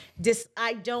off of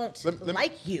I don't Let me-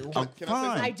 like you. Can I say fine.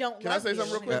 something? I don't Can I love say you.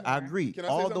 something real quick? I agree. Can I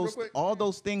say All something real those quick? all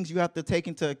those things you have to take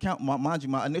into account. Mind you,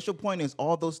 my initial point is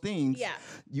all those things. Yeah.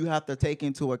 You have to take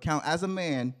into account as a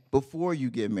man before you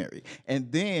get married,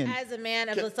 and then As a man,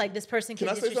 of just like this person Can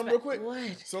can I say something real quick? What?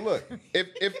 So look,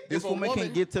 if this a woman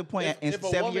can get to a point in if a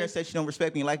 7 woman- years and say she don't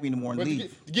respect me and like me anymore and But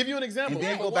leave. to give you an example, And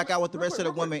then if a go back woman- out with the real rest of quick,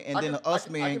 the real women, quick. and I then can- us I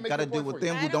can men make got to your deal point with for you.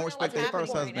 them I who don't don't know respect what's their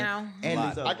first happening right husband. now. And Lot.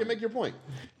 his I other can make your point.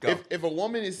 Go. If a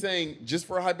woman is saying, just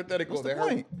for a hypothetical, What's the that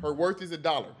point? her worth is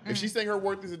 $1, if she's saying her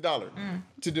worth is $1,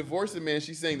 to divorce a man,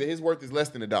 she's saying that his worth is less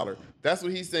than $1. That's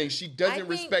what he's saying. She doesn't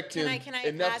respect him Can I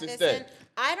enough add to this stay. in?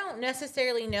 I don't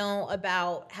necessarily know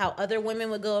about how other women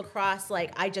would go across.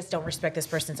 Like, I just don't respect this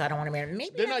person, so I don't want to marry him.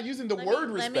 Maybe They're not using the word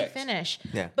Let respect. me finish.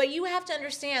 Yeah. But you have to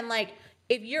understand, like,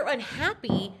 if you're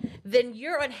unhappy, then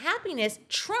your unhappiness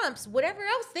trumps whatever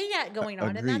else they got going on,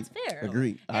 and Agreed. that's fair.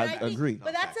 Agreed. And I think- agree.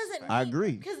 But that doesn't. I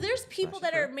agree. Because there's people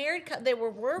that are married, they were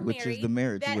Which is married, the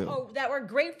marriage that, will. that were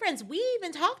great friends. We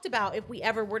even talked about if we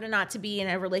ever were to not to be in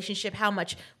a relationship, how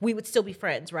much we would still be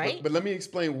friends, right? But let me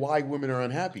explain why women are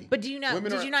unhappy. But do you know?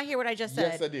 Women Did are- you not hear what I just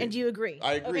said? Yes, I did. And do you agree?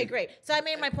 I agree. Okay, great. So I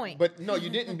made my point. But no, you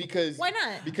didn't because Why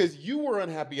not? Because you were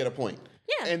unhappy at a point.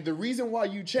 Yeah. And the reason why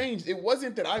you changed, it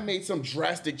wasn't that I made some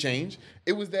drastic change.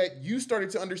 It was that you started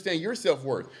to understand your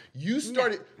self-worth. You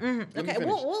started Let me Okay, finish.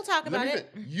 we'll talk Let about me it.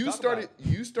 fin- You Talk started about it.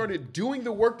 you started doing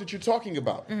the work that you're talking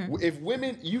about. If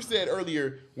women, you said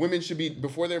earlier, women should be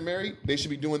before they're married, they should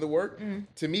be doing the work.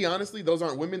 To me, honestly, those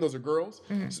aren't women, those are girls.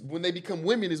 When they become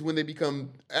women is when they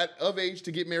become of age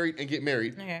to get married and get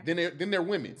married. Okay. Then they're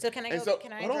women. So can I And go? so-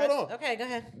 Can I hold on, address? hold on. Okay, go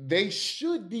ahead. They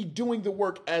should be doing the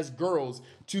work as girls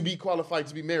to be qualified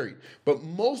to be married. But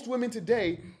most women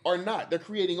today are not. They're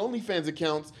creating OnlyFans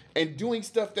accounts and doing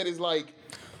stuff that is like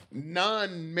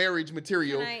non-marriage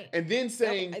material, Can I- and then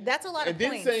saying That's a lot of and then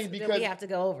points saying that we have to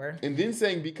go over. and then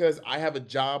saying because I have a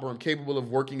job or I'm capable of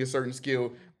working a certain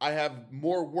skill, I have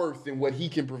more worth than what he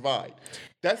can provide.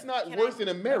 That's not Can worth I- in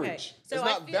a marriage. Okay. So It's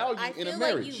not value I in a feel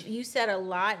marriage. like you said a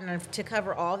lot, and to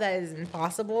cover all that is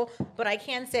impossible. But I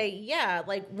can say, yeah,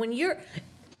 like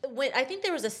I think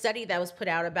there was a study that was put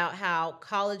out about how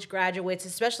college graduates,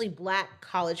 especially black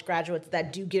college graduates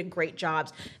that do get great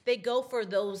jobs, they go for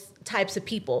those types of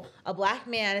people. A black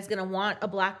man is going to want a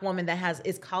black woman that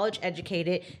is college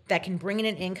educated, that can bring in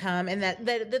an income, and that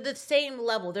they're the same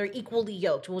level. They're equally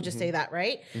yoked. We'll just say that,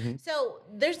 right? So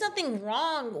there's nothing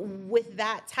wrong with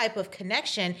that type of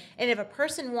connection. And if a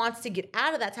person wants to get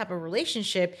out of that type of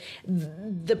relationship,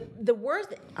 the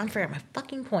worst, I'm fair at my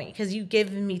fucking point because you've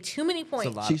given me too many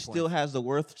points. lot. She still has the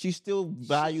worth. She still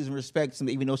values and respects him,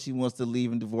 even though she wants to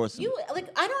leave and divorce him.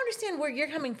 I don't understand where you're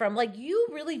coming from. Like, you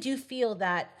really do feel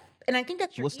that And I think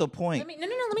that's your What's the point? Let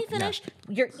me finish.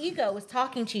 Your ego is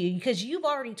talking to you because you've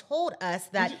already told us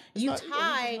that It's you not ego, he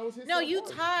tie. just knows his No, you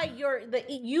self-worth. tie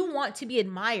you want to be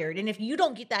admired, and if you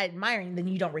don't get that admiring, then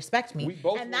you don't respect me. We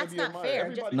both and wanna that's be not admired. fair.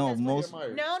 Everybody No, wants to be most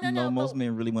admired. No. most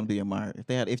men really want to be admired.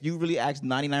 If you really ask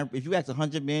 99, if you ask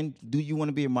 100 men, do you want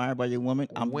to be admired by your woman?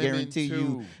 I'm Women guarantee you,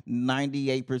 too.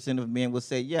 98% of men will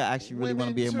say, yeah, I actually really want to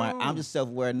Women be admired. too. I'm just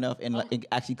self-aware enough and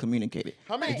actually communicate it.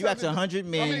 How many If you ask times a- 100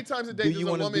 men, how many times a day do does you a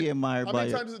want to woman be admired How by many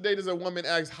your? times a day does a woman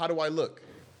ask, "How do I look?"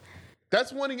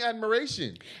 That's wanting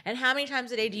admiration. And how many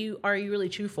times a day are you really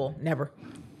truthful? Never.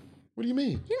 What do you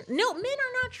mean? No, men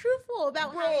are not truthful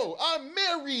about how Bro, I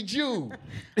married you.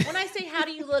 when I say how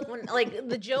do you look, when like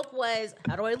the joke was,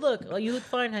 how do I look? Oh, you look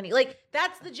fine, honey. Like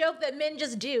that's the joke that men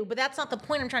just do, but that's not the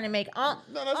point I'm trying to make. No,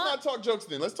 let's not talk jokes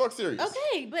then. Let's talk serious.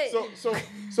 Okay, but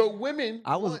So women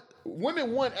was-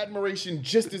 women want admiration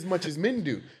just as much as men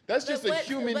do. That's just a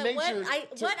human nature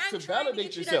what to I'm trying to validate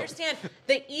get you to yourself. understand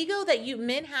the ego that you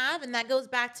men have, and that goes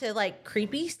back to like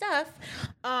creepy stuff,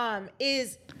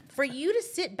 is for you to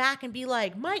sit back and be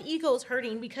like, my ego's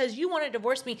hurting because you want to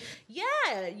divorce me. Yeah,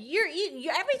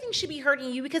 everything should be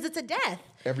hurting you because it's a death.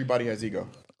 Everybody has ego.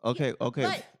 Okay.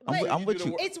 But I'm with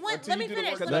you. it's one. Until Let me you do the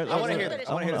finish. work. Let me I wanna finish. hear Let me this.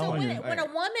 I wanna hear finish. this. So I wanna hear when a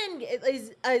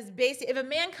woman is basic, if a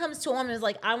man comes to a woman and is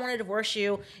like, I want to divorce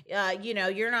you,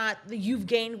 you're not, you've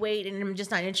gained weight and I'm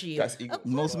just not into you. That's ego.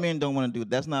 Most men don't want to do it.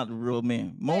 That's not real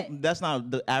men. That's not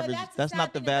the But average. That's sad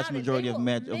not the thing vast about it. majority of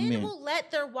men. Men will let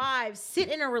their wives sit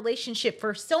in a relationship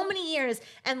for so many years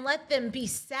and let them be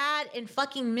sad and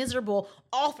fucking miserable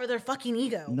all for their fucking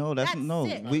ego. No, that's no.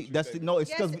 sick. It's because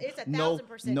Yes, it's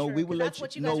 1,000% no. true, We will 'cause let that's you.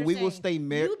 what you No, guys are we will saying. stay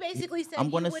married. You basically said I'm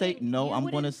you gonna say wouldn't- no. you I'm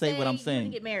gonna wouldn't say what I'm say you saying.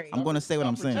 wouldn't get married. I'm gonna say what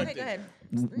I'm saying. Okay, go ahead.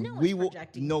 No one's We will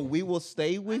projecting. no. We will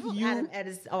stay I with hope you. Adam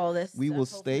edits all this. We will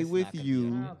stuff, stay hopefully. with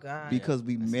you Oh, God. because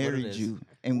we That's what it married is. you,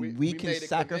 and We we can made a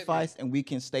sacrifice and we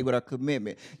can stay with our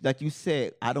commitment. Like you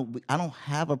said, I don't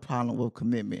have a problem with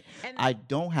commitment. And- I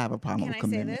don't have a problem Can with I say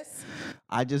commitment. this?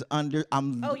 I just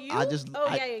Oh, you? I just Oh,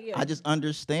 I, yeah. I just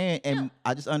understand and No.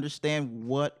 I just understand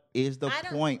what is the I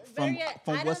don't- point better from yet,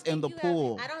 from I what's don't in the think you have-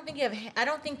 pool. I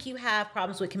don't think you have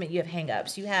problems with commitment. You have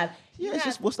hangups. You have. Yeah, it's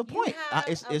just, what's the you point? have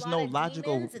It's a no lot of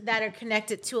logical- demons that are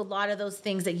connected to a lot of those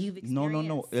things that you've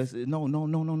experienced.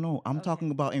 No. No. I'm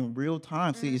talking about in real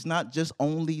time. See, it's not just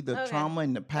only the Okay. trauma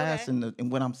in the past Okay.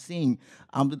 and what I'm seeing.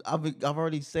 I've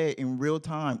already said in real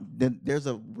time that there's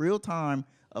a real time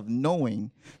of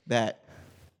knowing that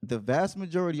the vast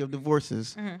majority of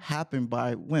divorces happen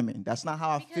by women. That's not how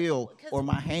I feel or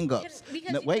my hangups.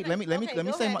 Because Wait, let me okay, say go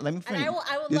ahead. let me finish. And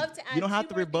I would This- love to add you don't have two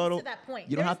to more things rebuttal to that point.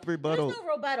 You don't have to rebuttal. There's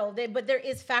no rebuttal, but there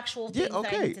is factual things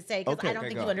that I need to say because I don't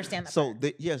think you understand that. So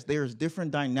part. yes, there's different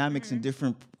dynamics and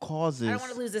different causes. I don't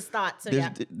want to lose this thought. So There's,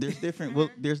 yeah. there's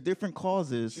different there's different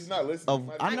causes. She's not listening.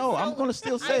 Of, I know. I'm gonna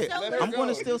still say it. so Let her I'm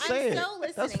gonna go. still say I'm it. so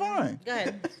listening. That's fine. Go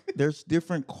ahead. There's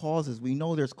different causes. We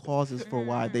know there's causes for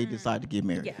why they decide to get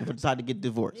married, Yeah. or decide to get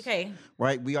divorced. Okay.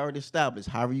 Right? We already established.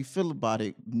 However you feel about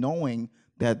it, knowing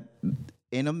that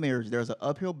in a marriage there's an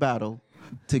uphill battle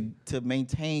to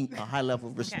maintain a high level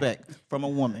of respect from a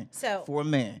woman So- for a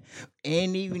man.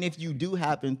 And even if you do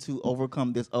happen to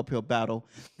overcome this uphill battle,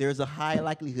 there's a high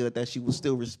likelihood that she will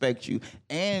still respect you.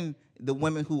 And the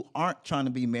women who aren't trying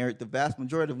to be married, the vast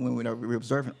majority of women that we're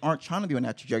observing aren't trying to be on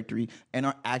that trajectory and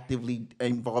are actively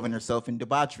involving herself in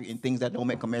debauchery and things that don't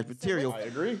make a marriage material. I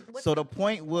agree. So the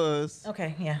point was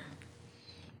Okay. Yeah.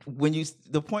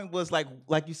 the point was like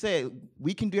you said,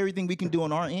 we can do everything we can do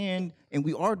on our end, and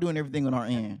we are doing everything on our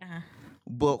end.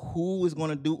 But what's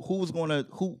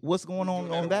going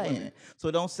on that end?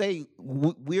 So don't say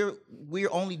we're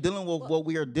only dealing with what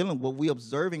we are dealing with, what we're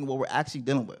observing, what we're actually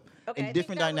dealing with, Okay, I in think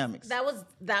different that dynamics. That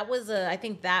was I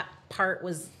think that part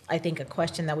was a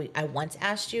question that I once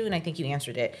asked you, and I think you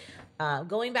answered it.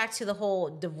 Going back to the whole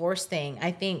divorce thing,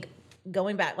 I think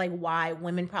going back like why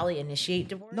women probably initiate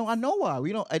divorce. No, I know why.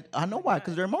 We don't. I know why,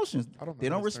 because their emotions. They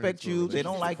don't how this turned respect into a you. They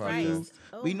don't like relationship you. podcast.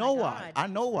 Oh We my know God. why. I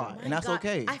know why, My and that's God.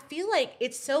 okay. I feel like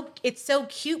it's so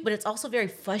cute, but it's also very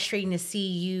frustrating to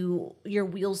see your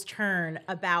wheels turn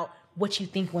about what you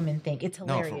think women think. It's for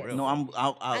hilarious. real. No, I'm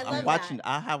love watching. that.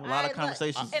 I have a lot of I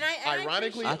conversations. and I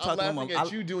Ironically, I I'm talk to laughing women-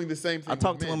 at you doing the same thing. I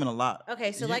talk with to men. women a lot.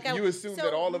 Okay, so You assume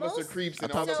that all of us are creeps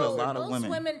and I talk all of to a us lot are. of most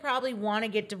women. probably want to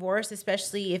get divorced,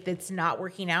 especially if it's not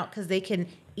working out, because they can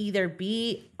either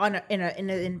be in an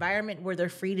environment where they're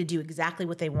free to do exactly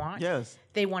what they want. Yes.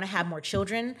 They want to have more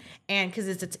children, and because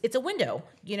it's a window,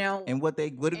 And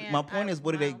my point is,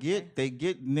 what do they wow, get? okay. They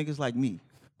get niggas like me.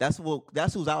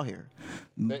 That's who's out here.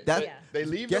 They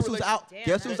leave Guess the who's relationship out? Damn,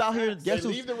 Guess who's out here? that's- Guess They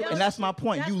who's? leave the And that's my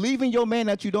point. You That's- leaving your man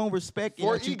that you don't respect and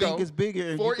For that you ego. think is bigger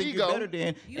and For you think ego. you're better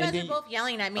than. You and guys then are both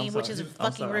yelling at me, I'm which sorry. is I'm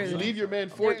fucking sorry. You rude. leave your man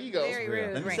for Very- ego. very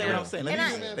rude Let me right say what now. I'm saying.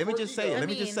 And Let me just say it. I Let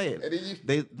me just say And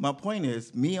then it. My point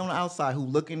is, me on the outside who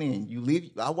looking in, you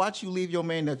leave. I watch you leave your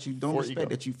man that you don't For respect, ego.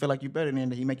 that you feel like you're better than,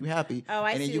 that he make you happy. Oh,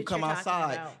 I and then see you what come you're talking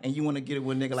outside about. and you want to get it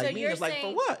with a nigga like me. It's like,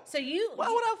 for what? So you. Why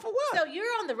would I for what? So you're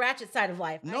on the ratchet side of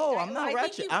life. No, I'm not think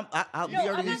ratchet. you- We No,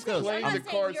 already I'm not discussed. saying, Playing I'm the not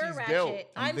saying cards you're he's ratchet. dealt.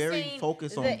 I'm very saying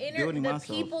focused on the building the myself.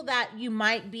 people that you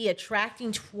might be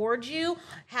attracting towards you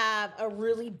have a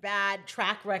really bad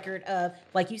track record of,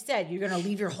 like you said, you're gonna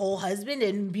leave your whole husband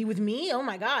and be with me. Oh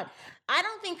my God, I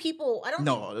don't think people. I don't.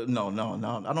 think, No.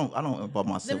 I don't involve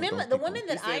myself. with those the people. women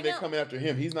that He's saying I they're know. coming after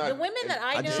him. He's not. The women that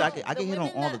I know, I get the hit on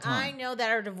women all the that time. I know that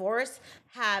are divorced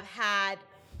have had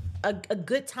a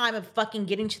good time of fucking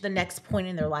getting to the next point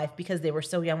in their life because they were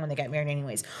so young when they got married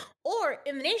anyways. Or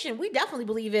in the nation, we definitely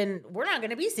believe in we're not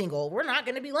going to be single. We're not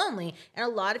going to be lonely. And a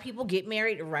lot of people get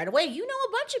married right away. You know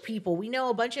a bunch of people. We know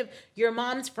a bunch of your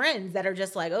mom's friends that are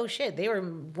just like, oh shit, they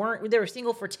were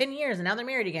single for 10 years and now they're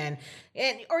married again.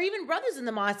 And or even brothers in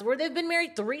the mosque where they've been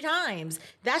married 3 times.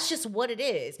 That's just what it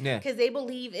is. Yeah. Because they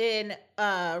believe in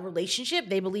relationship.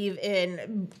 They believe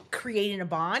in creating a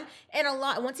bond. And a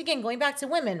lot, once again, going back to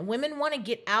women want to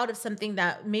get out of something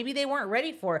that maybe they weren't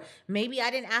ready for. Maybe I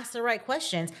didn't ask the right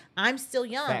questions. I'm still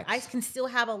young. Facts. I can still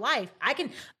have a life. I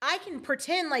can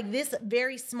pretend like this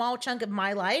very small chunk of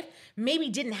my life maybe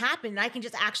didn't happen and I can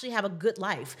just actually have a good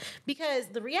life. Because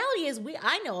the reality is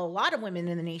I know a lot of women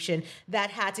in the nation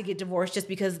that had to get divorced just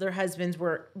because their husbands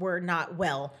were not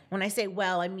well. When I say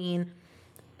well, I mean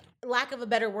lack of a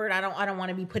better word, I don't want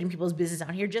to be putting people's business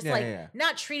out here. Just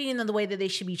not treating them the way that they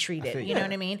should be treated. feel You you. know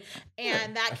what I mean?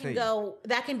 And that can go.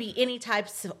 That can be any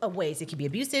types of ways. It can be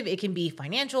abusive. It can be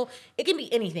financial. It can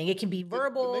be anything. It can be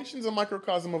verbal. The nation's a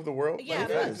microcosm of the world. Yeah, Like,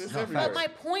 but, it's but everywhere. my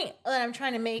point that I'm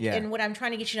trying to make and what I'm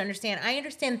trying to get you to understand, I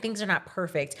understand things are not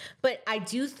perfect, but I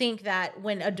do think that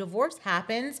when a divorce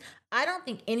happens, I don't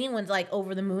think anyone's like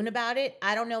over the moon about it.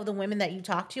 I don't know the women that you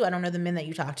talk to. I don't know the men that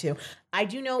you talk to. I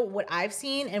do know what I've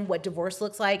seen and what divorce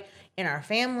looks like in our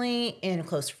family, in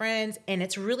close friends, and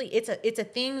it's a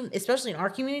thing, especially in our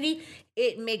community.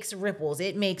 It makes ripples.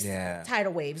 It makes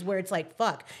tidal waves where it's like,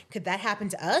 fuck, could that happen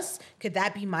to us? Could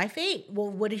that be my fate? Well,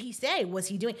 what did he say? Was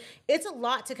he doing? It's a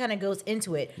lot to kind of goes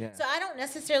into it. Yeah. So I don't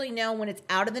necessarily know when it's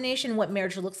out of the nation what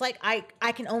marriage looks like.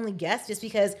 I can only guess just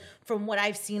because from what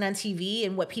I've seen on TV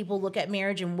and what people look at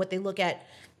marriage and what they look at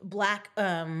black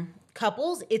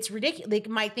couples, it's ridiculous. They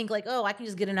might think like, oh, I can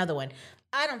just get another one.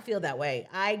 I don't feel that way.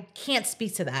 I can't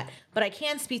speak to that, but I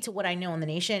can speak to what I know in the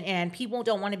nation, and people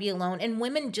don't want to be alone, and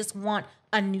women just want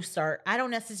a new start. I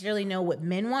don't necessarily know what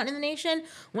men want in the nation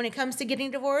when it comes to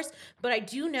getting divorced, but I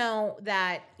do know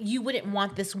that you wouldn't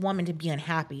want this woman to be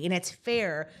unhappy, and it's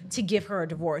fair to give her a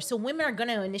divorce. So women are going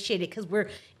to initiate it because we're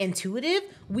intuitive.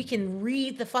 We can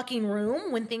read the fucking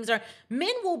room when things are.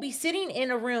 Men will be sitting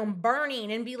in a room burning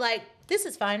and be like, "This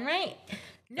is fine, right?"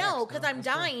 No, because I'm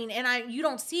dying and you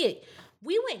don't see it.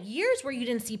 We went years where you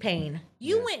didn't see pain.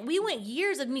 We went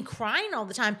years of me crying all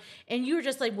the time, and you were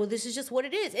just like, "Well, this is just what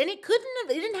it is," and it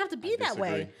didn't have to be that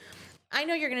way. I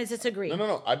know you're going to disagree.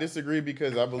 No. I disagree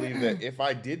because I believe that if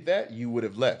I did that, you would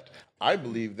have left. I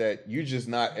believe that you're just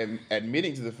not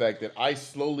admitting to the fact that I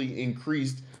slowly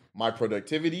increased my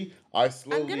productivity. I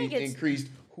slowly increased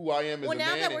who I am as a man. Well,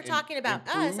 now that we're talking about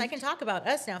us, I can talk about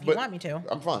us now if you But want me to.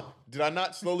 I'm fine. Did I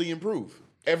not slowly improve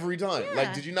every time? Yeah.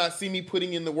 Like, did you not see me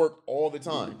putting in the work all the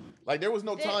time? Like, there was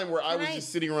no time where I was just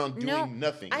sitting around doing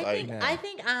nothing. I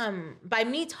think by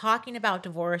me talking about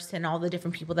divorce and all the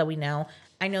different people that we know,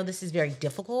 I know this is very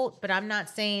difficult, but I'm not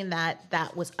saying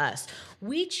that was us.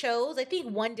 We chose, I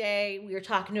think one day we were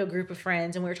talking to a group of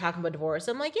friends and we were talking about divorce.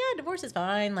 I'm like, yeah, divorce is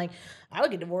fine. Like, I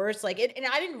would get divorced. Like, and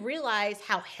I didn't realize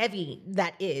how heavy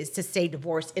that is to say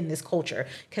divorce in this culture.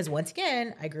 Because once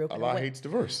again, I grew up in Allah hates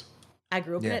divorce. I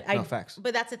grew up in it. No, facts.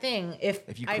 But that's the thing.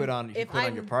 If you quit on your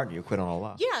partner, you quit on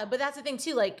Allah. Yeah, but that's the thing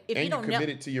too. Like if And you don't know,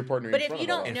 committed to your partner. but in if front you of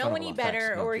don't Allah. know front of any Allah, better,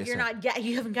 facts. No, or yes, you're sir. not,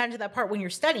 you haven't gotten to that part when you're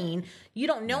studying, you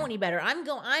don't know any better.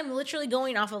 I'm literally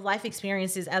going off of life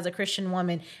experiences as a Christian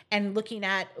woman and looking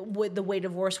at what the way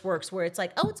divorce works, where it's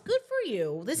like, oh, it's good for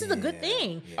you. This is a good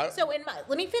thing. So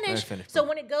let me finish. So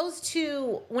when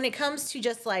it comes to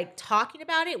just like talking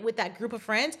about it with that group of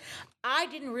friends, I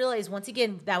didn't realize once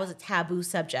again that was a taboo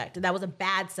subject. That was a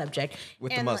bad subject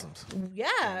With the Muslims.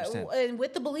 And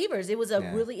with the believers, it was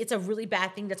it's a really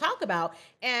bad thing to talk about.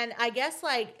 And I guess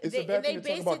like It's a bad thing to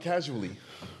talk about casually.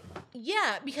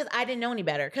 Yeah, because I didn't know any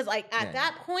better. Because like at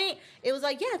that point, it was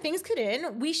like, yeah, things could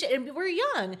end. We should. And we're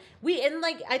young.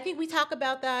 I think we talk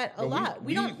about that a lot.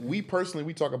 We personally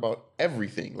we talk about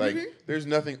everything. Like there's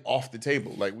nothing off the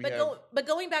table. Like but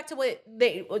going back to what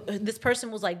this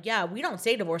person was like, yeah, we don't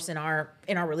say divorce in our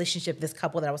relationship. This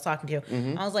couple that I was talking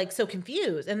to, I was like so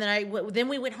confused. And then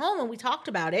we went home and we talked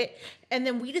about it, and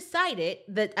then we decided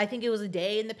that I think it was a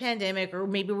day in the pandemic, or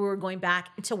maybe we were going back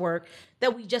to work,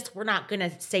 that we just were not going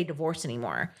to say divorce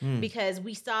anymore because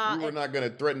we saw we were not going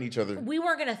to threaten each other. We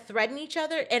weren't going to threaten each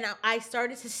other, and I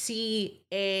started to see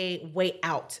a way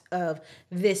out of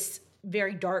this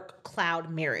very dark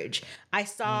cloud marriage. I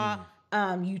saw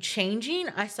you changing.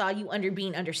 I saw you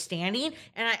being understanding,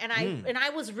 and I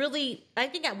was really. I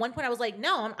think at one point I was like,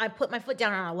 no, I put my foot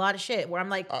down on a lot of shit where I'm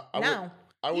like, no.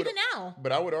 Even now.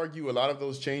 But I would argue a lot of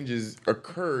those changes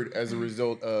occurred as a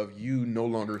result of you no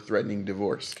longer threatening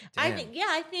divorce. Damn.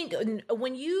 I think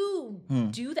when you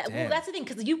do that, well, that's the thing,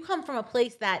 because you come from a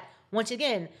place that, once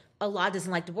again, a lot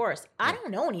doesn't like divorce. I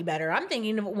don't know any better. I'm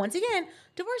thinking, once again,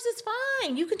 divorce is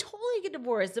fine. You can totally get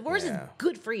divorced. Divorce is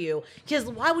good for you. Because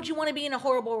why would you want to be in a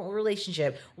horrible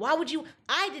relationship? Why would you?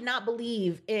 I did not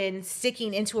believe in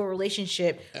sticking into a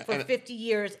relationship for 50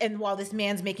 years and while this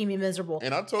man's making me miserable.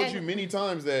 And I've told you many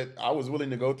times that I was willing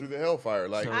to go through the hellfire.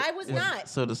 Like I was not.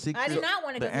 So the secret, I did not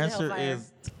want to go through the hellfire.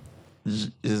 The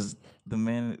answer is the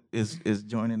man is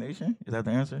joining the nation? Is that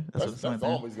the answer? That's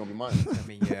always gonna be mine. I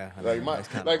mean, yeah. I mean,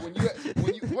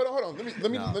 when you hold on.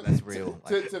 Let me. That's real.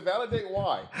 To validate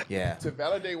why. Yeah. To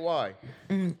validate why,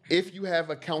 if you have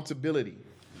accountability,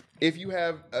 if you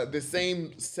have the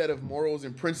same set of morals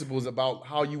and principles about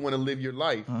how you want to live your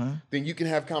life, then you can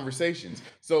have conversations.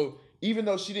 So even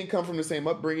though she didn't come from the same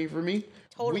upbringing for me,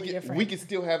 different. We could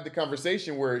still have the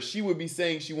conversation where she would be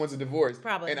saying she wants a divorce,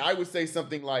 probably, and I would say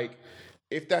something like,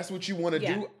 if that's what you want to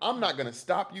do, I'm not going to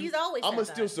stop you. He's always I'm going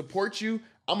to still support you.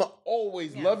 I'm going to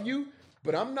always love you,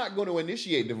 but I'm not going to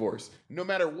initiate divorce no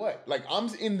matter what. Like, I'm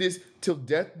in this till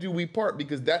death do we part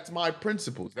because that's my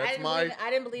principles. That's I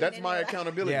didn't believe that's my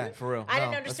accountability. Yeah, for real. I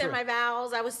didn't understand my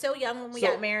vows. I was so young when we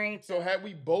got married. So had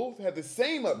we both had the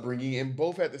same upbringing and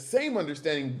both had the same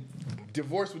understanding,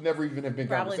 divorce would never even have been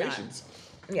Probably conversations.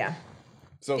 Not. Yeah.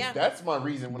 So that's my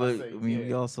reason when I say.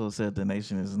 We also said the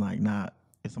nation is like not.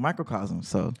 It's a microcosm,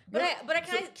 so.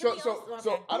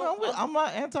 I'm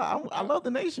not anti. I love the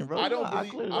nation, bro. I don't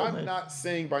believe. I'm not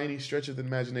saying by any stretch of the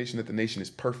imagination that the nation is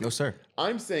perfect. No, sir.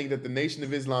 I'm saying that the Nation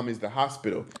of Islam is the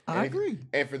hospital. I agree.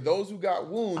 And for those who got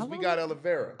wounds, we got aloe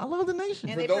vera. I love the nation.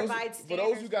 And for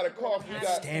those who got a cough, we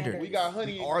got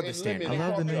honey. We are the standard. I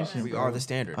love the nation. We are the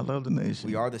standard. I love the nation.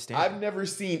 We are the standard. I've never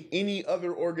seen any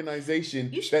other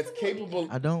organization that's capable.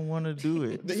 I don't want to do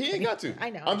it. He ain't got to.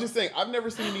 I know. I'm just saying, I've never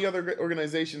seen any other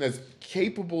organization that's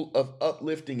capable of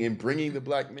uplifting and bringing the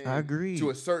black man I agree. to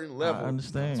a certain level. I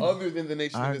understand. Other than the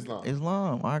Nation of Islam.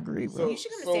 Islam, I agree, bro. You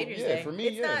should come to Savior's Day. For me,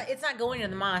 it's not going to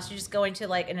the mosque. You're just going to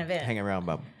like an event. Hang around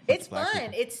about. It's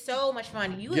fun. It's so much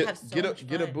fun. You would have so much fun.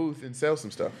 Get a booth and sell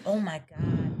some stuff. Oh my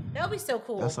god, that would be so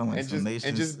cool. That sounds like some nation.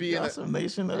 And just be in some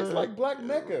nation. It's like Black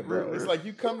Mecca, bro. It's like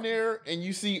you come there and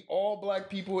you see all black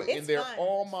people and they're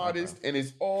all modest and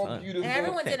it's all beautiful. And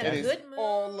everyone's in a good mood.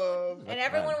 All love. And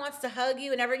everyone wants to hug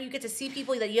you, and you get to see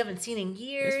people that you haven't seen in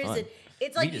years.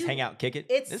 It's like we just hang out, kick it.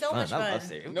 It's so much fun.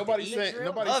 Nobody's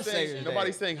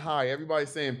saying hi. Everybody's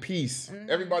saying peace.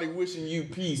 Everybody wishing you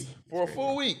peace for a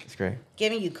full week. It's great.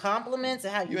 Giving you compliments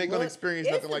and how you ain't gonna experience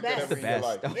nothing like that ever in your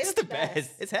life. It's the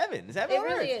best. It's heaven. It's heaven. It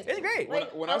really is. It's great.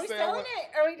 When I say I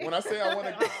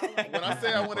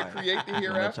want to create the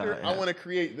hereafter, I want to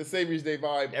create the Savior's Day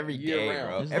vibe every year day,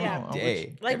 round. bro. Every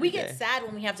day. Like we get sad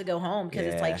when we have to go home because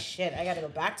it's like shit. I got to go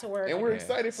back to work. And we're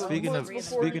excited for speaking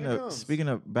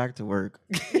of back to work.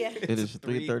 It is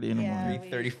 3:30 in the morning.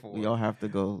 3:34. We all have to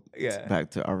go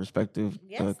back to our respective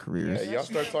careers. Yeah, y'all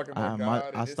start talking about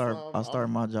God. I start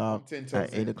my job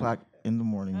at 8 o'clock in the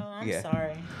morning. Oh, I'm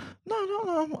sorry.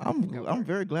 No. I'm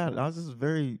very glad. I'm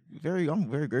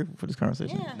very grateful for this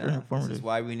conversation. Yeah. Very informative. This is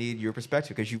why we need your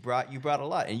perspective, because you brought a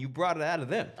lot, and you brought it out of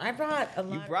them. I brought a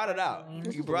lot. You brought it out.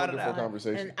 You brought it out.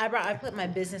 Conversation. And I put my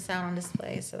business out on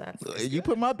display, so that's. You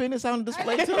put my business on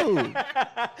display too.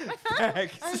 I'm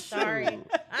sorry.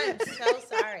 I'm so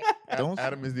sorry.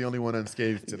 Adam is the only one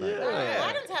unscathed tonight.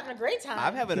 Adam's having a great time.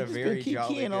 I'm having a very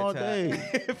jolly good all time.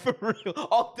 day. For real,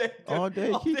 all day. All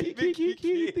day.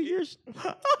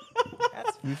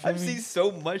 I've seen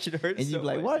so much it hurts. And you so be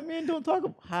like, much. white men don't talk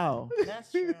about how.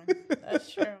 That's true.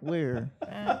 Where?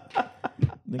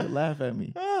 Nigga laugh at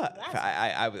me.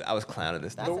 I was clowning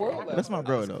this. The world That's my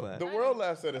bro, I was though. clowning. The world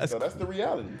laughs at us, though. That's the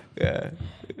reality. Yeah.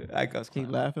 I was He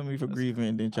clowning. laugh at me for grieving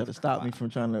and then try to stop me from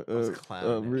trying to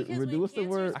clowning. Because when reduce the cancers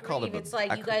word. I called grieve, him a- it's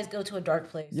like I you call- guys go to a dark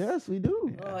place. Yes, we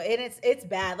do. Oh, and it's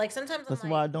bad. Like sometimes That's I'm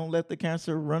why I like, don't let the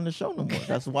cancer run the show no more.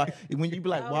 That's why when you be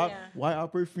like, Oh, why yeah. why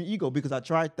operate from ego? Because I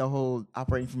tried the whole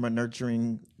operating from a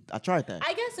nurturing. I tried that.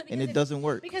 I guess so, and because it doesn't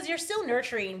work. because you're still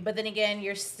nurturing, but then again,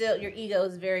 your ego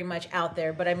is very much out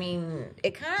there. But I mean,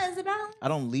 it kind of is about. I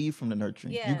don't leave from the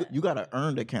nurturing. Yeah. You gotta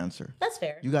earn the cancer. That's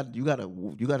fair. You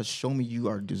gotta show me you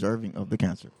are deserving of the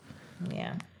cancer.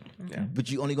 Yeah. Yeah. But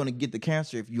you only gonna get the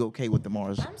cancer if you okay with the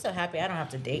Mars. I'm so happy I don't have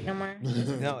to date no more. No,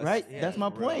 it's- Right? yeah, That's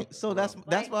my for real, point. So for that's real.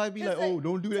 why I'd be like, oh,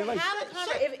 don't do that. Like,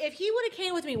 If he would have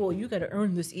came with me, well, you got to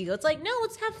earn this ego. It's like, no,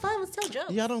 let's have fun. Let's tell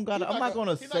jokes. yeah, I don't gotta. He's I'm not not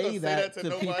gonna he's not gonna say say that that to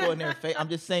to people nobody. in their face. I'm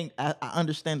just saying I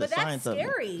understand the But that's science of it.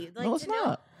 scary. Like, No, it's to know,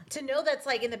 not. To know that's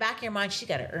like in the back of your mind, she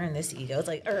got to earn this ego. It's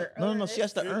like, No, she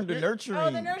has to earn the nurturing. Oh,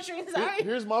 the nurturing. Sorry.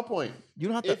 Here's my point. You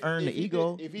don't have to earn the he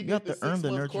ego. If he You did have the to earn the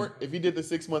 6 month nurturing. if he did the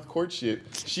 6-month courtship,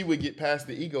 she would get past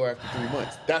the ego after 3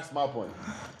 months. That's my point.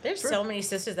 There's so many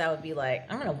sisters that would be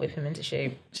like, I'm gonna whip him into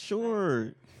shape.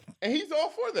 Sure, And he's all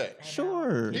for that.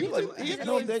 sure. He was- he-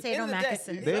 No, he- they- Potato in the day-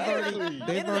 moccasins.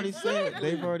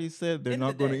 They've already said they're In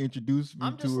not the going to day, introduce me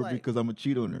I'm to just her like- because I'm a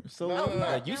cheat on her. So No, no, no.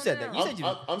 Like, you said that. You said you.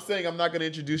 I'm saying I'm not going to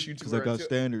introduce you to because her I got until,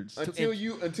 standards.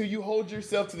 until you hold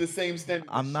yourself to the same standard.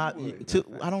 that I'm she not. would.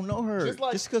 I don't know her. Just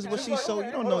like- Just because what just she's like- so. You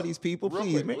don't hold know on. these people, Real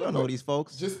please, quick, man. You real don't know quick. these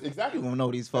folks. Just exactly. You don't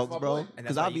know these That's folks, my bro. point. And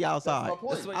Because that's I'll why be you- outside. that's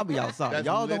my point. I'll be outside. That's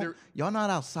Y'all liter- don't. Y'all not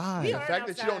outside. We The are fact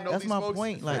that you don't know That's these my folks,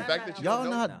 point. the Like fact that you y'all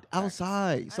don't know, not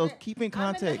outside. So keep in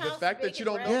context. The fact that you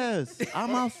don't know- Yes,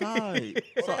 I'm outside.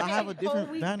 So I have a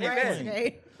different vantage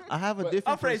point. I have a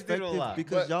different praise people a perspective lot.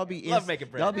 because But- y'all be Love making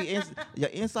bread. y'all be your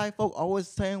inside folk always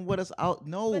saying what us out.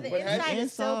 No, But the we inside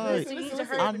is so good, so you need to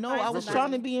hurry I up and know. find I was somebody.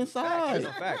 trying to be inside,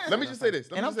 That's a fact. Let me just say this.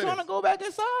 and I'm trying to go back Let me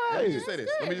inside. just say this.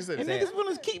 Let me just say And this. niggas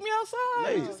want to keep me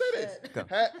Let me outside. just say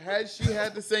this. Had she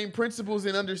had the same principles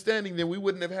and understanding, then we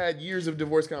wouldn't have had years of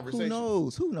divorce Who conversations.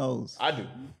 knows? Who knows? I do.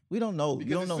 We don't know. You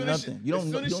don't Because know as soon as nothing. You don't As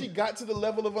know. soon as she got to the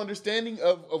level of understanding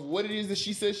of what it is that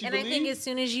she says she And I believes, think as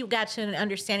soon as you got to an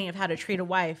understanding of how to treat a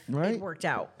wife, Right. it worked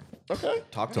out. okay.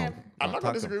 Talk to him. I'm not Talk going to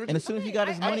to disagree with And you. as soon as he got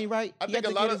his money right, I he think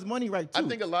had a to lot get of his money right too. I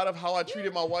think a lot of how I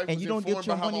treated my wife And was you don't informed get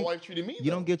your by how money. my wife treated me.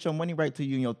 You don't get your money right till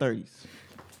you in your 30s.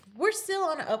 We're still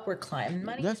on an upward climb.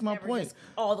 Money That's is my never point. just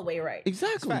all the way right.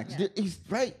 Exactly. He's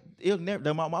right. It'll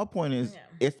never. My point is, Yeah.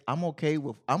 if I'm okay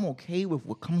with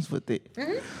what comes with it.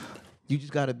 You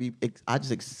just gotta be. I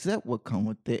just accept what comes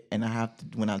with it, and I have to.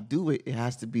 When I do it, it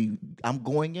has to be. I'm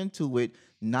going into it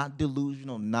not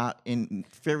delusional, not in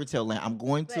fairy tale land. I'm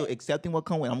going to But- accepting what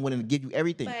comes with. I'm willing to give you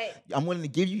everything. But- I'm willing to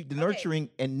give you the nurturing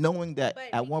and knowing that But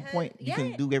at one because- point you yeah,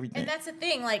 can do everything. And that's the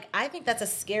thing. Like, I think that's a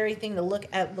scary thing to look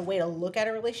at, the way to look at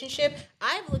a relationship.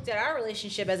 I've looked at our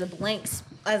relationship as a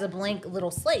blank little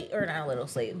slate, or not a little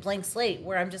slate, blank slate,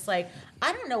 where I'm just like,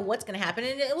 I don't know what's gonna happen.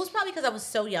 And it was probably because I was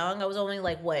so young. I was only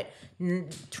like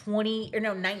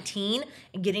 19,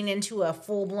 and getting into a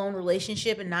full blown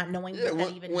relationship and not knowing Yeah, what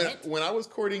that even meant. when I was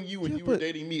courting you and Yeah, you were but-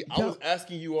 dating me, I yeah. was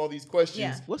asking you all these questions.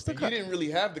 Yeah. What's the and co- you didn't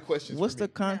really have the questions. What's for the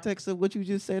me. context of what you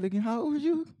just said again? How old were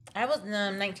you? I was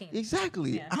 19.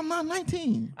 Exactly. Yeah. I'm not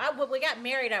 19. We got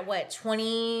married at what,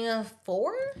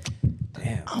 24?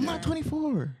 Damn. I'm not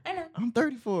 24. I know. I'm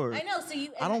 34. I know. So you.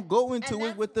 I don't go into and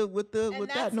it with that's- with and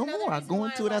that that's no another more. I reason go why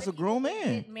into a it lot as a of grown people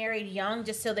man. Get married young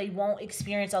just so they won't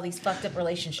experience all these fucked up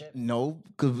relationships. No,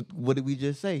 because what did we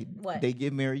just say? What? They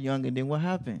get married young, and then what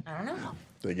happened? I don't know.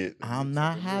 They get. I'm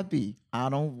not happy.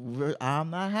 I'm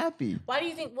not happy. Why do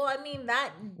you think? Well, I mean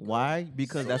that. Why?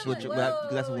 Because that's what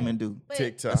that's what women do. Wait.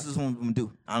 TikTok. That's just what women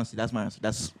do. Honestly, that's my answer.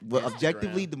 That's what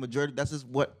objectively the majority. That's just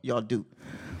what y'all do.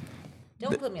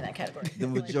 Don't put me in that category. The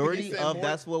majority said of more-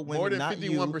 that's what more women, than not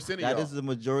you. 51% of That y'all. is the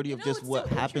majority of You know, just it's what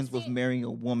so happens with interesting. marrying a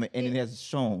woman, and it has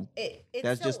shown. It's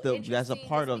That's so just that's a interesting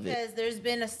part just of it. because there's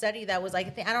been a study that was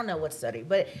like, I don't know what study,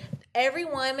 but every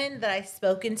woman that I've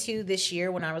spoken to this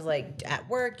year when I was like at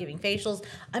work giving facials,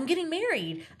 I'm getting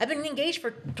married. I've been engaged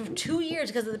for 2 years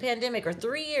because of the pandemic, or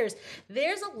 3 years.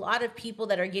 There's a lot of people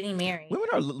that are getting married.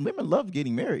 Women love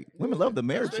getting married. Women love the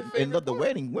marriage their and favorite love the part.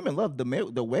 wedding. Women love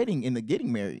the wedding and the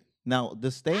getting married. Now the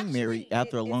staying married Actually,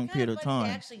 after a it's long kinda period of funny. I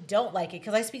time. actually don't like it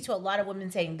because I speak to a lot of women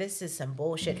saying this is some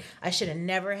bullshit. I should have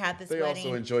never had this They wedding.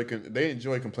 also enjoy. They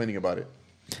enjoy complaining about it.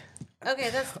 Okay,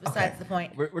 that's besides the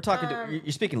point. We're talking.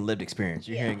 You're speaking lived experience.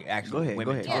 You're hearing actual Go ahead, women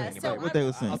go ahead. talking Yeah, so about what they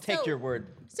were saying. I'll take your word.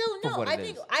 So for no, what I it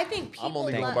think is. people. I'm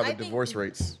only going by the divorce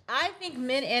rates. I think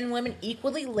men and women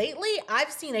equally. Lately, I've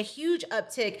seen a huge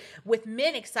uptick with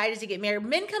men excited to get married.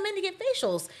 Men come in to get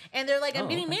facials, and they're like, "I'm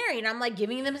getting married," and I'm like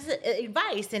giving them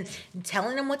advice and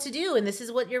telling them what to do, and this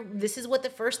is what the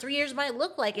first 3 years might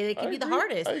look like, and it can be the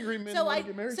hardest. I agree. Men So want to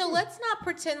get married. so too. let's not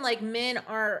pretend like men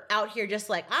are out here just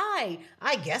like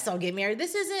I guess I'll get married.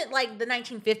 This isn't like the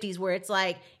 1950s where it's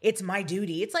like it's my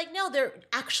duty. It's like no, they're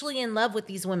actually in love with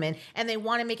these women and they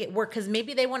want to make it work because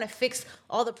maybe they want to fix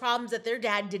all the problems that their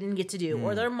dad didn't get to do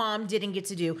or their mom didn't get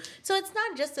to do. So it's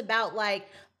not just about like,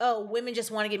 oh, women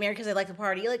just want to get married because they like to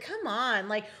party. Like, come on,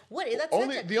 like what? That's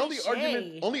such a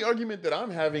cliche. only argument that I'm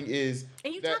having is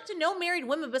And you that talk to no married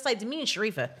women besides me and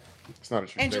Sharifa it's not a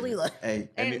true and statement. Jalila. Hey,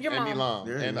 and your mom. Milan,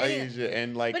 There and you go. Aisha,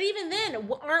 and like. But even then,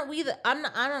 aren't we the? I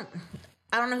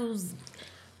don't know who's.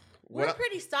 We're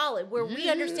pretty solid where we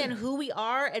understand who we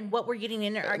are and what we're getting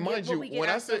in our Mind what you, we get when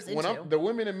I ourselves say when into. I'm the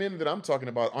women and men that I'm talking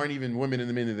about aren't even women and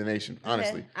men of the nation,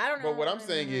 honestly. I don't know. But what I'm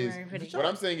saying is,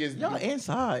 Y'all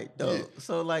inside though, Yeah.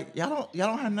 so like y'all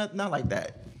don't have nothing not like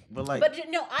that. But like, But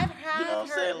no, I've had You know what I'm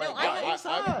her. saying? No, Like, I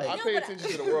inside. I No, pay but-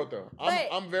 attention to the world though. but-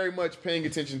 I'm very much paying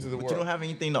attention to the but world. you don't have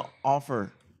anything to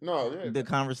offer no, yeah. the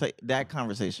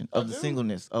conversation of the do.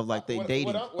 singleness of like the What dating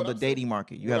I'm of the saying- dating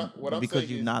market. You what have what I'm because saying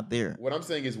you're is- not there. What I'm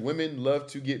saying is women love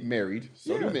to get married.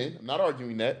 So do Yeah. men. I'm not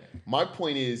arguing that. My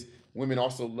point is women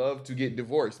also love to get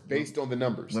divorced based on the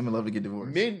numbers. Women love to get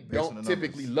divorced. Men based on don't the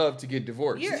typically numbers. love to get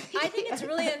divorced. I think it's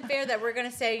really unfair that we're gonna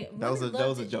say That was a women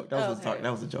love to- joke. That was okay. That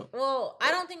was a joke. Well,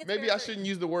 I don't think it's Maybe fair I for- shouldn't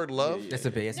use the word love. It's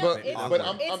a bit. No, But, it's- but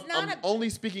I'm, it's not I'm a- only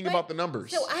speaking But- about the numbers.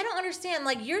 So I don't understand.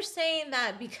 Like you're saying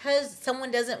that because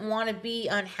someone doesn't want to be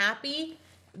unhappy,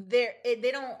 they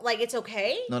don't like it's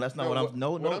okay. No, that's not what I'm.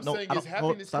 No, what no, I'm no. saying I is don't-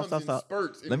 happiness stop, comes stop, in stop.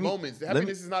 spurts, in Let me- moments. let me-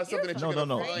 Happiness is not something that No, you're no,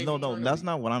 gonna no, find no, no. eternally. That's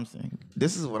not what I'm saying.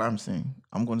 This is what I'm saying.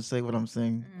 I'm going to say what I'm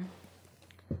saying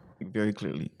very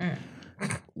clearly.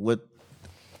 What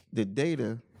the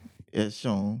data has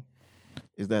shown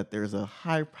is that there's a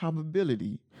high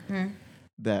probability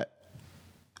that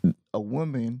a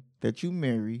woman that you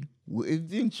marry will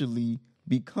eventually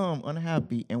become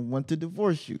unhappy and want to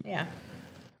divorce you Yeah.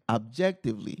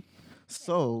 objectively.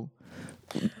 So,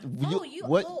 Oh, you-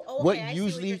 what oh, okay, what I see what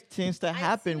usually you're- tends to I see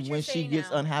happen what you're when she saying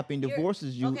gets now. unhappy and You're-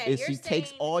 divorces you okay, is you're she takes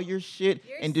saying- all your shit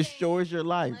you're and saying- destroys your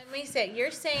life. Let me say, you're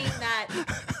saying that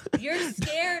you're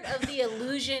scared of the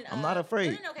illusion. I'm not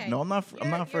afraid. Okay. No, I'm not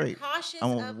You're afraid. cautious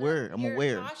I'm of aware. I'm you're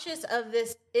aware. cautious of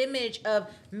this image of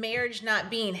marriage not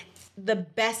being the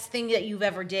best thing that you've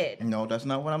ever did. No, that's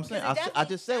not what I'm saying. Because it I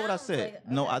just said what I definitely said. sounds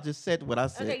like- No, okay. I just said what I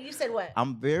said. Okay, you said what?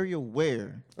 I'm very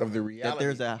aware of the that reality.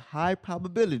 there's a high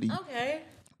probability Okay.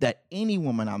 that any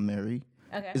woman I marry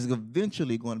Okay. is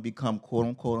eventually going to become quote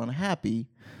unquote unhappy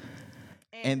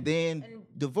and then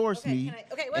divorce okay, me can I-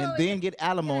 okay, wait, and wait, then wait. get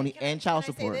alimony Can I- and child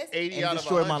can I say support this? 80 and out of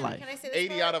destroy my 100. life. Can I say this 80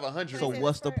 part? out of 100. So Can I say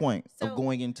what's this the part? point So- of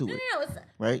going into No, it? no, it's,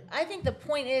 Right? I think the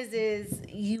point is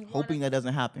you wanna- Hoping that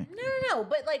doesn't happen. No,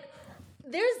 but like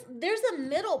there's a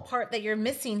middle part that you're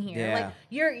missing here. Yeah. Like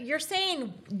you're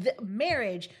saying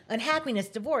marriage, unhappiness,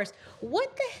 divorce.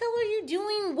 What the hell are you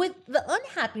doing with the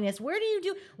unhappiness? Where are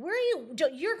you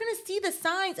you're going to see the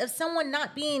signs of someone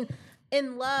not being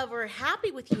in love or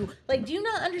happy with you. Like, do you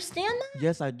not understand that?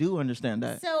 Yes, I do understand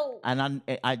that. So- and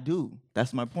I do.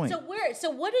 That's my point. So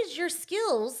what is your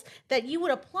skills that you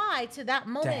would apply to that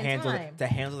moment in time? to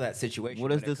handle that situation.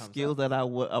 What is when the it comes skills up. that I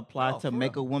would apply No, to for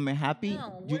make real. a woman happy? No,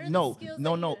 what You- are the no, skills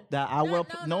no, that no. you- That I No, will.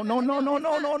 no, No, no, no, no, it's no,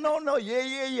 not. no, no, no.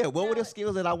 Yeah. What were No. the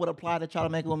skills that I would apply to try to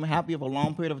make a woman happy of a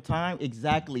long period of time?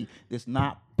 Exactly. It's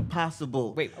not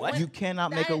possible. Wait, what? You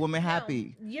cannot make a woman No.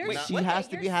 happy. You're- She okay, has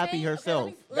to you're be happy saying- okay,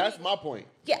 herself. let That's me- my point.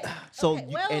 Yeah. So okay,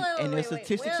 you- well, and the wait,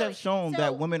 statistics wait. have shown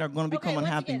that women are gonna become once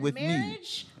unhappy again, with me.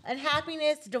 marriage,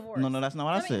 unhappiness, divorce. No, that's not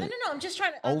what I Let me- said. No, I'm just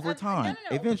trying to Over time,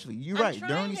 eventually. You're right. During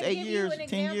trying these to 8 give you years, an 10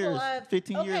 example years, of-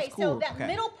 15 years, Okay, so cool. that Okay.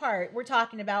 middle part we're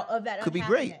talking about of that Could be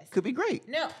great. unhappiness. Could be great.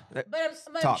 No, but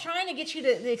I'm Talk. trying to get you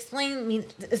to explain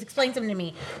something to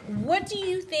me. What do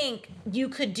you think you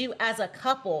could do as a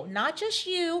couple, not just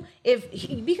you?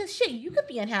 Because shit, you could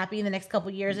be unhappy in the next couple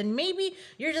years, and maybe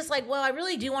you're just like, well, I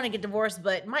really do want to get divorced,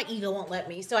 but my ego won't let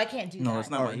me, so I can't do that. No, it's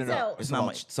not my No, ego. no, It's so not I'll,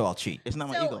 my. so I'll cheat. It's not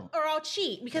my So, ego. or I'll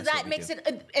cheat because That's that what we makes do.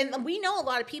 it. And we know a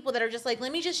lot of people that are just like,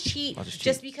 let me just cheat, I'll just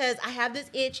just cheat. because I have this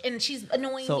itch and she's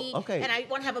annoying So, me, okay. and I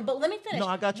want to have a. But let me finish. No,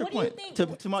 I got your What do point. you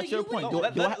think? To my So your you point. would- Do,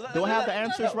 let- do, let- I, do I have the let-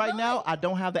 answers right no, now? I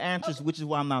don't have the answers, Okay. which is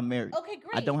why I'm not married. Okay,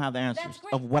 great. I don't have the answers That's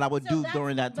great. of what I would So do that's-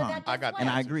 during that but time. I got guess the and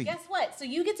I what? agree. Guess what? So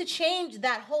you get to change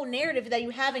that whole narrative that you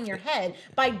have in your head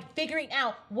by figuring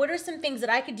out what are some things that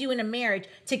I could do in a marriage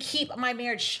to keep my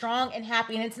marriage strong and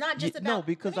happy. And it's not just about No,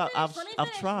 because let me I've finish,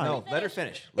 I've tried. No, let her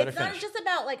finish. Let her It's not finish. just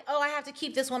about like, oh, I have to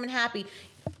keep this woman happy.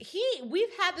 We've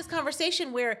had this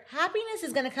conversation where happiness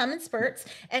is going to come in spurts,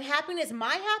 and happiness,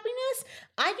 my happiness,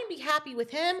 I can be happy with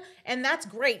him, and that's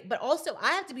great. But also,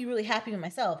 I have to be really happy with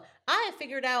myself. I have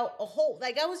figured out a whole,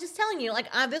 like I was just telling you, like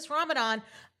this Ramadan,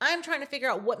 I'm trying to figure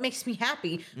out what makes me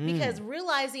happy because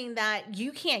realizing that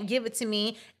you can't give it to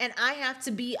me, and I have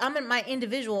to be. I'm my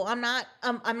individual. I'm not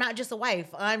just a wife.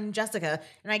 I'm Jessica,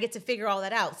 and I get to figure all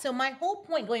that out. So my whole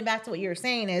point, going back to what you were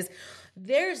saying, is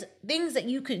there's things that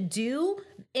you could do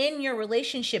in your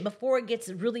relationship before it gets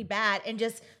really bad and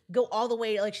just go all the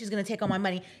way like she's going to take all my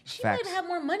money. She Facts. might have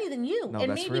more money than you. No,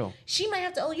 and that's maybe real. she might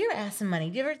have to owe your ass some money.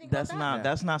 Do you ever think That's about not. that?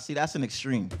 That's not. See, that's an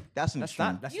extreme. That's an That's extreme.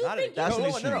 not. That's You not think it. That's you an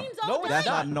do extreme. extremes all No, the it's That's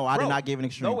time. not. No, I Bro, did not give an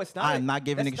extreme. no, it's not I a- am not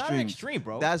giving that's not extreme. an extreme,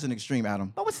 bro. That's an extreme,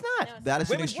 Adam. No, it's not. No, it's That is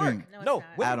an Women extreme. work. No, it's No, not.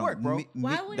 women Adam, work, bro.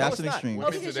 Why would that's you? an not. extreme. Well,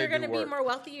 Women because do you're they going to do be work. more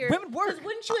wealthier. Women work. 'Cause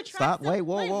wouldn't you attract? Stop. Wait.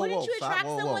 Whoa. Whoa. Wouldn't Whoa. you Stop. attract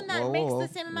Whoa, someone whoa, that whoa, makes whoa, the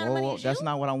same amount of whoa, money whoa. as That's you?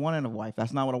 not what I want in a wife.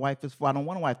 That's not what a wife is for. I don't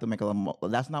want a wife to make a.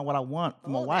 That's not what I want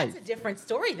from a Oh, wife. that's a different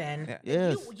story then. Yeah.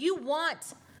 Yes. You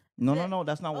want. No.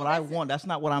 That's not what I that's it. want. That's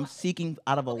not what I'm seeking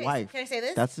out of a Okay, so wife. can I say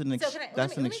this? That's an. So can I- let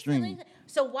That's me- an let me- extreme. let me-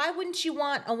 So why wouldn't you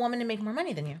want a woman to make more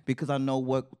money than you? Because I know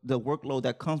what the workload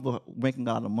that comes with making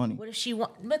a lot of money. What if she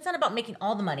want? But it's not about making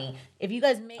all the money. If you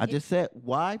guys make, I just said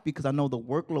why? Because I know the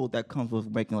workload that comes with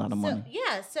making a lot of money.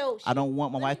 So I don't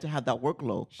want my wife to have that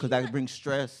workload because that not- brings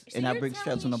stress So and that you're brings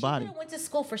telling stress on me the she body. could've went to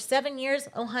school for 7 years.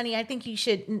 Oh, honey, I think you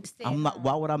should stay. I'm at not. home.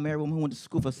 Why would I marry a woman who went to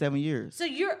school for 7 years? So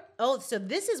so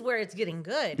this is where it's getting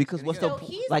good. Because what's the So po-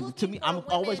 he's like to looking me? for I'm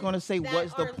always women going to say, that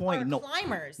what's the are point? No,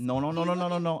 climbers. no. He's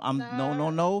looking-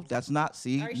 I'm no. That's not.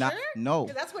 See, Are you not sure? no.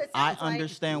 'Cause that's what it I sounds like.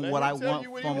 understand Let what him I tell want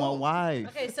you what he from a wants. wife.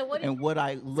 Okay, so what? and what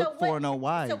I look for in a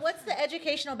wife. So what's the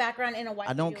educational background in a wife?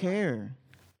 I that don't you want? care.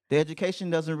 The education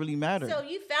doesn't really matter. So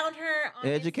you found her on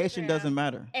The education Instagram, doesn't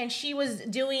matter. and she was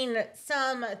doing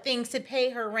some things to pay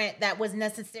her rent that was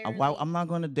necessary. I'm not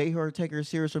going to date her or take her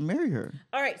serious or marry her.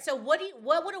 All right. So what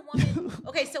would a woman?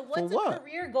 Okay. So what's a what?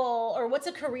 career goal, or what's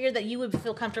a career that you would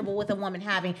feel comfortable with a woman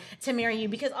having to marry you?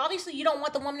 Because obviously you don't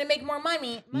want the woman to make more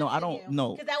money. No, I don't-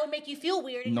 no. Because that would make you feel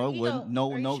weird. And No, your it wouldn't. ego.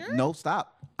 No, Are you no, sure? no,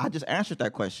 stop. I just answered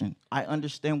that question. I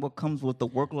understand what comes with the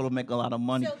workload of making a lot of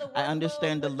money. So the I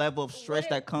understand the workload level of would- stress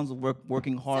that comes with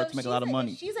working hard So to make a lot of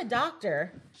money. If she's a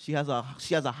doctor. She has a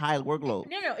high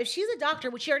workload. No. If she's a doctor,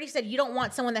 which you already said, you don't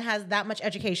want someone that has that much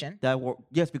education.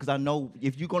 Yes, because I know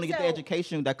if you're going to get the So-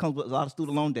 education that comes with a lot of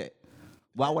student loan debt,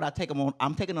 why would I take them on?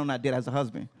 I'm taking on that debt as a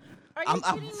husband. Are you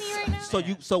kidding me right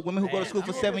now? So women who go to school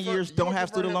for 7 years don't have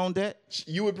student loan debt.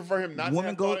 You would prefer him not Women to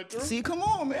have go thought it through? see. Come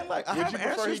on, man. Like I Would have you prefer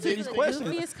answers he to didn't? these This is the questions.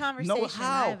 goofiest No, conversation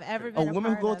how I've ever a been a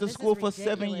woman who part goes of. to This school is for 7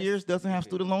 ridiculous. years doesn't have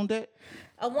student loan debt.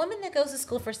 A woman that goes to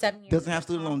school for 7 years Doesn't have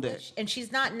student loan debt. and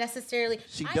she's not necessarily.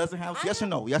 She doesn't have. Yes or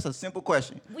no? Yes, a simple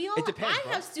question. We all. It depends, I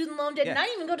bro. have student loan debt, and Yeah. I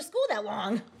didn't even go to school that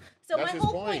long. So That's my his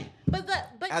whole point. but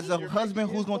As you- a husband,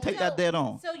 who's going to take that debt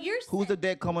on? So you're Who's the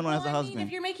debt coming on as a I mean, husband?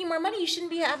 if you're making more money, you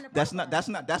shouldn't be having a That's problem.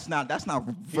 not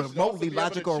should also remotely be able to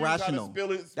logical or choose how to rational.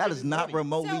 spend That his is not money.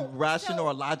 remotely rational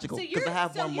or logical. so Because I you're-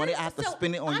 have so more money, you're- I have to so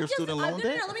spend it on I'm your just- student no, loan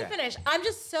debt. let me Okay. finish. I'm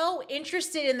just so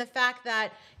interested in the fact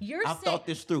that you're I've saying thought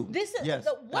this through. Yes,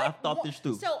 I've thought this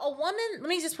through. So a woman, let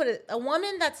me just put it, a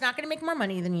woman that's not going to make more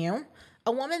money than you,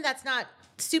 a woman that's not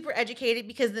super educated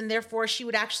because then therefore she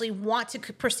would actually want to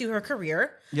pursue her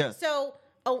career. Yes. So,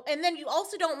 and then you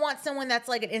also don't want someone that's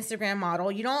like an Instagram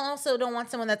model. You don't want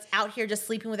someone that's out here just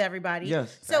sleeping with everybody.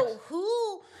 Yes. So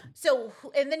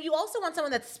and then you also want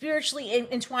someone that's spiritually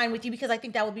entwined with you, because I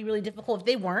think that would be really difficult if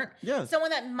they weren't. Yes. Someone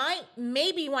that might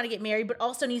maybe want to get married, but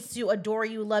also needs to adore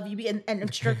you, love you,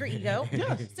 and stroke your ego.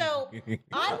 Yes. So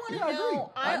I want to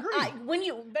know. I agree. When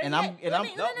you And I'm- and I'm-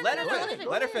 no, let her finish.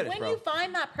 Let her finish, When bro. you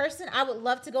find that person, I would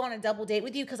love to go on a double date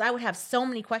with you, because I would have so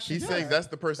many questions. He's for saying her. that's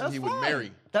the person That's he would fine.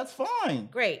 marry. That's fine.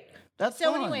 Great. That's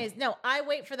so. fine. Anyways, no, I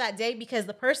wait for that day, because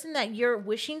the person that you're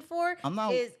wishing for I'm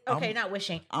not- is okay. I'm- Not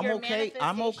wishing. I'm Your okay.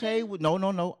 I'm okay manifestation- with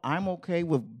no. I'm okay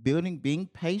with being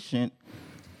patient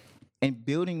and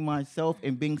building myself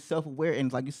and being self-aware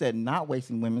and, like you said, not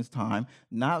wasting women's time,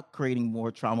 not creating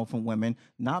more trauma from women,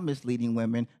 not misleading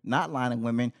women, not lying to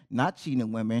women, not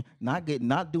cheating women, not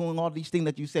doing all these things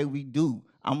that you say we do.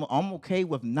 I'm okay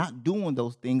with not doing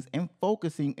those things and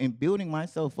focusing and building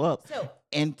myself up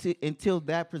until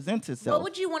that presents itself. What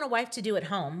would you want a wife to do at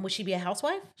home? Would she be a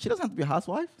housewife? She doesn't have to be a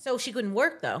housewife. So she couldn't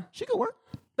work though. She could work.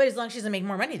 But as long as she doesn't make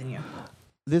more money than you.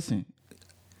 Listen,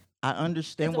 I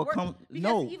understand what comes.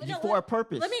 No, for a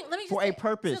purpose. Let me for just a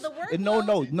purpose. So the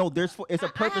workload, No. It's a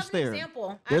purpose there.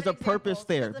 There's a purpose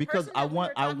there because I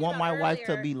want my wife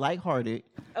to be lighthearted.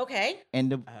 Okay.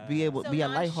 And to be able to be a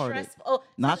lighthearted.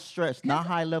 Not stressed, not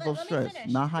high level stress,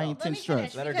 not high intense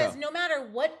stress. Let her because go. no matter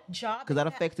what job. Because that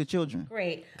affects the children.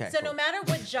 Great. Okay, so cool. no matter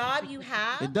what job you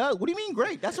have. It does. What do you mean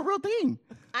great? That's a real thing.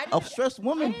 A stressed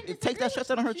woman, it takes that stress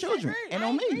out on her children and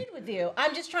on me. I agreed with you.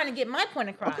 I'm just trying to get my point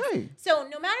across. Okay. So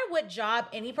no matter what job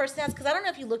any person has, because I don't know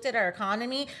if you looked at our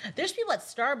economy, there's people at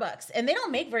Starbucks and they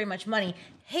don't make very much money,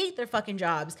 hate their fucking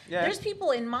jobs. Yeah. There's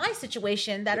people in my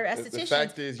situation that are estheticians. The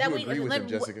fact is, that you agree with him,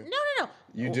 Jessica. No.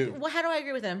 You do. Well, how do I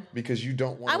agree with him? Because you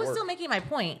don't want I to was work. still making my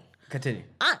point. Continue.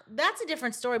 That's a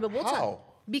different story, but we'll How?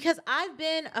 talk. Because I've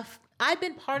been part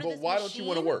of But this why don't you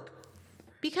want to machine. work?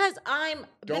 Because I'm been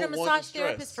a Don't want the massage stress.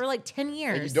 therapist for like 10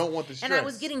 years. And you don't want the And I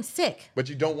was stress. getting sick. But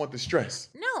you don't want the stress.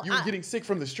 No, You were getting sick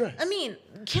from the stress. I mean,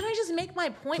 can I just make my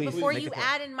point Please, before make you the point.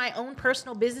 add in my own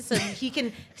personal business so he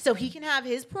can have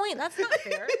his point? That's not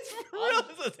fair.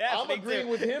 I'm agreeing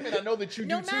with him, and I know that you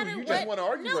No do too. matter You what, just want to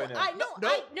argue right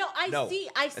now. No, see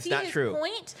it's not his true.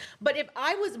 point. But if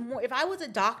I was a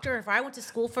doctor, if I went to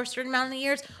school for a certain amount of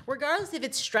years, regardless if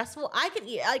it's stressful, I could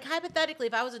like hypothetically,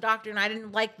 if I was a doctor and I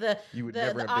didn't like You would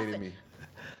never have dated me.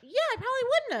 Yeah, I probably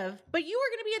wouldn't have. But you were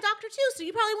going to be a doctor too, so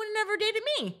you probably wouldn't have never dated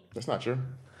me. That's not true.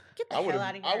 Get the I hell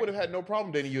out of here. would have had no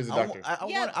problem dating you as a doctor.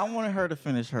 I wanted her to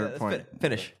finish her point.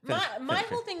 Finish. My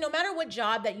whole thing, no matter what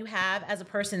job that you have as a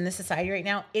person in this society right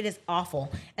now, it is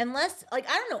awful. Unless, like,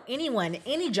 I don't know anyone,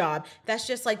 any job that's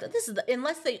just like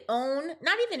unless they own,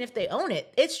 not even if they own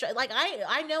it. It's like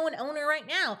I know an owner right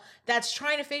now that's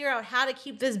trying to figure out how to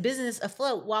keep this business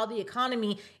afloat while the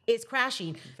economy is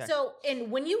crashing. So,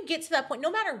 and when you get to that point,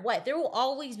 no matter what, there will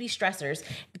always be stressors.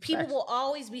 People will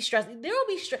always be stressed. There will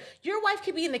be stress. Your wife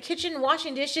could be in the kitchen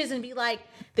washing dishes and be like,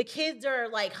 the kids are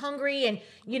like hungry and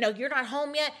you're not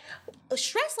home yet. A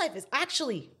stress life is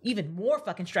actually even more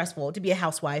fucking stressful to be a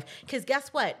housewife. Because guess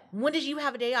what? When did you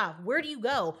have a day off? Where do you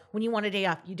go when you want a day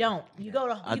off? You don't. You go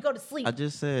to sleep. I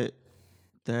just said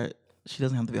that she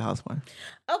doesn't have to be a housewife.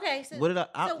 Okay. So, What did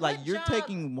so like? what You're job-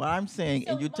 taking what I'm saying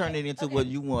and you turn it into what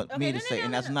you want me to say,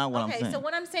 and that's not what I'm saying. Okay, so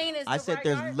what I'm saying is I said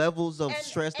there's levels of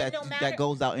stress that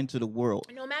goes out into the world.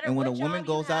 No matter and when a what woman job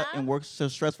you goes out have, and works a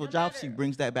stressful job, she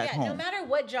brings that back home. No matter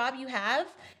what job you have,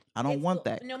 I don't want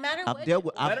that. No matter I've what, dealt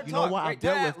with. Let her You know talk. what? I've Wait,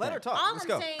 dealt Tad, with. let her that. talk. all Let's I'm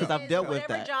go. saying 'Cause I've is dealt with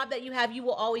whatever that. job that you have, you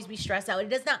will always be stressed out. It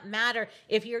does not matter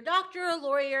if you're a doctor, a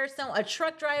lawyer, a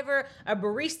truck driver, a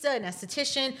barista, an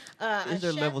esthetician. Is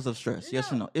there levels of stress?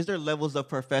 Yes or no? Is there levels of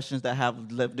professions that have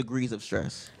degrees of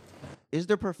stress? Is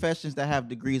there professions that have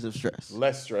degrees of stress?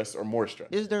 Less stress or more stress?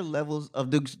 Is there levels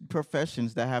of the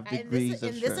professions that have degrees of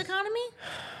in stress? this economy?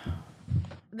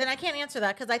 Then I can't answer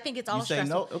that because I think it's all You say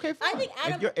stressful. no? Okay, fine. I think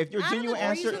Adam, if your Adam genuine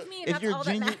agrees answer, with me, and if that's your all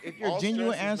that genuine, matters. if your All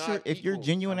genuine stress is answer, not if your equal.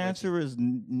 genuine answer is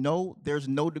no, there's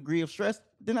no degree of stress,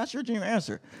 then that's your genuine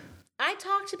answer. I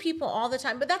talk to people all the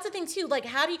time, but that's the thing too. Like,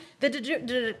 how do you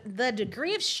the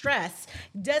degree of stress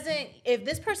doesn't? If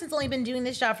this person's only been doing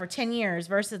this job for 10 years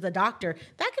versus the doctor,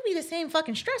 that could be the same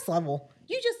fucking stress level.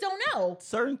 You just don't know.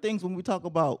 Certain things when we talk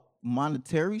about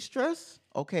monetary stress,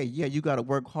 okay, yeah, you got to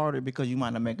work harder because you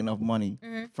might not make enough money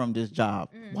from this job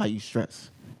while you stress,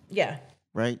 Yeah.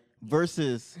 right?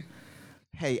 Versus,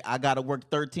 hey, I got to work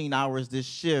 13 hours this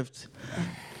shift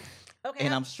Okay.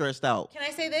 and I'm stressed out. Can I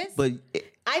say this? But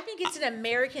I think it's an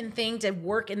American thing to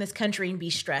work in this country and be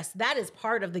stressed. That is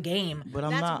part of the game. But I'm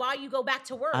That's not- why you go back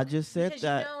to work. I just said Because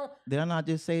that. Did I not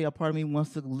just say a part of me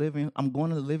wants to live in? I'm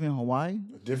going to live in Hawaii.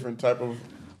 A different type of.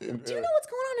 Do you know what's going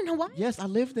on in Hawaii? Yes, I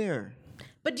live there.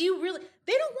 But do you really?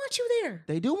 They don't want you there.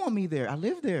 They do want me there. I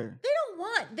live there. They don't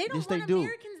want. They don't Yes, want they do.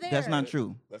 Americans there. That's not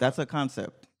true. That's a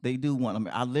concept. They do want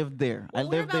me. I live there. I Well,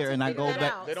 we're live about there to and I figure go that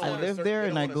back. out. They don't I want a live cer- there they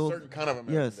and don't I want a go. certain kind of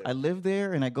American Yes, there. I live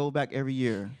there and I go back every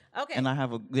year. Okay. And I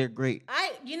have a. They're great.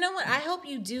 You know what? I hope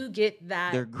you do get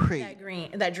that. They're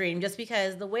great. That dream, just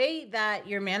because the way that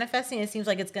you're manifesting, it seems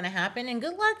like it's going to happen. And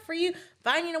good luck for you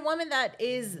finding a woman that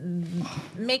is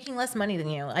making less money than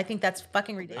you. I think that's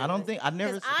fucking ridiculous. I don't think I've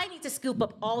never. 'Cause I need to scoop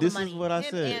up all This the money. is what I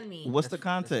him said. And me. What's the facts.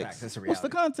 context? That's a What's the reality.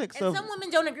 context And of? some women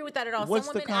don't agree with that at all. What's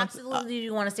Some the women context? absolutely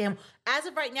do want to stay home. As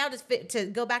of right now, to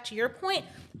go back to your point,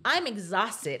 I'm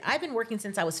exhausted. I've been working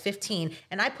since I was 15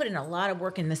 and I put in a lot of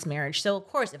work in this marriage. So of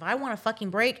course, if I want a fucking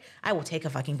break, I will take a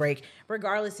fucking break,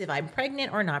 regardless if I'm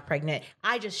pregnant or not pregnant.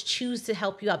 I just choose to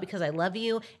help you out because I love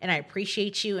you and I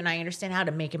appreciate you and I understand how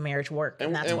to make a marriage work.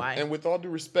 And that's why. And with all due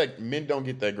respect, men don't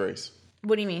get that grace.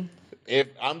 What do you mean? If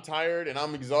I'm tired and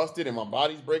I'm exhausted and my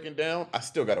body's breaking down, I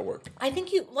still gotta work. I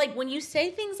think you like when you say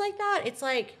things like that, it's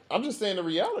like I'm just saying the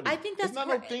reality. I think that's it's not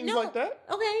no things like that.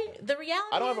 Okay, the reality.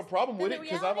 I don't have a problem with it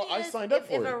because I signed up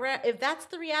for it. If that's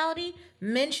the reality,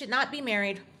 men should not be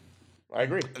married. I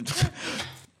agree.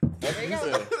 That's what you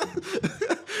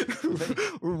said.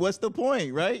 What's the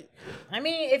point, right? I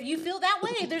mean, if you feel that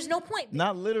way, there's no point.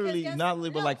 Not literally,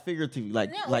 but like figuratively.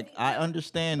 I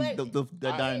understand the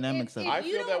dynamics of it. I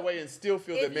feel that way and still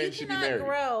feel that men should be married. If you cannot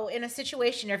grow in a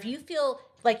situation, or if you feel,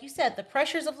 like you said, the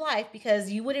pressures of life,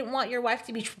 because you wouldn't want your wife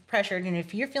to be pressured, and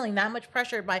if you're feeling that much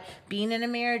pressure by being in a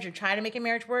marriage or trying to make a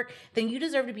marriage work, then you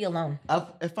deserve to be alone.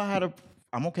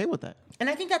 I'm okay with that. And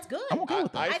I think that's good. I'm okay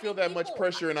with that. I feel that much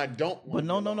pressure and I don't want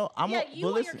But no. You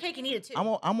want your cake and eat it too.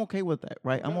 I'm okay with that,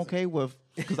 right? I'm okay with,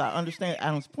 because I understand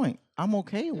Adam's point. I'm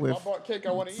okay with I bought cake,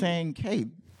 I want to eat. saying, hey,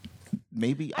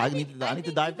 maybe I need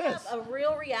to divest. You have a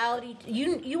real reality.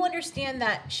 You understand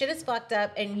that shit is fucked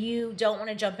up, and you don't want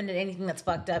to jump into anything that's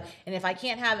fucked up. And if I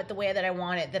can't have it the way that I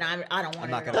want it, then I don't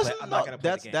want it. I'm not gonna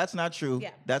play the game. That's not true.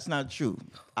 Yeah. That's not true.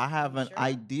 I have an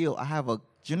ideal. I have a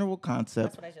general concept,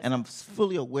 That's what I just and I'm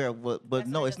fully aware of what. But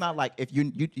no, it's not like if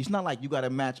you it's not like you got to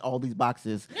match all these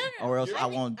boxes, or else I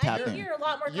won't tap in. You're a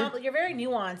lot more complicated. You're very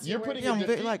nuanced. You're putting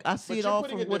I see it all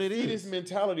for what it is. You're putting a defeatist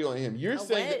mentality on him. You're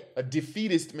saying what? a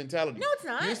defeatist mentality. No, it's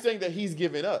not. You're saying that he's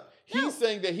given up. No. He's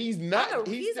saying that he's not.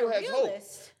 He he's still a has hope.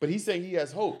 realist. But he's saying he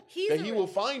has hope that he will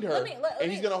find her,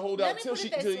 and he's gonna hold out till he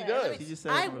does.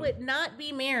 I would not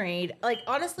be married. Like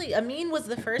honestly, Amin was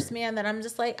the first man that I'm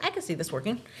just like, I could see this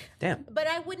working. Damn. But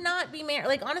I would not be married.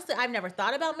 Like honestly, I've never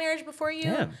thought about marriage before you.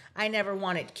 Damn. I never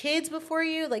wanted kids before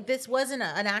you. Like this wasn't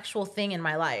an actual thing in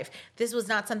my life. This was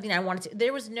not something I wanted to.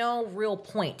 There was no real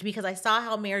point because I saw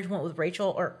how marriage went with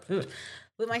Rachel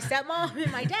with my stepmom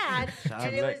and my dad,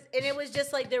 and it was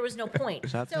just like there was no point.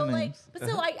 So like, but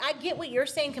so I get what you're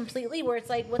saying completely. Where it's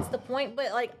like, what's the point?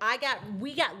 But like,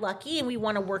 we got lucky, and we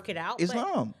want to work it out.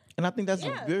 Islam, and I think that's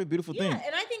a very beautiful thing. Yeah,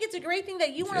 and I think it's a great thing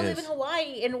that you want to live in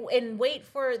Hawaii and wait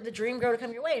for the dream girl to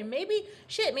come your way. And maybe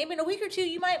in a week or two,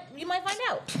 you might find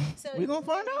out. So we're gonna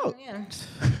find out. Yeah.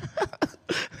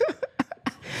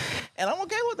 And I'm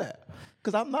okay with that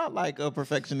because I'm not like a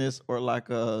perfectionist or like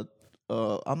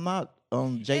I'm not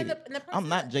jaded. I'm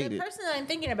not jaded. The person that I'm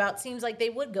thinking about seems like they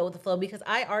would go with the flow because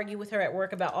I argue with her at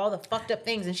work about all the fucked up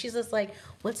things, and she's just like,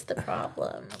 "What's the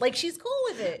problem?" Like she's cool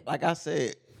with it. Like I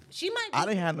said, she might. I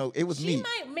didn't have no. It was me.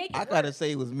 Might make it I gotta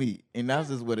say it was me, and that's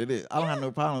just what it is. I don't have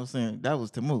no problem saying that was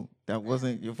Tamu. That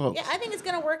wasn't your folks. Yeah, I think it's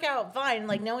gonna work out fine.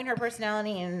 Like knowing her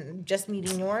personality and just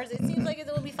meeting yours, it seems like it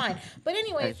will be fine. But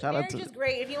anyways, marriage is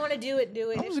great. If you want to do it, do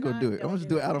it. I'm just gonna do it. I'm just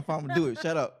do it out of fun. I'm gonna do it.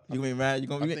 Shut up. You gonna be mad? You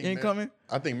gonna be incoming?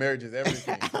 I think marriage is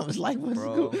everything. I was like, what's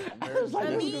Bro. good? I was like,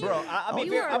 I what's mean, good? Bro,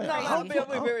 I'm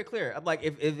being very clear. I'm like,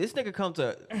 if this nigga comes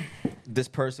to this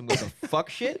person with a fuck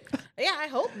shit, yeah, I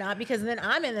hope not, because then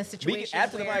I'm in a situation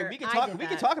we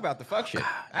can talk about the fuck shit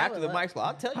after the mic's closed.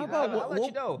 I'll tell you. I'll let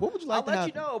you know. What would you like I'll let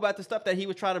you know about the stuff that he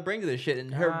was trying to bring to this shit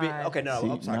and her being. Okay,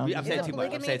 no, I'm sorry. I'm saying too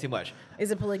much. I'm saying too much.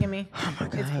 Is it polygamy? Oh my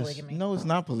gosh. It's polygamy. No, it's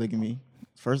not polygamy.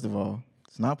 First of all,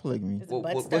 it's not polygamy.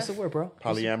 What's the word, bro?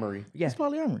 Polyamory. Yeah, It's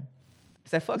polyamory.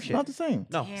 it's that fuck It's shit. not the same.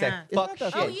 No, it's that It's fuck not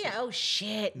that shit. Oh yeah. Oh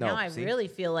shit. No, now I see? really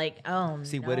feel like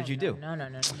See, what did you do?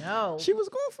 No. She was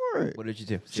going for it. What did you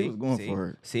do? She was going for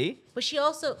it. See? But she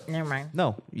also never mind.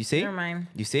 No, you see? Never mind.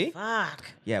 You see? Fuck.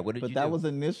 Yeah. What did But you that do? was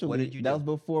initially. What did you That do?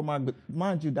 was before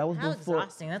mind you, that was How before.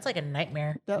 exhausting. That's like a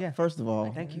nightmare. First of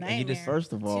all, Thank you. And Nightmare. you just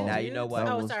First of all, Now you know what?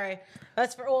 That Oh, was- sorry.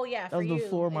 That's for. Oh yeah. that For was you.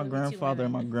 before my It would be two grandfather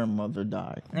and my women. grandmother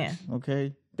died. Yeah.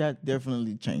 Okay, that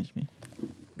definitely changed me.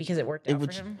 Because it worked It out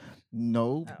would for him.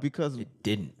 no, because It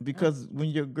didn't. when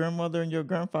your grandmother and your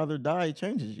grandfather die, it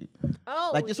changes you.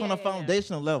 Oh. Like just on a yeah.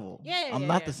 foundational level. Yeah, I'm yeah,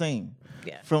 not yeah. the same.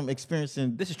 Yeah. From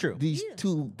experiencing This is true. these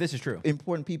two This is true.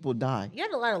 important people die You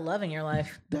had a lot of love in your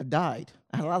life. that died.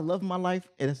 I had a lot of love in my life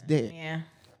and it's dead. Yeah.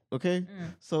 Okay?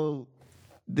 So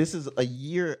this is a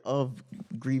year of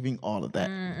grieving all of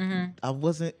that.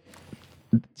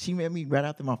 She met me right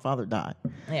after my father died,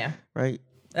 Yeah. right?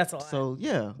 That's a lot. So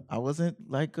yeah, I wasn't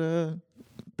like a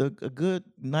good,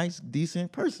 nice,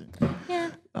 decent person.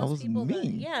 yeah. I Most was people that-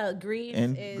 mean. yeah, grief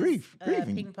And is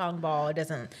grieving. ping pong ball. It's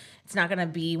not gonna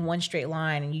be one straight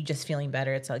line and you just feeling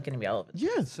better. It's gonna be all over.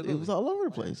 Yes, it was all over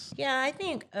the place. Yeah, I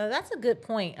think that's a good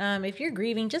point. If you're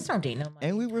grieving, just don't date nobody.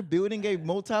 And we were building a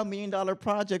multi-million-dollar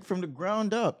project from the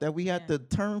ground up that we had to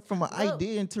turn from an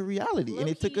idea into reality, and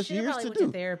it took us years to went do.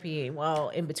 to therapy. Well,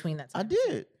 in between that time. I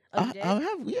did. Oh, you did? I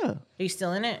have. Yeah. Are you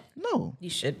still in it? No. You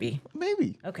should be.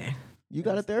 Maybe. Okay. You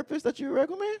got a therapist that you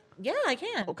recommend? Yeah, I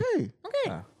can. Okay.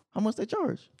 Okay. How much they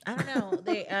charge? I don't know.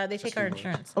 They take our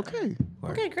insurance. Okay.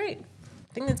 Okay, great.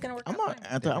 I think that's gonna work. I'm out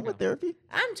not fine. I'm with therapy.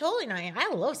 I'm totally not.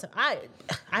 I love some. I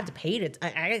have to pay to.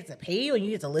 I get to pay you, and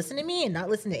you get to listen to me and not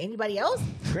listen to anybody else.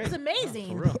 Great. It's amazing.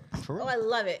 For real. For real. Oh, I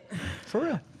love it. For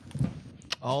real.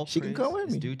 All She can praise come with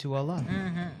is me. due to Allah.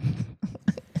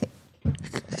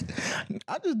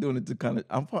 I'm just doing it to kind of.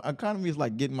 I'm kind of is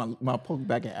like getting my poke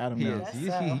back at Adam He now. is.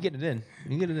 You get it in.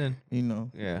 You get it in. You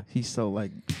know. Yeah. He's so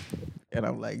like, and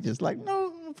I'm like, just like, no,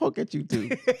 I'm gonna poke at you too.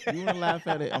 You wanna laugh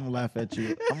at it? I'm gonna laugh at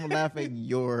you. I'm gonna laugh at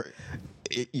your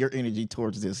energy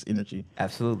towards this energy.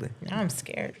 Absolutely. Now I'm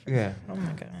scared. Yeah. Oh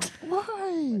my god. Why?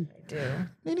 I do.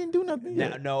 They didn't do nothing Now,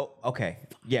 yet. no, okay.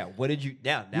 Yeah, what did you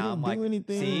now didn't I'm like do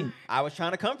anything. see, I was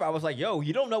trying to comfort. I was like, yo,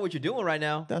 you don't know what you're doing right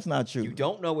now. That's not true. You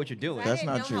don't know what you're doing. I That's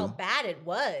didn't not know how true. bad it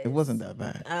was. It wasn't that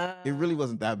bad. It really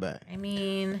wasn't that bad. I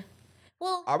mean,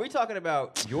 well, Are we talking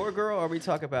about your girl or are we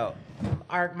talking about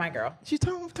my girl. She's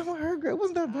talking about her girl. It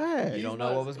wasn't that bad. you don't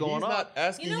know what was going He's on? not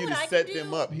asking You know you what to I set can them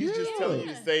do? up. He's just telling you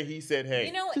Yeah. to say he said, hey.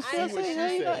 You know what? Just I say, will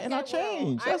hey, say- and I will.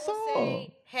 change. I That's will all.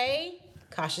 say, hey,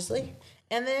 cautiously,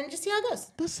 and then just see how it goes.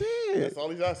 That's That's it. all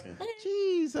he's asking.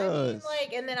 Jesus. I mean,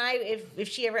 like, and then if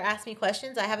she ever asks me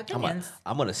questions, I have opinions.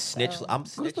 I'm gonna snitch. I'm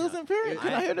Who's snitching. losing parent?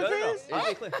 Can I hear the No, no, no. fans? Let's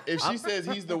be clear. If she says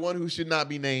he's the one who should not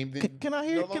be named, then Can I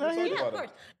hear- no can I longer hear? talk Yeah, of about course.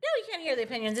 it. No, you can't hear the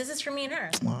opinions. This is for me and her.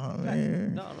 Oh,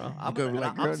 man. No, I'm Go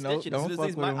like, girl, no, snitching. don't As soon as fuck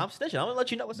these with him. I'm snitching. I'm gonna let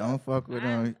you know what's Don't up. fuck with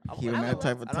them. He on that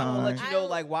type of And I'm gonna let time. you know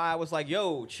like why I was like,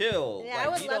 yo, chill. Yeah, I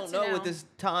would like you love don't to know know. what this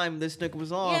time this nigga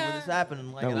was on when Yeah. this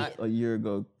happened. Like, That and was a year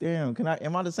ago. Damn,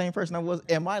 am I the same person I was?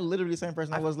 Am I literally the same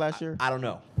person I was last year? I don't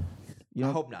know. You I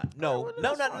know? hope not. No, Well, no,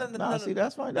 that's no, fine. no, no, Nah, no. see,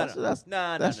 that's fine. No, That's no. that's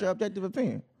No, no, that's no. your objective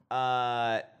opinion.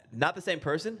 Not the same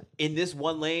person in this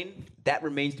one lane. That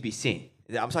remains to be seen.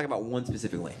 I'm talking about one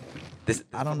specific lane. This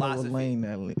I don't know philosophy. what lane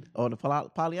that lane. Oh, the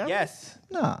polyamorous? Yes.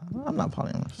 Nah, I'm not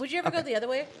polyamorous. Would you ever go the other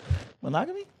way?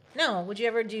 Monogamy? No. Would you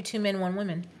ever do 2 men, 1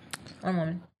 woman? 1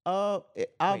 woman.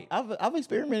 I've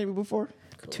experimented before.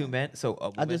 2 men. So a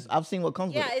woman. I've seen what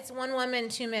comes Yeah, with it. it's 1 woman,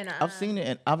 2 men. I've seen it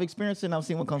and I've experienced it and I've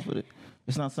seen what comes with it.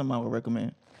 It's not something I would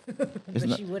recommend. But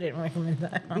not- she wouldn't recommend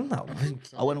that. huh? No.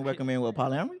 I wouldn't recommend what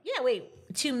polyamory. Yeah, wait.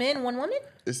 2 men, 1 woman?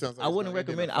 It sounds like I it's wouldn't gonna end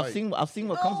in recommend. a I've fight. seen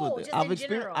what comes No, with it. just I've in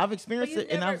experienced general. I've experienced But it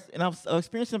you've and I've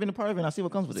experienced it, been a part of it, and I see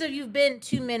what comes with So it. you've been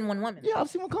 2 men, 1 woman? Yeah, I've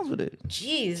seen what comes with it.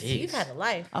 Jeez, you've had a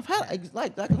life. I've had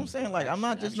like I'm saying, like I'm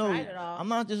not just no, tried it all. I'm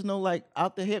not just no like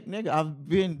out the hip nigga. I've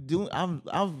been doing. I'm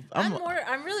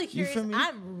I'm really You curious. feel me?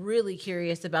 I'm really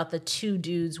curious about the 2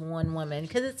 dudes, 1 woman,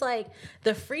 because it's like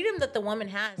the freedom that the woman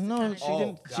has. to No, kinda she do-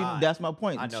 didn't. She, God. that's my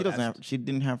point. I know She doesn't that's- have. She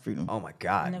didn't have freedom. Oh my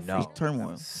God, No no.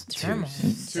 Turmoil, Turmoil.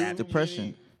 Too depression,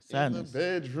 many sadness, in the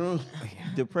bedroom.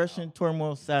 depression,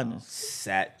 turmoil, sadness,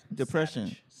 Sat.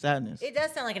 depression, sadness. It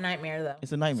does sound like a nightmare, though.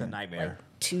 It's a nightmare. It's a nightmare.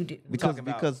 2 dudes. Because talk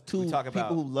about- because we two talk people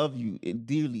about- who love you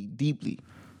dearly, deeply.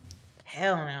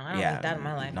 Hell no, I don't Yeah, need that in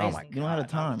my life. no, I just my need- You don't have the God,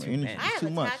 time, no, or energy. man. I have Too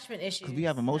much. attachment issues. Because we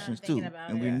have now I'm emotions too, thinking about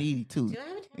and it. we're needy too. Do I have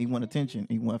You attachment? want attention,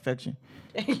 and you want affection.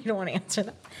 You don't want to answer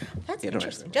that. That's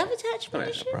interesting. Do you have attachment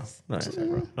issues?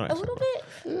 A little bit.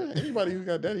 Yeah, anybody who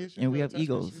got daddy issues. And we got have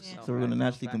egos, attachment so we're gonna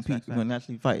naturally compete. We're gonna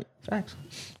naturally fight. Facts.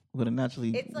 We're gonna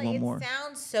naturally It's like want it more.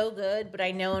 sounds so good, but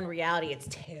I know in reality it's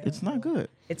terrible. It's not good.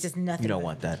 It's just nothing. You don't but-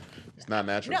 want that. It's not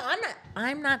natural. No,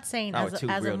 I'm not saying Not as with a, two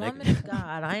as a real woman niggas. of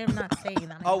God. I am not saying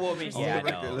that. Oh, well, I mean, I'm yeah, I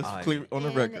interested know. Let's I- clear on the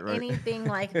in record, right? anything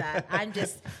like that. I'm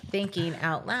just thinking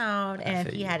out loud, and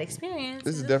if he had experience,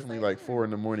 This is definitely like 4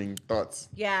 in the morning thoughts.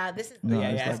 Yeah, this is. No, Yeah,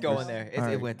 it's yeah, it's like going this. there. All It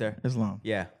right. went there. It's long.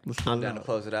 Yeah. Let's I'm close down it to out.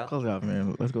 close it out. Close it out,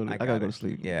 man. Let's go. I gotta got go it. to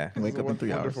sleep. Yeah. Wake up in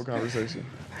 3 hours. Wonderful conversation.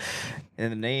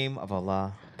 In the name of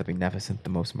Allah, the Beneficent, the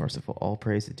Most Merciful, all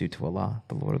praise is due to Allah,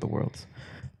 the Lord of the worlds.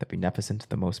 The Beneficent,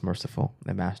 the Most Merciful,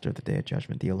 the Master of the Day of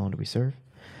Judgment. Thee alone do we serve.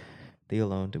 Thee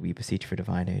alone do we beseech for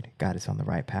divine aid. Guide us on the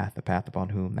right path, the path upon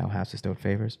whom thou hast bestowed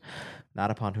favors, not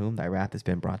upon whom thy wrath has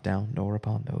been brought down, nor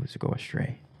upon those who go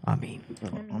astray. Amen.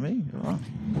 I mean,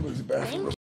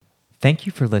 Thank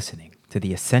you for listening to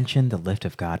the Ascension, the Lift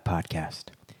of God podcast.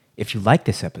 If you like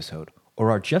this episode or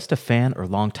are just a fan or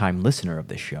longtime listener of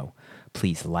this show,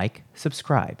 please like,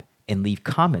 subscribe, and leave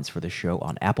comments for the show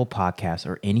on Apple Podcasts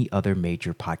or any other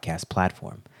major podcast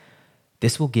platform.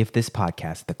 This will give this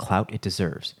podcast the clout it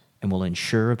deserves and will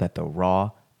ensure that the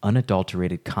raw,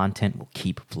 unadulterated content will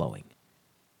keep flowing.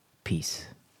 Peace.